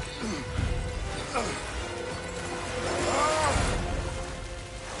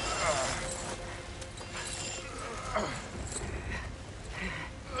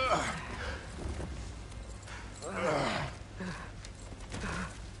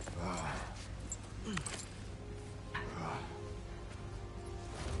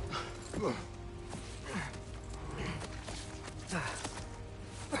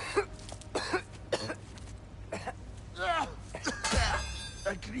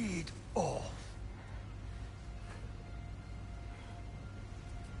 Agreed. Oh.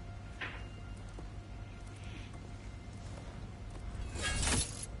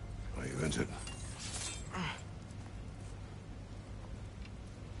 Are you injured?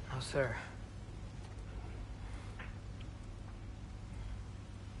 No, sir.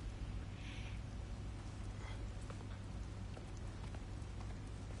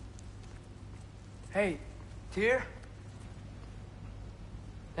 Hey, Tyr?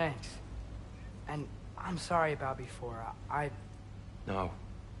 Thanks. And I'm sorry about before. No.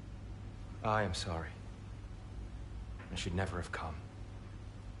 I am sorry. I should never have come.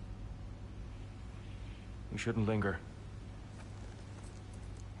 We shouldn't linger.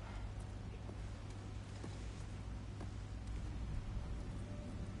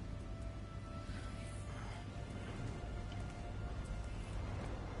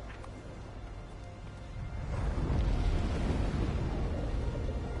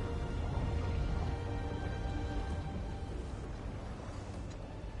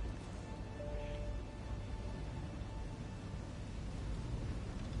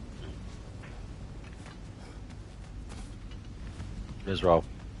 Israel.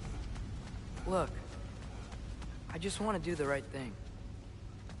 Look, I just want to do the right thing.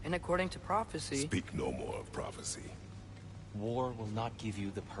 And according to prophecy... Speak no more of prophecy. War will not give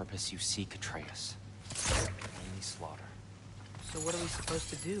you the purpose you seek, Atreus. Only slaughter. So what are we supposed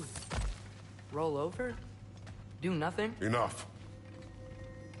to do? Roll over? Do nothing? Enough.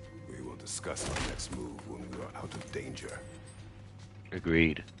 We will discuss our next move when we are out of danger.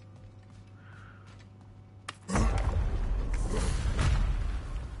 Agreed.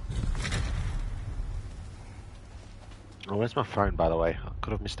 Oh, where's my phone, by the way? I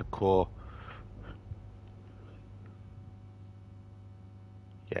could have missed a call.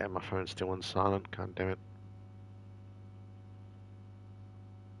 Yeah, my phone's still on silent. God damn it.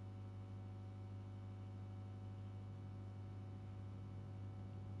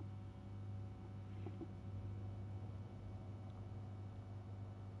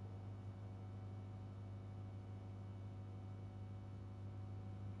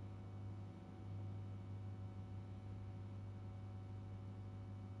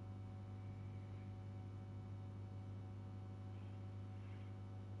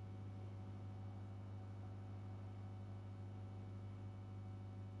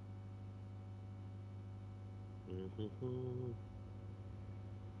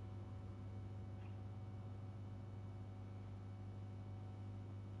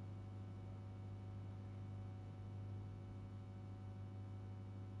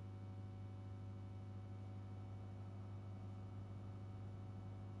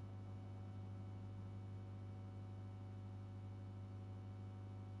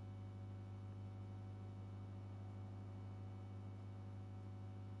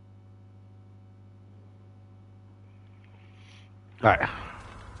 Alright.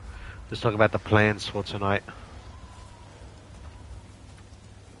 Let's talk about the plans for tonight.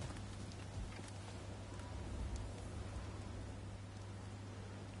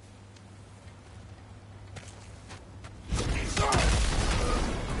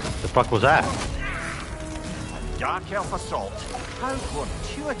 The fuck was that? Dark elf assault. How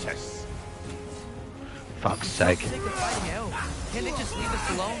fortuitous. Fuck's sake. Sick of fighting elves. Can't they just leave us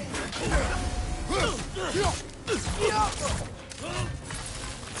alone?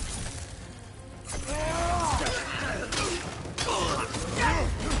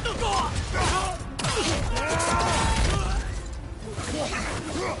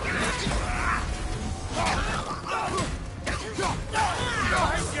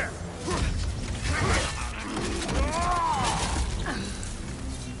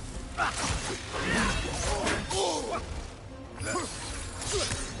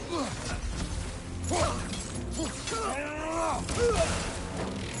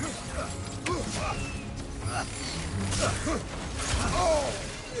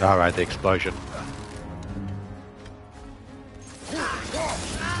 Alright, the explosion.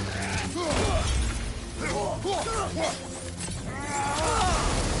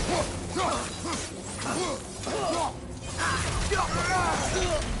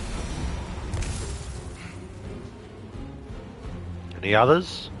 Any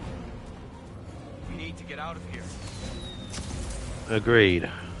others? We need to get out of here. Agreed.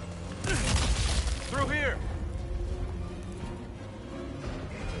 Through here.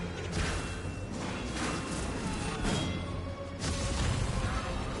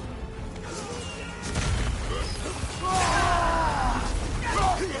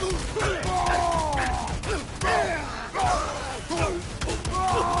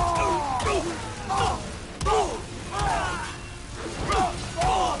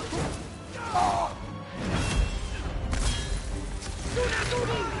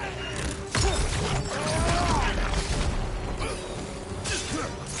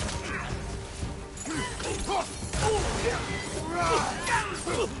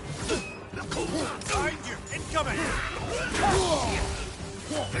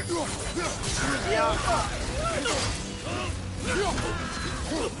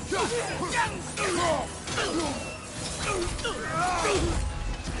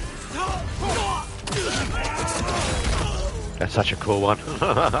 That's such a cool one.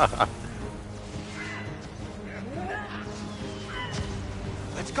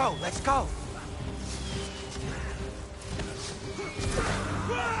 Let's go, let's go.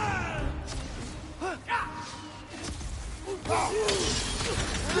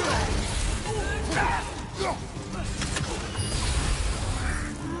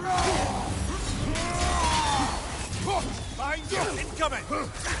 Behind you! Incoming!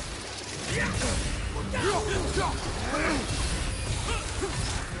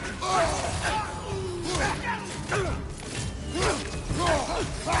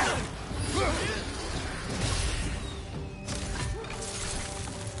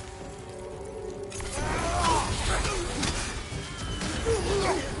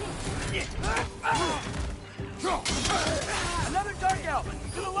 Another dark elf!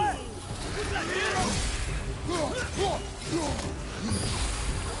 To the left!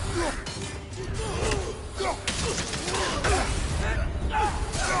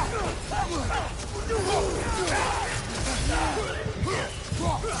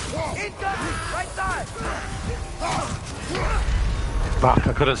 Incoming! Right side! Fuck,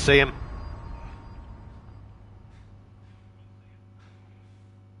 I couldn't see him.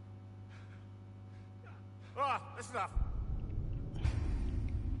 That's enough.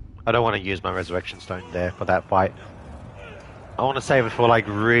 I don't want to use my resurrection stone there for that fight. I want to save it for like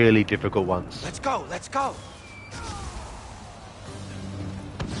really difficult ones. Let's go, let's go.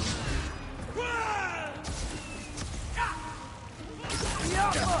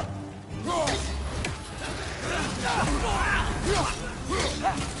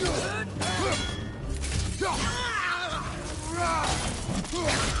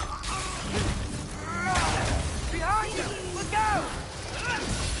 Behind you! Look out!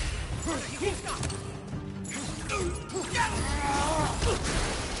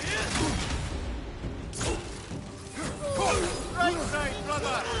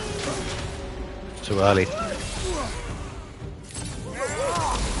 Too early.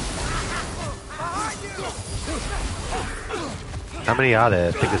 How many are there?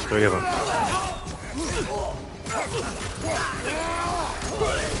 I think there's 3 of them.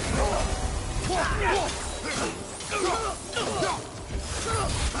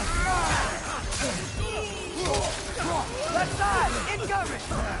 Left side, incoming!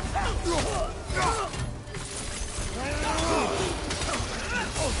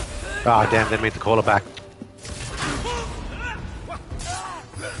 Ah, damn, didn't mean to call it back.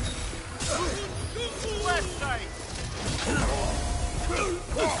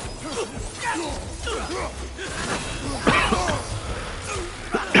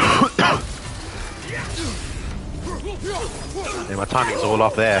 Yeah, my timing's all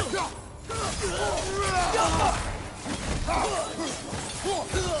off there.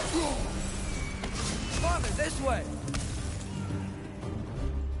 Father, this way!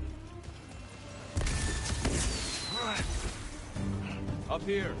 Up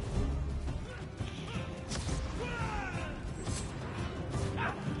here.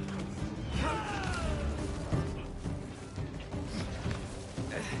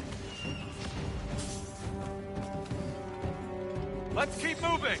 Let's keep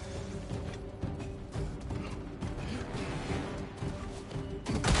moving.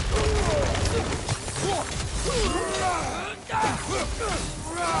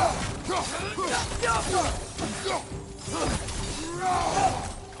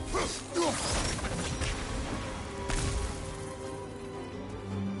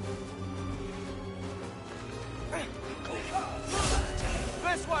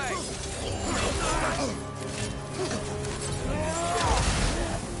 This way.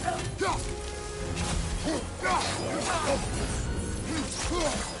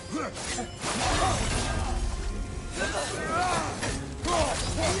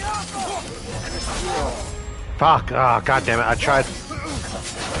 Fuck! Ah, oh, god damn it! I tried.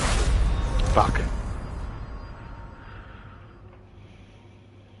 Fuck.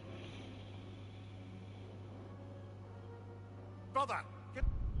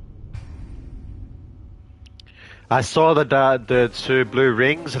 I saw the 2 blue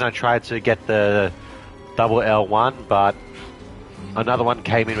rings and I tried to get the double L1, but another one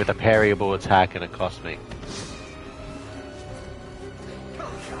came in with a parryable attack and it cost me.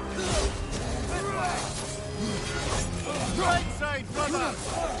 Right side, brother!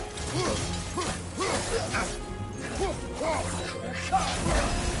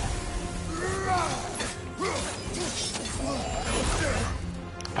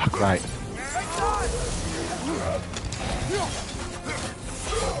 Fuck right.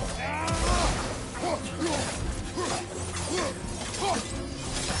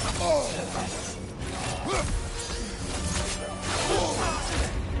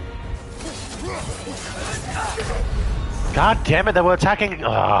 God damn it, they were attacking.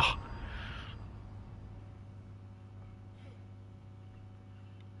 Ugh.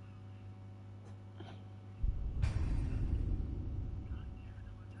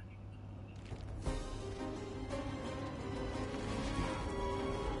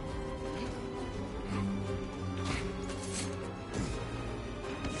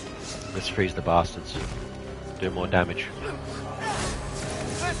 Let's freeze the bastards. Do more damage.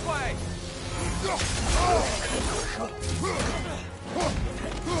 This way!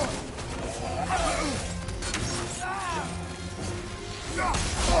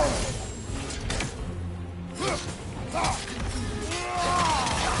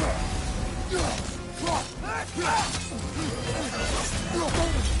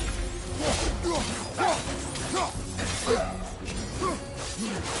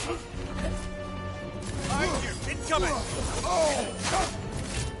 Behind you! Incoming!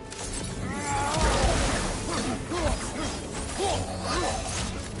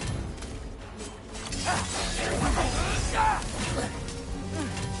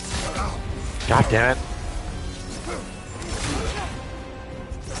 God damn it.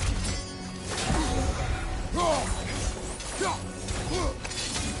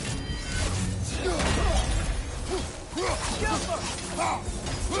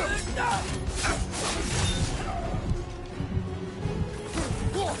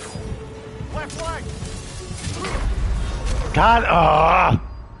 Left leg! God, ah!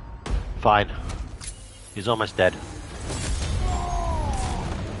 Fine. He's almost dead.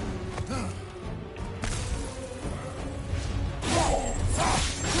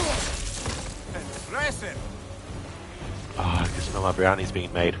 Impressive! Ah, I guess no, my brownie's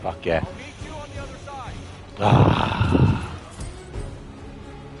being made. Fuck yeah. I'll meet you on the other side. Ah.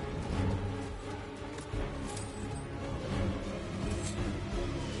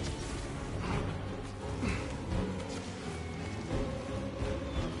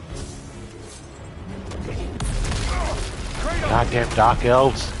 Goddamn dark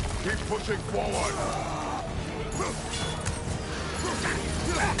elves. Keep pushing forward.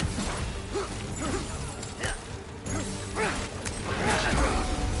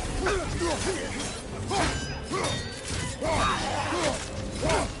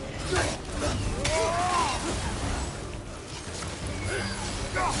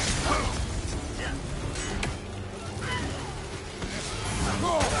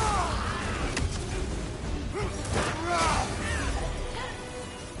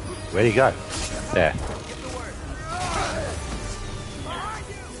 Where'd he go? There.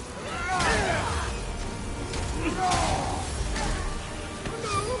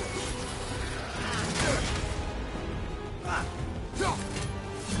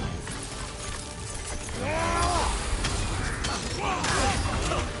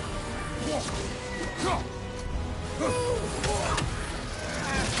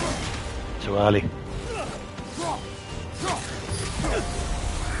 Too early.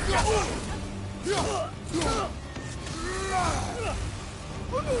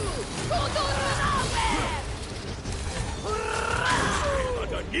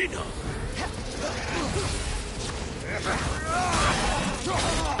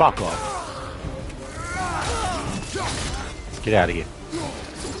 Fuck off. Get out of here.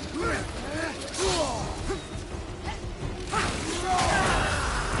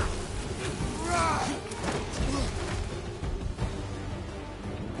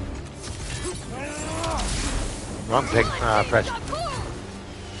 Wrong thing. Press.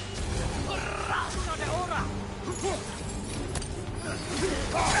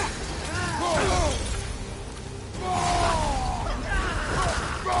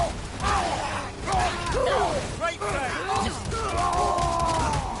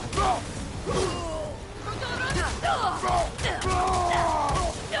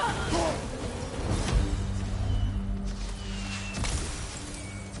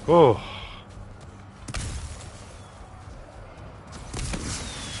 Oh.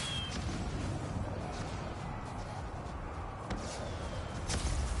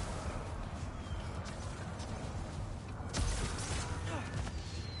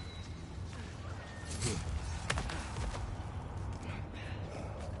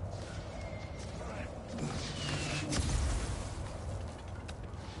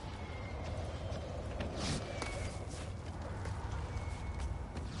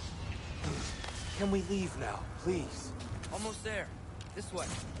 Can we leave now, please? Almost there. This way.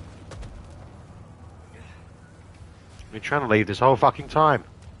 I've been trying to leave this whole fucking time.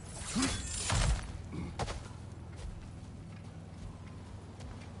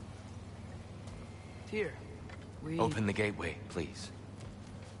 Here. We... Open the gateway, please.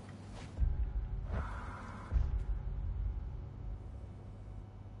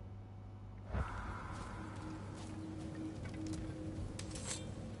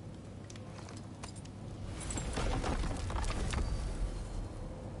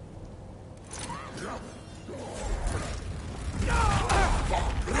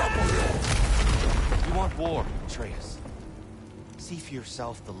 War, Atreus. See for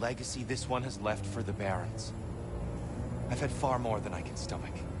yourself the legacy this one has left for the Barons. I've had far more than I can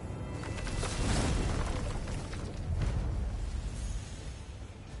stomach.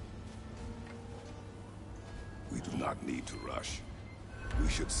 We do not need to rush. We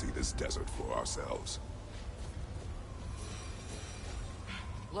should see this desert for ourselves.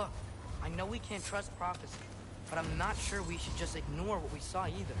 Look, I know we can't trust prophecy, but I'm not sure we should just ignore what we saw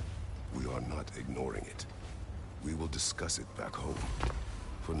either. We are not ignoring it. We will discuss it back home.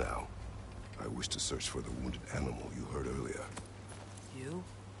 For now, I wish to search for the wounded animal you heard earlier. You?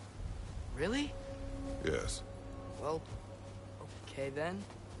 Really? Yes. Well, okay then.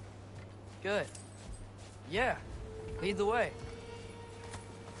 Good. Yeah, lead the way.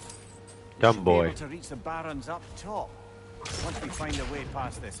 Dumb boy. Be able to reach the barons up top. Once we find a way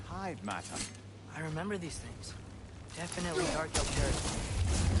past this hive matter. I remember these things. Definitely Dark Elf territory.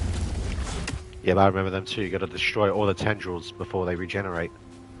 Yeah, but I remember them too. You gotta destroy all the tendrils before they regenerate.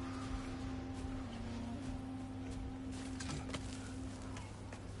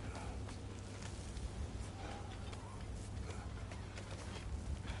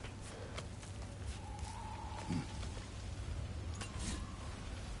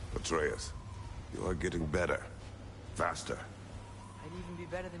 Atreus, you are getting better. Faster. I'd even be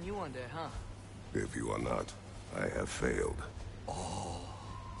better than you one day, huh? If you are not, I have failed. Oh.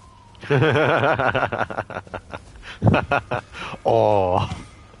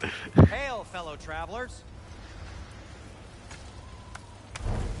 Hail, fellow travelers.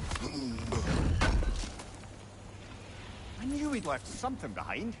 I knew we'd left something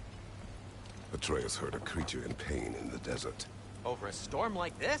behind. Atreus heard a creature in pain in the desert. Over a storm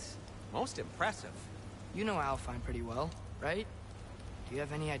like this? Most impressive. You know Alfheim pretty well, right? Do you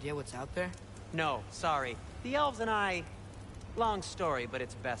have any idea what's out there? No, sorry. The elves and I... Long story, but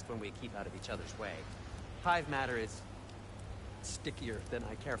it's best when we keep out of each other's way. Hive matter is... stickier than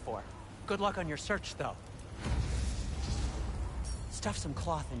I care for. Good luck on your search, though. Stuff some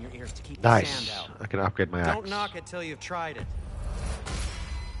cloth in your ears to keep the sand out. I can upgrade my axe. Don't knock it till you've tried it.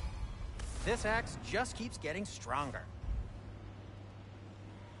 This axe just keeps getting stronger.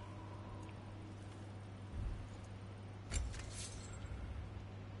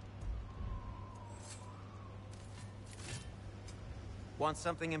 Want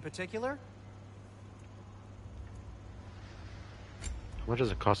something in particular? What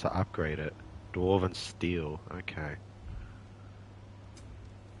does it cost to upgrade it? Dwarven steel. Okay.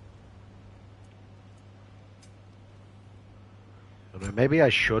 I don't know, maybe I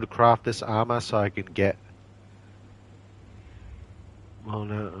should craft this armor so I can get... Well,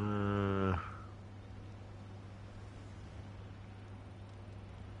 no,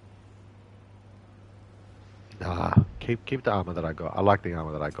 Nah, keep the armor that I got. I like the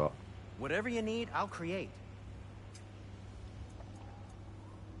armor that I got. Whatever you need, I'll create.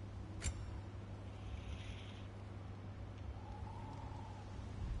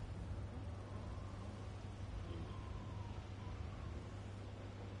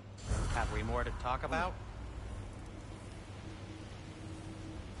 Have we more to talk about?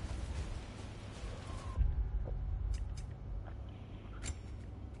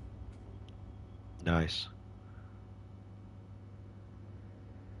 Nice.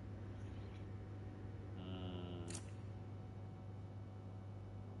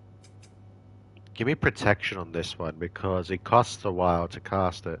 Give me protection on this one because it costs a while to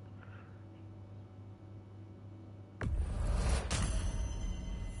cast it.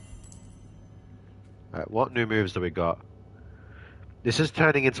 Alright, what new moves do we got? This is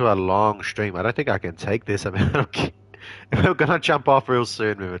turning into a long stream. I don't think I can take this. I mean, I'm gonna jump off real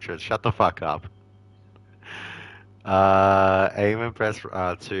soon, Mimitress. Shut the fuck up. Aim and press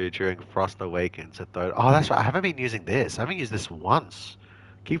R2 during Frost Awakens. Oh, that's right. I haven't been using this. I haven't used this once.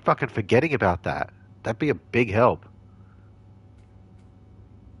 Keep fucking forgetting about that. That'd be a big help.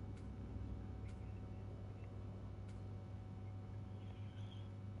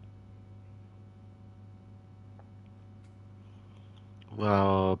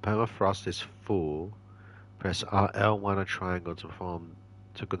 Well, permafrost is full. Press L1 or triangle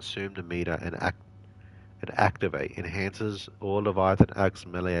to consume the meter and activate. Enhances all Leviathan Axe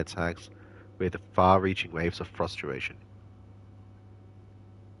melee attacks with far-reaching waves of frost duration.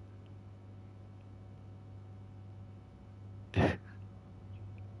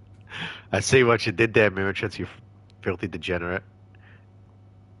 I see what you did there, Mimitrix, you filthy degenerate.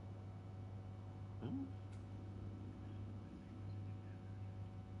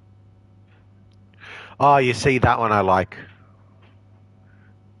 Oh, you see, that one I like.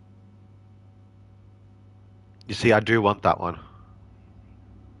 You see, I do want that one.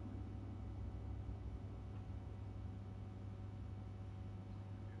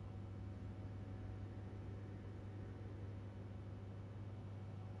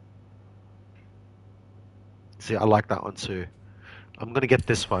 See, I like that one too. I'm gonna get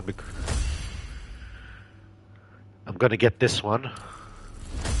this one. I'm gonna get this one.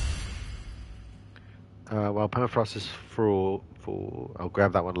 Well, permafrost is full. I'll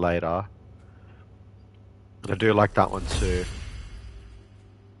grab that one later. But I do like that one too.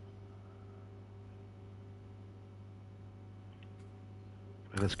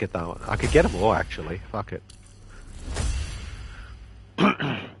 Let's get that one. I could get them all actually. Fuck it.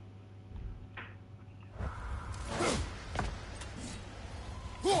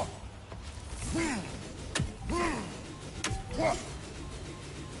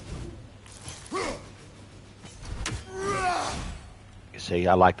 You see,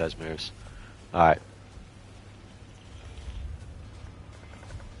 I like those moves. Alright.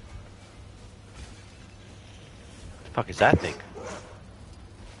 What the fuck is that thing?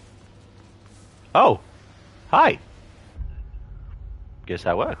 Oh! Hi! Guess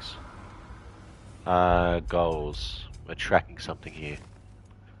that works. Goals. We're tracking something here.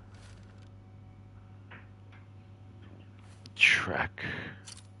 Track.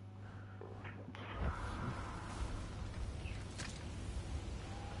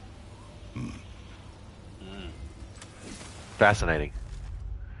 Fascinating.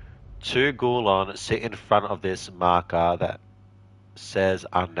 2 Gulon sit in front of this marker that says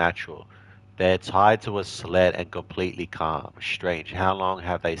unnatural. They're tied to a sled and completely calm. Strange. How long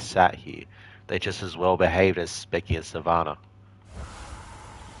have they sat here? They're just as well behaved as Specky and Savannah.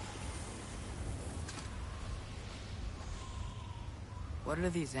 What are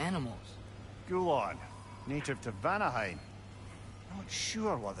these animals? Gulon, native to Vanaheim. Not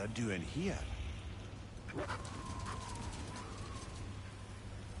sure what they're doing here.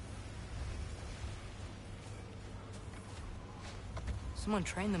 Someone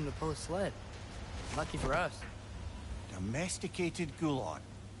trained them to pull a sled. Lucky for us. Domesticated Gulon.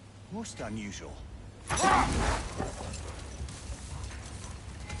 Most unusual.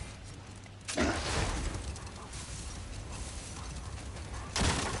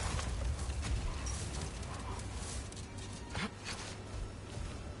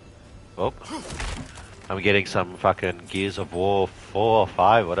 Oh. I'm getting some fucking Gears of War 4 or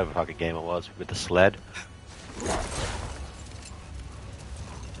 5, whatever fucking game it was, with the sled. I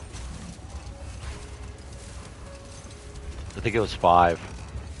think it was 5.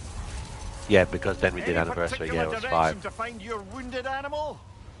 Yeah, because then we did anniversary. Yeah, it was 5. To find your wounded animal?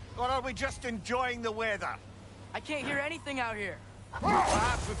 Or are we just enjoying the weather? I can't hear anything out here.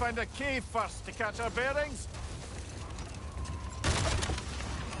 Perhaps we find a cave first to catch our bearings?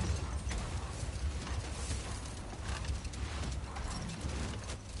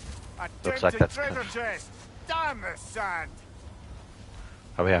 Looks like that's treasure chest. Damn the sand!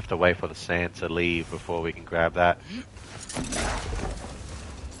 Oh, we have to wait for the sand to leave before we can grab that.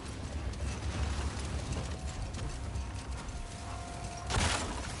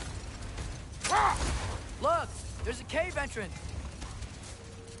 Look! There's a cave entrance!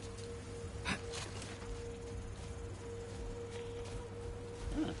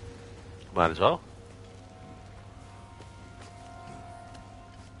 Might as well.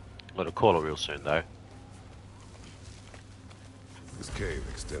 I'm gonna call it real soon, though. This cave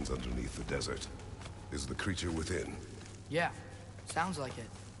extends underneath the desert. Is the creature within? Yeah, sounds like it.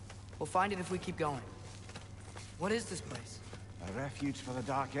 We'll find it if we keep going. What is this place? A refuge for the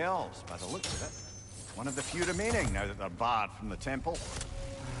Dark Elves, by the looks of it. One of the few remaining now that they're barred from the temple.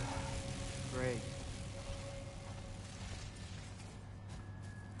 Great.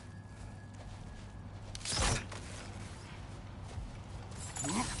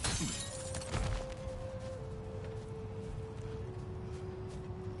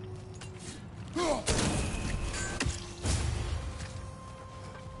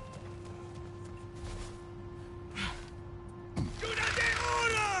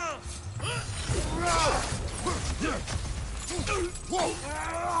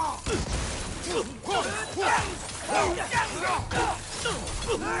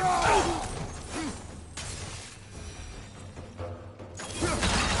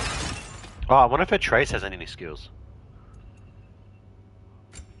 Oh, I wonder if Trace has any new skills.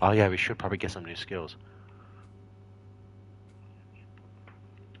 Oh yeah, we should probably get some new skills.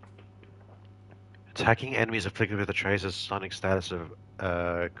 Attacking enemies afflicted with a Trace's sonic status of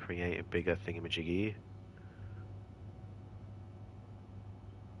create a bigger thingamajiggy.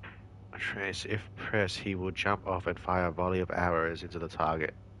 Trace, if pressed, he will jump off and fire a volley of arrows into the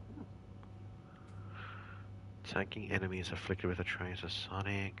target. Attacking enemies afflicted with a Trace's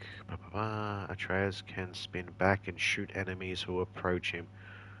sonic. Atreus can spin back and shoot enemies who approach him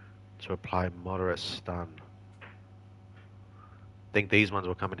to apply moderate stun. I think these ones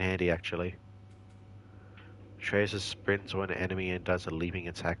will come in handy actually. Atreus sprints to an enemy and does a leaping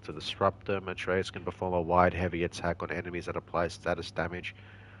attack to disrupt them. Atreus can perform a wide heavy attack on enemies that apply status damage.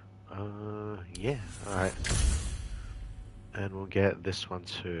 Yeah, alright. And we'll get this one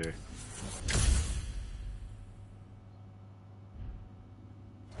too.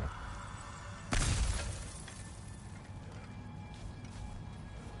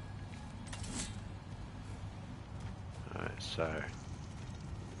 Alright, so...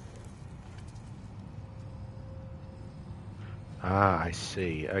 Ah, I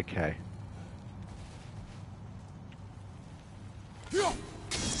see, okay.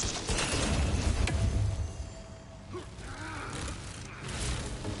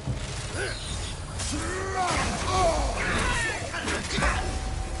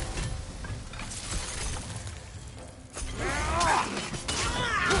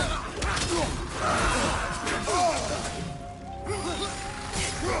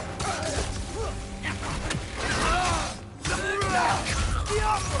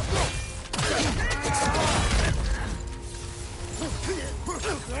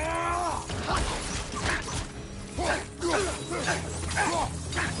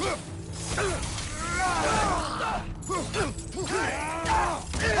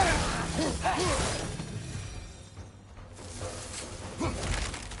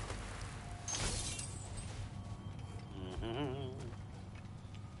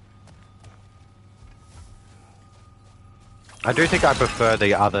 I do think I prefer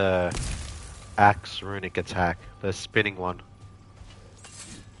the other axe runic attack, the spinning one.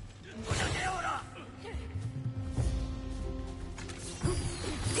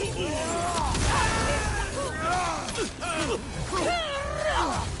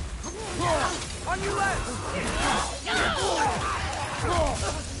 On your left!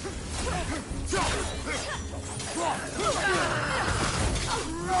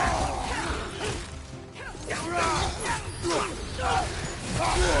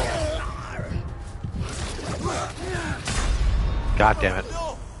 God damn it.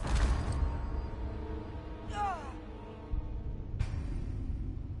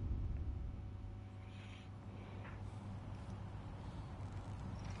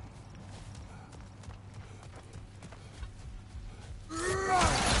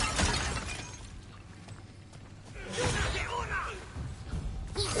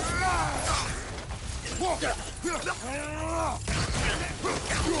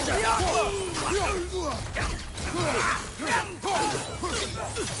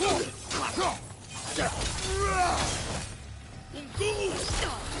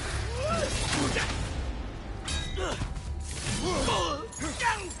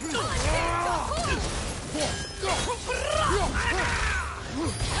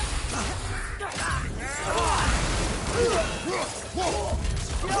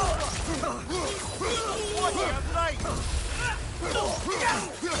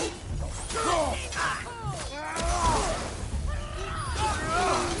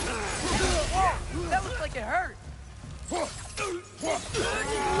 That looks like it hurt.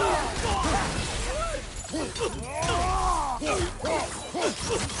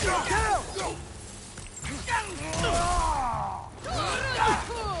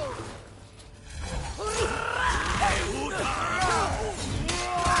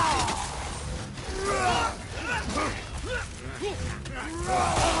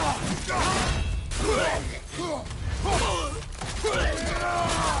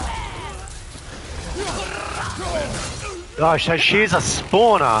 Oh, so she's a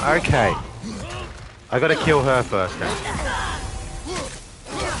spawner. Okay. I gotta kill her first then.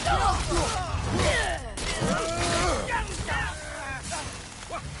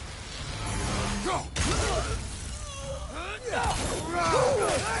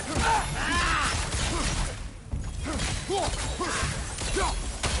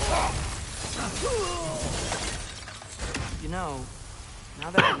 You know,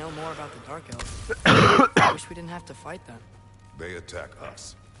 now that I know more about the Dark Elves, I wish we didn't have to fight them. They attack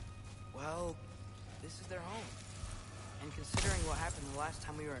us. Well, this is their home. And considering what happened the last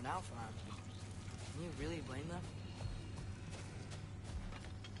time we were in Alfheim, can you really blame them?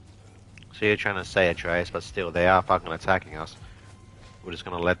 So you're trying to say it, Trace, but still, they are fucking attacking us. We're just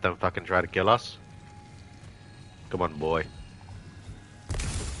gonna let them fucking try to kill us? Come on, boy.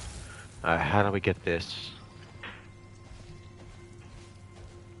 Alright, how do we get this?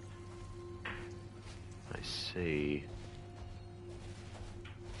 I see.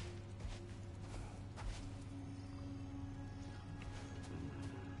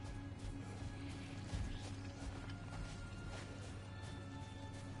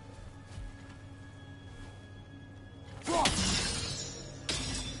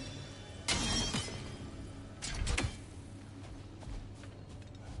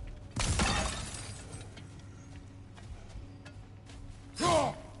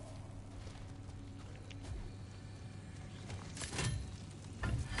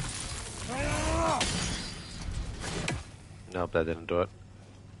 Nope, that didn't do it.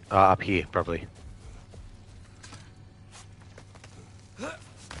 Up here, probably.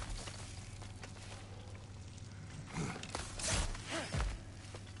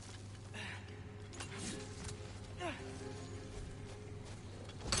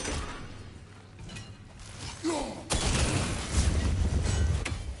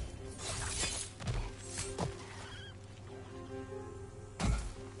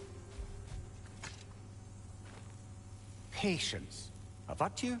 Patience. A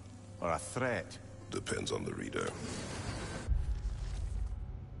virtue or a threat? Depends on the reader.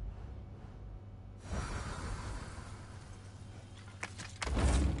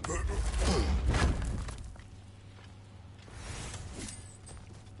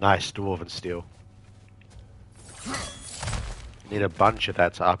 Nice dwarven steel. Need a bunch of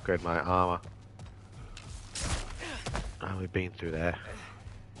that to upgrade my armor. Oh, we've been through there.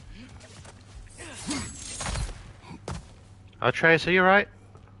 Oh, Trace, are you right?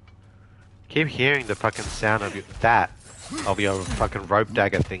 Keep hearing the fucking sound of your fucking rope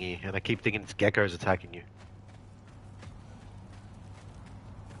dagger thingy, and I keep thinking it's geckos attacking you.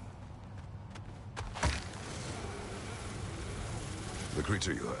 The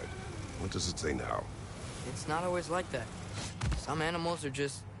creature you heard. What does it say now? It's not always like that. Some animals are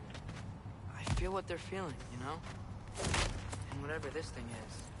just... I feel what they're feeling, you know? And whatever this thing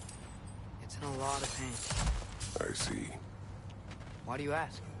is, it's in a lot of pain. I see. Why do you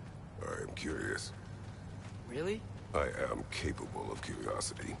ask? I am curious. Really? I am capable of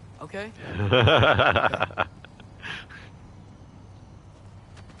curiosity. Okay.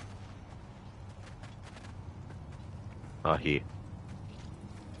 Oh, here.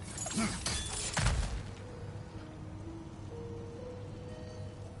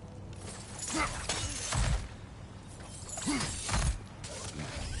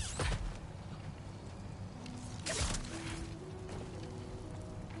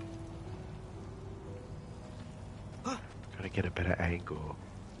 Gotta get a better angle.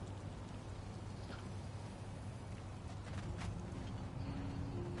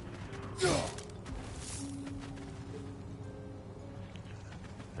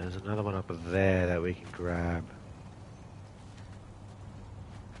 There's another one up there that we can grab.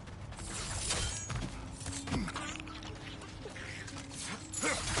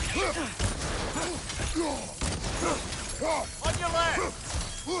 On your left!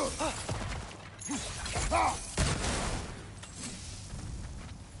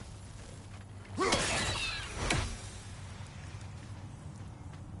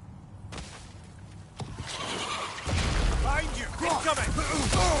 Behind you! Incoming!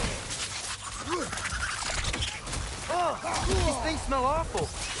 Oh, these things smell awful.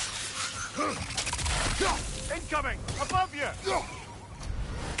 Incoming! Above you!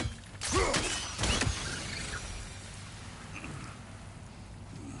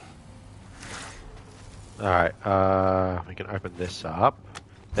 Alright, we can open this up.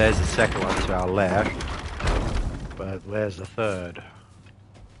 There's the second one to our left. But where's the third?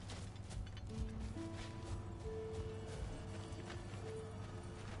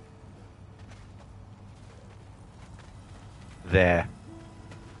 There.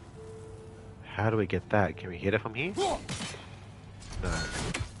 How do we get that? Can we hit it from here? No.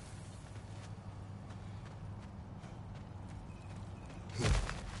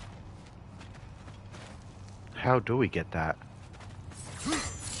 How do we get that?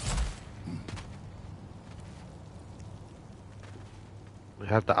 We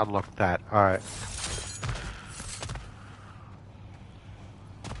have to unlock that. Alright.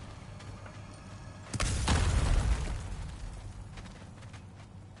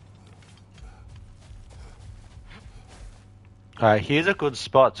 Alright, here's a good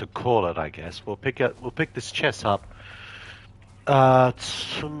spot to call it, I guess. We'll pick this chest up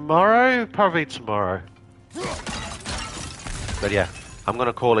tomorrow? Probably tomorrow. But yeah, I'm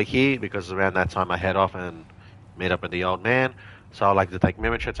gonna call it here because around that time I head off and meet up with the old man. So I'd like to thank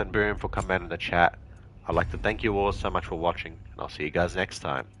Mimichits and Boom for coming in the chat. I'd like to thank you all so much for watching, and I'll see you guys next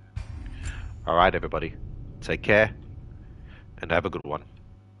time. Alright everybody, take care, and have a good one.